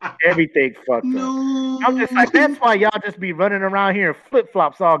fit. Everything fucked up. I'm just like, that's why y'all just be running around here in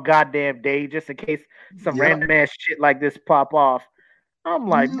flip-flops all goddamn day just in case some random ass shit like this pop off. I'm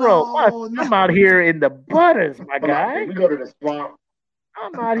like, bro, I'm out here in the butters, my guy. We go to the Swamp.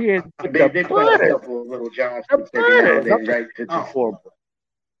 I'm out here with the butters. Little John. The butters. It's horrible.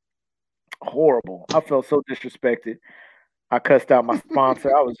 Horrible. I felt so disrespected. I cussed out my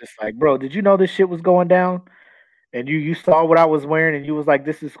sponsor. I was just like, bro, did you know this shit was going down? And you saw what I was wearing and you was like,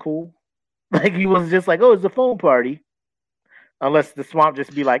 this is cool. Like he was just like, oh, it's a phone party. Unless the Swamp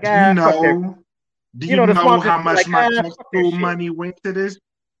just be like, Do you know how much like, my tech school money went to this?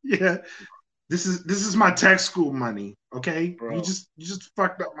 Yeah. This is my tech school money, okay? Bro. You just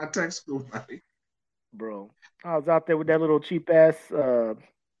fucked up my tech school money. Bro. I was out there with that little cheap ass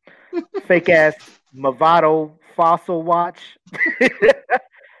fake ass Movado fossil watch.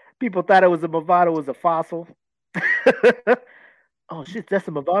 People thought it was a Movado, it was a fossil. Oh shit, that's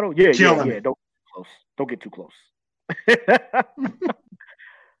a Movado? Yeah. Don't get too close.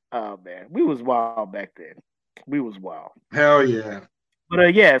 Oh man, we was wild back then. We was wild. Hell yeah.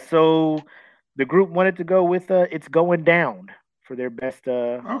 But so the group wanted to go with It's Going Down for their best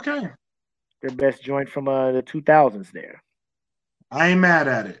their best joint from the 2000's there. I ain't mad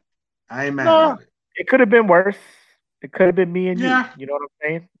at it. It could have been worse. It could have been me and you. You know what I'm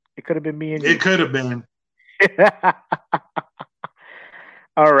saying? It could have been me and you. It could have been.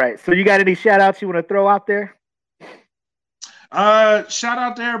 All right. So you got any shout outs you want to throw out there? Shout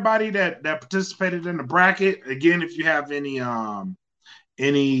out to everybody that participated in the bracket. Again, if you have any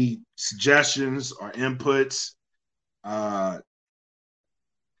suggestions or inputs,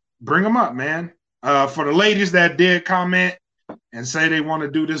 bring them up, man. For the ladies that did comment and say they want to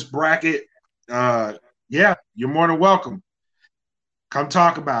do this bracket, you're more than welcome. Come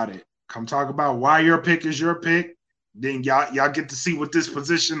talk about it. Come talk about why your pick is your pick. Then y'all get to see what this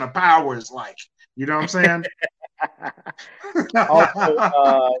position of power is like. You know what I'm saying?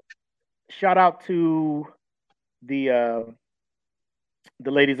 Also, shout out to the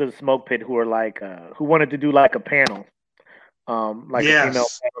ladies of the Smoke Pit who are like who wanted to do like a panel, a female panel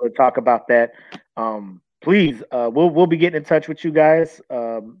to talk about that. Please, we'll be getting in touch with you guys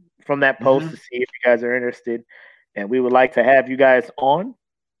from that post to see if you guys are interested, and we would like to have you guys on,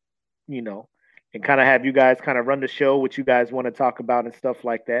 and kind of have you guys kind of run the show, what you guys want to talk about and stuff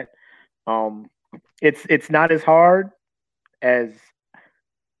like that. It's not as hard as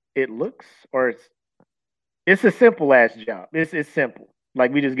it looks, or it's a simple ass job. It's simple.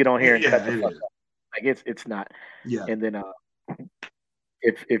 Like we just get on here and cut the fuck up. Like it's not. Yeah. And then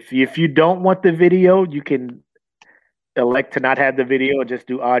if you don't want the video, you can elect to not have the video and just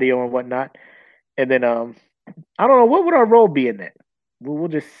do audio and whatnot. And then I don't know, what would our role be in that? We'll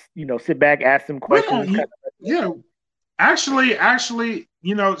just sit back, ask some questions. Actually,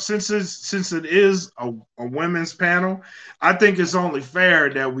 since it is a women's panel, I think it's only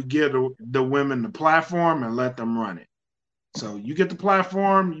fair that we give the women the platform and let them run it. So you get the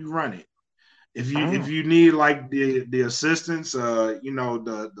platform, you run it. If you need like the assistance,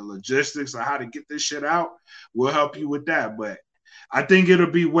 the logistics of how to get this shit out, we'll help you with that. But I think it'll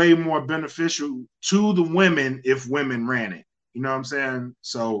be way more beneficial to the women if women ran it. You know what I'm saying?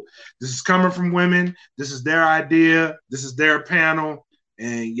 So this is coming from women. This is their idea. This is their panel,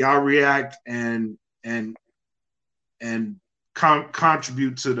 and y'all react and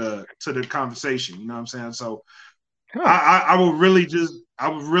contribute to the conversation. You know what I'm saying? So I would really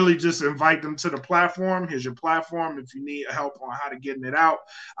just invite them to the platform. Here's your platform. If you need help on how to getting it out,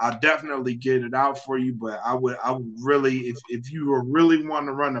 I'll definitely get it out for you. But I would really, if you really want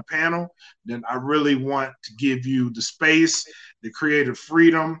to run a panel, then I really want to give you the space, the creative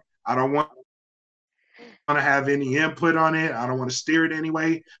freedom. I don't want to have any input on it. I don't want to steer it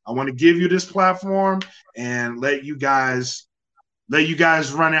anyway. I want to give you this platform and let you guys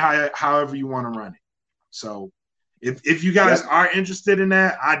run it however you want to run it. So if you guys are interested in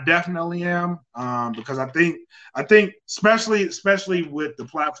that, I definitely am, because I think especially with the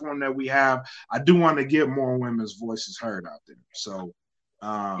platform that we have, I do want to get more women's voices heard out there. So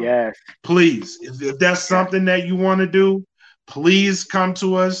please, if that's something that you want to do, please come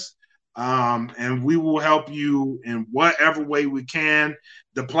to us, and we will help you in whatever way we can.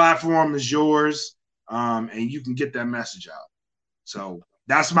 The platform is yours, and you can get that message out. So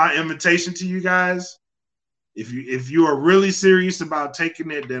that's my invitation to you guys. If you are really serious about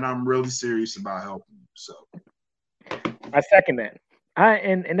taking it, then I'm really serious about helping you. So I second that.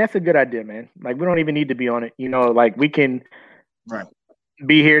 And that's a good idea, man. Like, we don't even need to be on it. Like, we can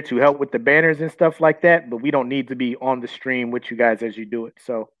be here to help with the banners and stuff like that, but we don't need to be on the stream with you guys as you do it.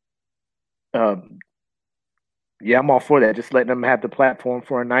 So I'm all for that. Just letting them have the platform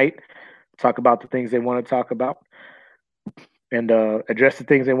for a night, talk about the things they want to talk about, and address the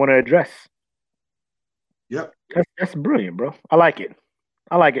things they want to address. Yep. That's brilliant, bro. I like it.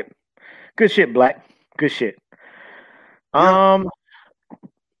 Good shit, Black. Good shit. Yep.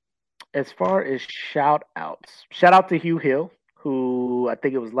 As far as shout out to Hugh Hill, who I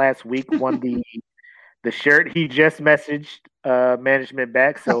think it was last week won the shirt. He just messaged management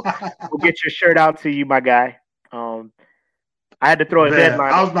back, so we'll get your shirt out to you, my guy. I had to throw a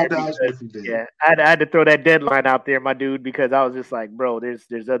deadline. I was about to ask if you did. Yeah, I had to throw that deadline out there, my dude, because I was just like, bro,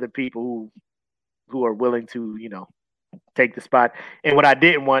 there's other people who are willing to, take the spot. And what I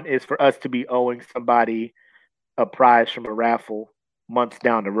didn't want is for us to be owing somebody a prize from a raffle months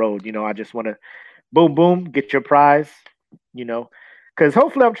down the road. I just want to boom, get your prize, because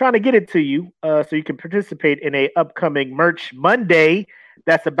hopefully I'm trying to get it to you so you can participate in a upcoming Merch Monday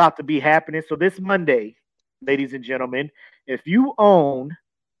that's about to be happening. So this Monday, ladies and gentlemen, if you own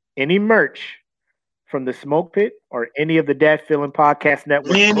any merch from the Smoke Pit or any of the Dat Feeling Podcast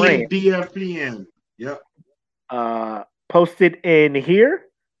Network brands, DFPN. Yep. Posted in here,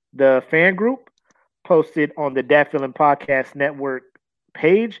 the fan group, posted on the Dat Feeling Podcast Network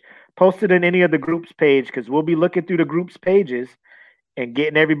page, posted in any of the groups page, because we'll be looking through the groups pages and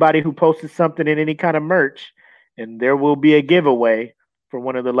getting everybody who posted something in any kind of merch, and there will be a giveaway for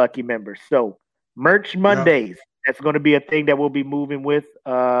one of the lucky members. So Merch Mondays, that's going to be a thing that we'll be moving with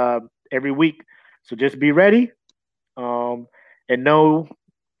every week. So just be ready, and know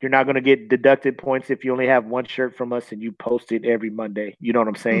you're not going to get deducted points if you only have one shirt from us and you post it every Monday. You know what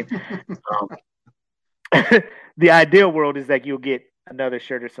I'm saying? The ideal world is that you'll get another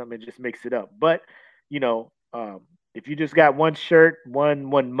shirt or something and just mix it up. But, if you just got one shirt,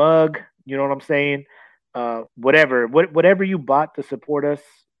 one mug, you know what I'm saying? Whatever you bought to support us,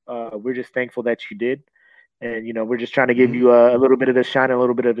 we're just thankful that you did. And, we're just trying to give you a little bit of the shine, a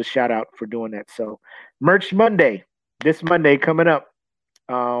little bit of the shout out for doing that. So Merch Monday, this Monday coming up.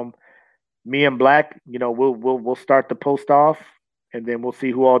 Me and Black, we'll start the post off, and then we'll see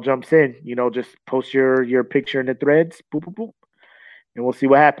who all jumps in. Just post your picture in the threads, boop, boop, boop, and we'll see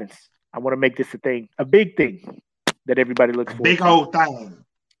what happens. I want to make this a big thing that everybody looks for. Big old thing.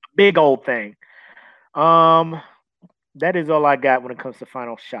 Big old thing. That is all I got when it comes to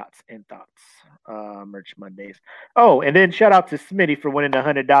final shots and thoughts. Merch Mondays. Oh, and then shout out to Smitty for winning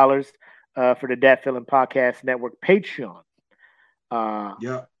 $100 for the Dat Feeling Podcast Network Patreon.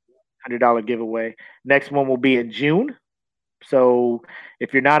 $100 giveaway. Next one will be in June. So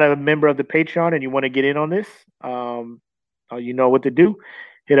if you're not a member of the Patreon and you want to get in on this, you know what to do.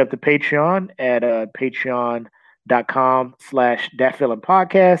 Hit up the Patreon at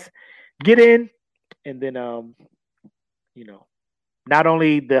patreon.com/datfeelingpodcast. Get in, and then not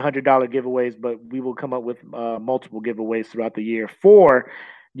only the $100 giveaways, but we will come up with multiple giveaways throughout the year for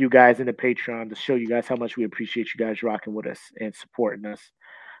you guys in the Patreon to show you guys how much we appreciate you guys rocking with us and supporting us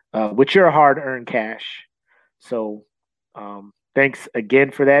with your hard-earned cash. So thanks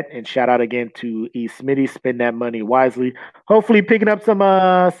again for that, and shout out again to E. Smitty. Spend that money wisely. Hopefully picking up some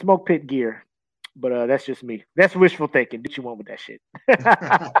Smoke Pit gear. But that's just me. That's wishful thinking. What you want with that shit?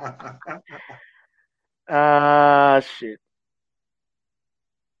 Shit.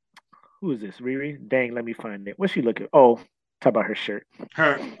 Who is this? Riri? Dang, let me find it. What's she looking? Oh, talk about her shirt.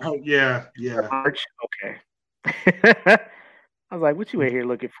 Yeah. Her merch? Okay. I was like, what you in here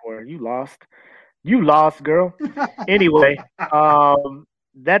looking for? You lost. You lost, girl. Anyway,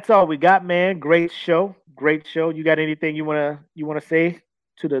 that's all we got, man. Great show. Great show. You got anything you wanna say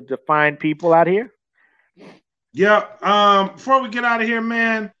to the fine people out here? Yep. Before we get out of here,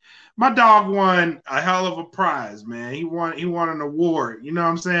 man, my dog won a hell of a prize, man. He won an award. You know what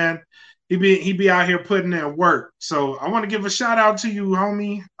I'm saying? He be out here putting in work. So I want to give a shout out to you,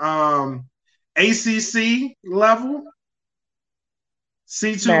 homie. ACC level,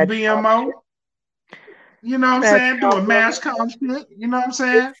 C2 BMO. You know what I'm saying? Doing mash content. You know what I'm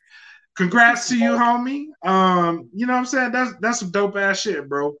saying? Congrats to you, homie. You know what I'm saying? That's some dope ass shit,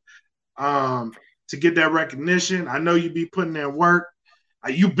 bro. To get that recognition. I know you be putting in work.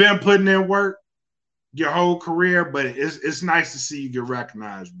 You've been putting in work your whole career, but it's nice to see you get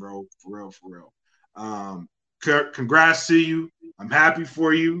recognized, bro. For real. Congrats to you. I'm happy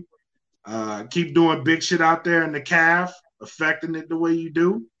for you. Keep doing big shit out there in the calf, affecting it the way you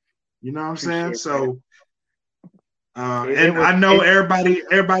do. You know what I'm saying? So, and I know everybody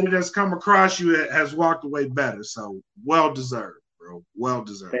that's come across you has walked away better. So, well deserved, bro. Well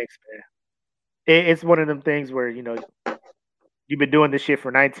deserved. Thanks, man. It's one of them things where, you know, you've been doing this shit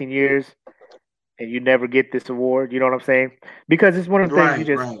for 19 years and you never get this award. You know what I'm saying? Because it's one of the things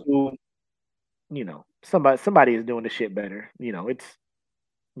you just do. You know, somebody is doing the shit better. You know, it's,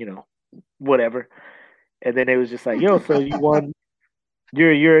 you know, whatever. And then it was just like, yo, so you won.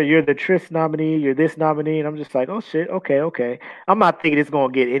 You're the Tris nominee. You're this nominee, and I'm just like, oh shit, okay. I'm not thinking it's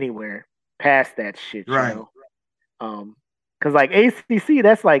gonna get anywhere past that shit, right? You know? Cause like ACC,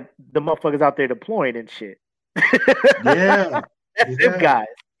 that's like the motherfuckers out there deploying and shit. Yeah, that's them guys,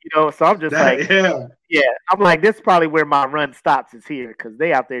 you know. So I'm just yeah. I'm like, this is probably where my run stops is here, cause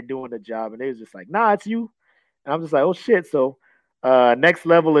they out there doing the job, and they was just like, nah, it's you. And I'm just like, oh shit. So next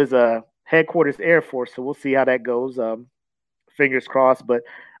level is headquarters Air Force, so we'll see how that goes. Fingers crossed. But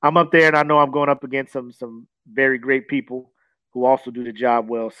I'm up there, and I know I'm going up against some very great people who also do the job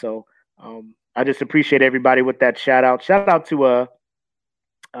well. So I just appreciate everybody with that shout out. Shout out to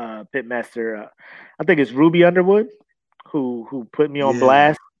Pitmaster. I think it's Ruby Underwood who put me on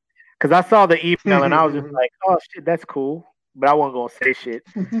blast, because I saw the email and I was just like, oh shit, that's cool. But I wasn't gonna say shit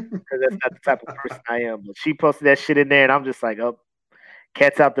because that's not the type of person I am. But she posted that shit in there, and I'm just like, oh,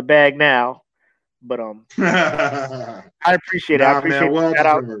 cat's out the bag now. But I appreciate it. I appreciate the shout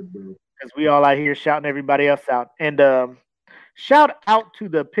out because we all out here shouting everybody else out. And shout out to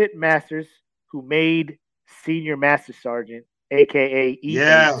the Pitmasters who made Senior Master Sergeant, aka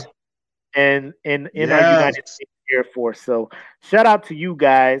E8, and in our United States Air Force. So shout out to you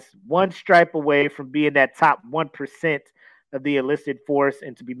guys. One stripe away from being that top 1% of the enlisted force,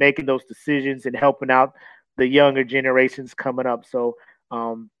 and to be making those decisions and helping out the younger generations coming up. So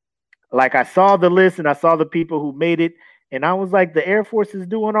like, I saw the list and I saw the people who made it, and I was like, the Air Force is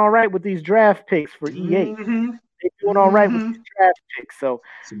doing all right with these draft picks for E8. They're doing all right with these draft picks. So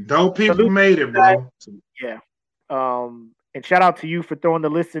some dope people made it, bro. Yeah. And shout out to you for throwing the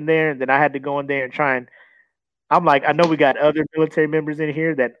list in there. And then I had to go in there and try and, I'm like, I know we got other military members in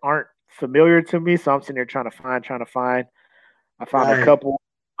here that aren't familiar to me, so I'm sitting there trying to find. I found a couple.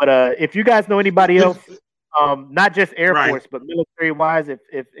 But if you guys know anybody else, not just Air Force, but military wise, if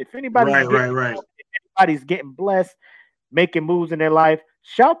anybody's if anybody's getting blessed, making moves in their life,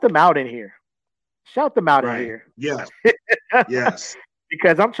 shout them out in here. Shout them out in here. Yes. Yes.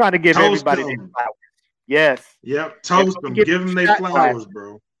 Because I'm trying to give everybody their flowers. Yes. Yep. Toast them. Give them their flowers,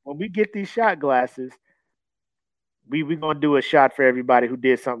 bro. When we get these shot glasses, we're gonna do a shot for everybody who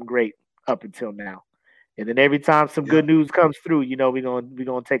did something great up until now. And then every time some good news comes through, you know, we're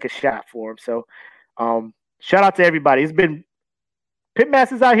gonna take a shot for them. So shout out to everybody. It's been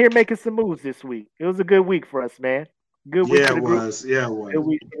Pitmasters out here making some moves this week. It was a good week for us, man. Good week for the group. Yeah, it was. Good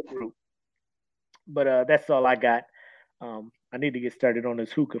week for the group. But that's all I got. I need to get started on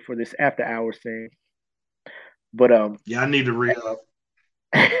this hookah for this after hours thing. But I need to re-up.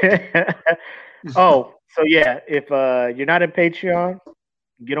 Oh, so yeah, if you're not in Patreon,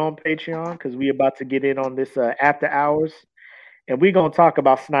 get on Patreon, because we about to get in on this after hours, and we're gonna talk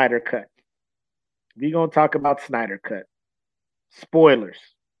about Snyder Cut. We're gonna talk about Snyder Cut. Spoilers.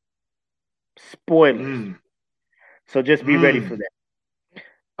 So just be ready for that.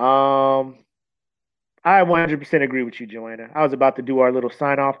 I 100% agree with you, Joanna. I was about to do our little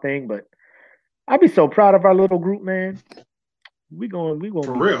sign-off thing, but I'd be so proud of our little group, man. We going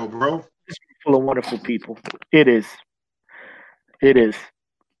for real, bro. It's full of wonderful people. It is.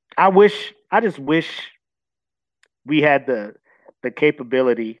 I just wish we had the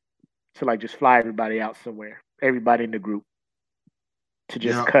capability to like just fly everybody out somewhere, everybody in the group, to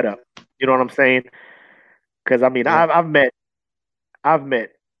just cut up. You know what I'm saying? Because I mean, I've met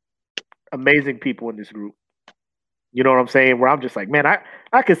amazing people in this group. You know what I'm saying? Where I'm just like, man,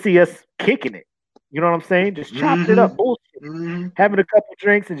 I could see us kicking it. You know what I'm saying? Just chopping it up, bullshit, having a couple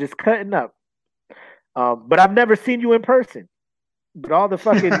drinks and just cutting up. But I've never seen you in person. But all the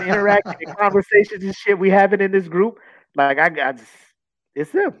fucking interacting and conversations and shit we having in this group, like I just,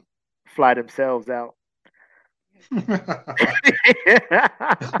 it's them fly themselves out.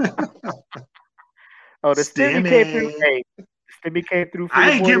 Oh, the stimmy came through. Hey, the stimmy came through.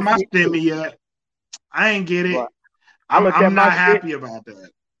 I ain't get my stimmy yet. I ain't get it. Well, I'm not happy about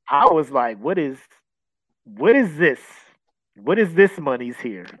that. I was like, what is this? What is this money's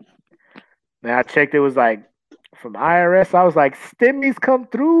here? Now I checked, it was like from IRS. I was like, stimmies come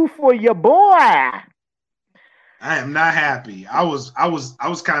through for your boy. I am not happy. I was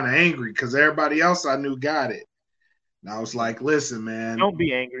kind of angry because everybody else I knew got it. And I was like, listen, man. Don't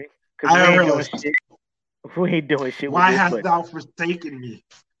be angry. We ain't doing shit. Why hast thou forsaken me?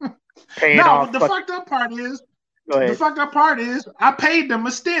 The fucked up part is I paid them a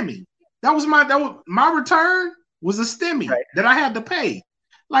stimmy. That was my return was a stimmy that I had to pay.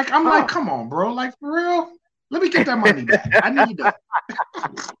 Like, I'm like, come on, bro. Like, for real? Let me get that money back. I need that.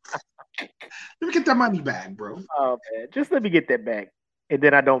 Let me get that money back, bro. Oh, man. Just let me get that back. And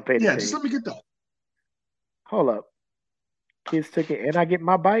then I don't pay the just let me get that. Hold up. Kids took it and I get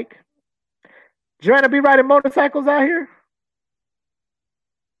my bike. Joanna be riding motorcycles out here?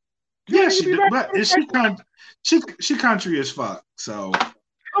 Yeah, she do, but she country as fuck. So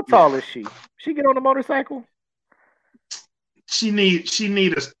how tall is she? She get on a motorcycle? She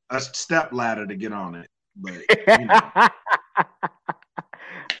need a step ladder to get on it. But you know.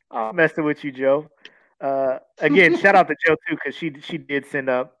 I'm messing with you, Joe. Again, shout out to Joe too, because she did send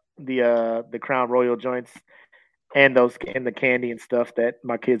up the Crown Royal joints and the candy and stuff that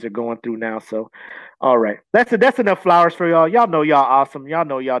my kids are going through now. So, all right, that's enough flowers for y'all. Y'all know y'all awesome. Y'all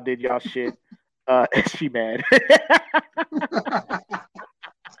know y'all did y'all shit. She mad.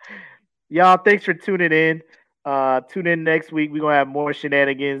 Y'all, thanks for tuning in. Tune in next week. We're gonna have more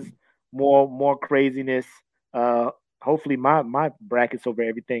shenanigans, more craziness. Hopefully my brackets over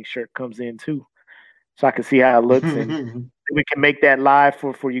everything shirt comes in too, so I can see how it looks and we can make that live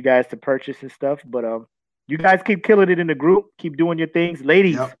for you guys to purchase and stuff. But you guys keep killing it in the group. Keep doing your things,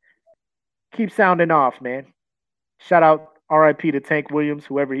 ladies. Yep. Keep sounding off, man. Shout out R.I.P. to Tank Williams,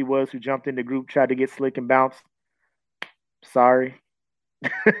 whoever he was who jumped in the group, tried to get slick and bounce. Sorry.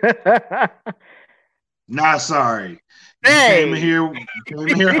 Not sorry. Hey. You came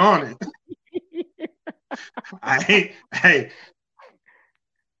here on it. Hey.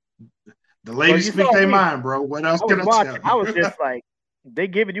 The ladies speak their mind, bro. What else can I tell you? I was just like, they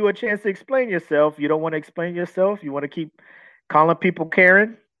giving you a chance to explain yourself. You don't want to explain yourself. You want to keep calling people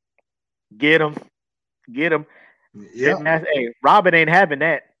Karen. Get them. Yeah. Hey, Robin ain't having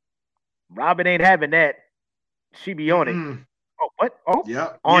that. She be on it. Oh, what? Oh,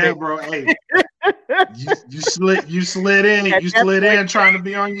 yeah, on it, bro. Hey, you slid in trying to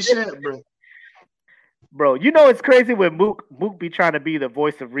be on your shit, bro. Bro, you know it's crazy when Mook be trying to be the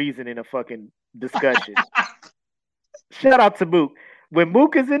voice of reason in a fucking discussion. Shout out to Mook. When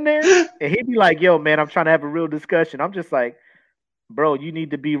Mook is in there and he be like, "Yo, man, I'm trying to have a real discussion," I'm just like, "Bro, you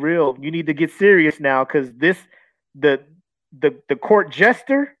need to be real. You need to get serious now, because the court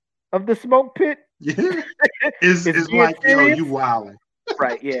jester of the smoke pit is like, serious. Yo, you wildin'."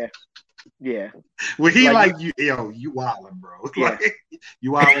 Right? Yeah. Well, he like you wildin', bro. Yeah. Like,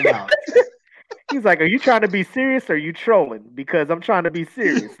 you wildin' out. He's like, "Are you trying to be serious or are you trolling?" Because I'm trying to be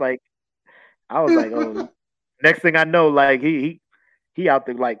serious. Like, I was like, "Oh." Next thing I know, like he out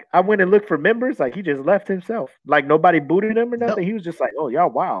there. Like, I went and looked for members. Like, he just left himself. Like, nobody booted him or nothing. Nope. He was just like, "Oh, y'all,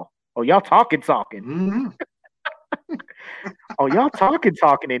 wow. Oh, y'all talking. Mm-hmm. Oh, y'all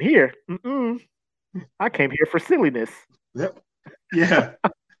talking in here. I came here for silliness." Yep. Yeah.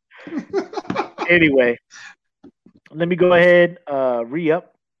 Anyway, let me go ahead,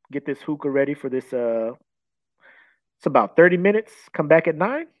 re-up, get this hookah ready for this. It's about 30 minutes. Come back at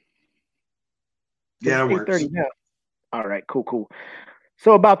 9. Yeah, it works. 8:30 now. All right, cool.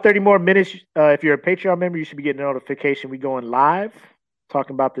 So about 30 more minutes. If you're a Patreon member, you should be getting a notification. We going live,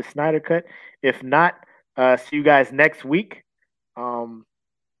 talking about the Snyder Cut. If not, see you guys next week.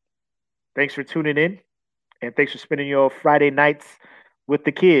 Thanks for tuning in, and thanks for spending your Friday nights with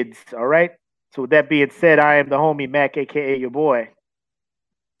the kids. All right. So with that being said, I am the homie Makk, aka your boy.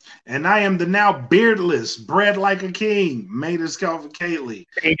 And I am the now beardless, bred like a king, Matus Calvin Cayley.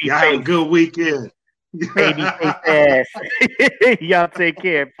 Y'all have a good weekend. Baby face ass. Y'all take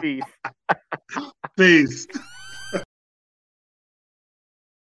care. Peace. Peace.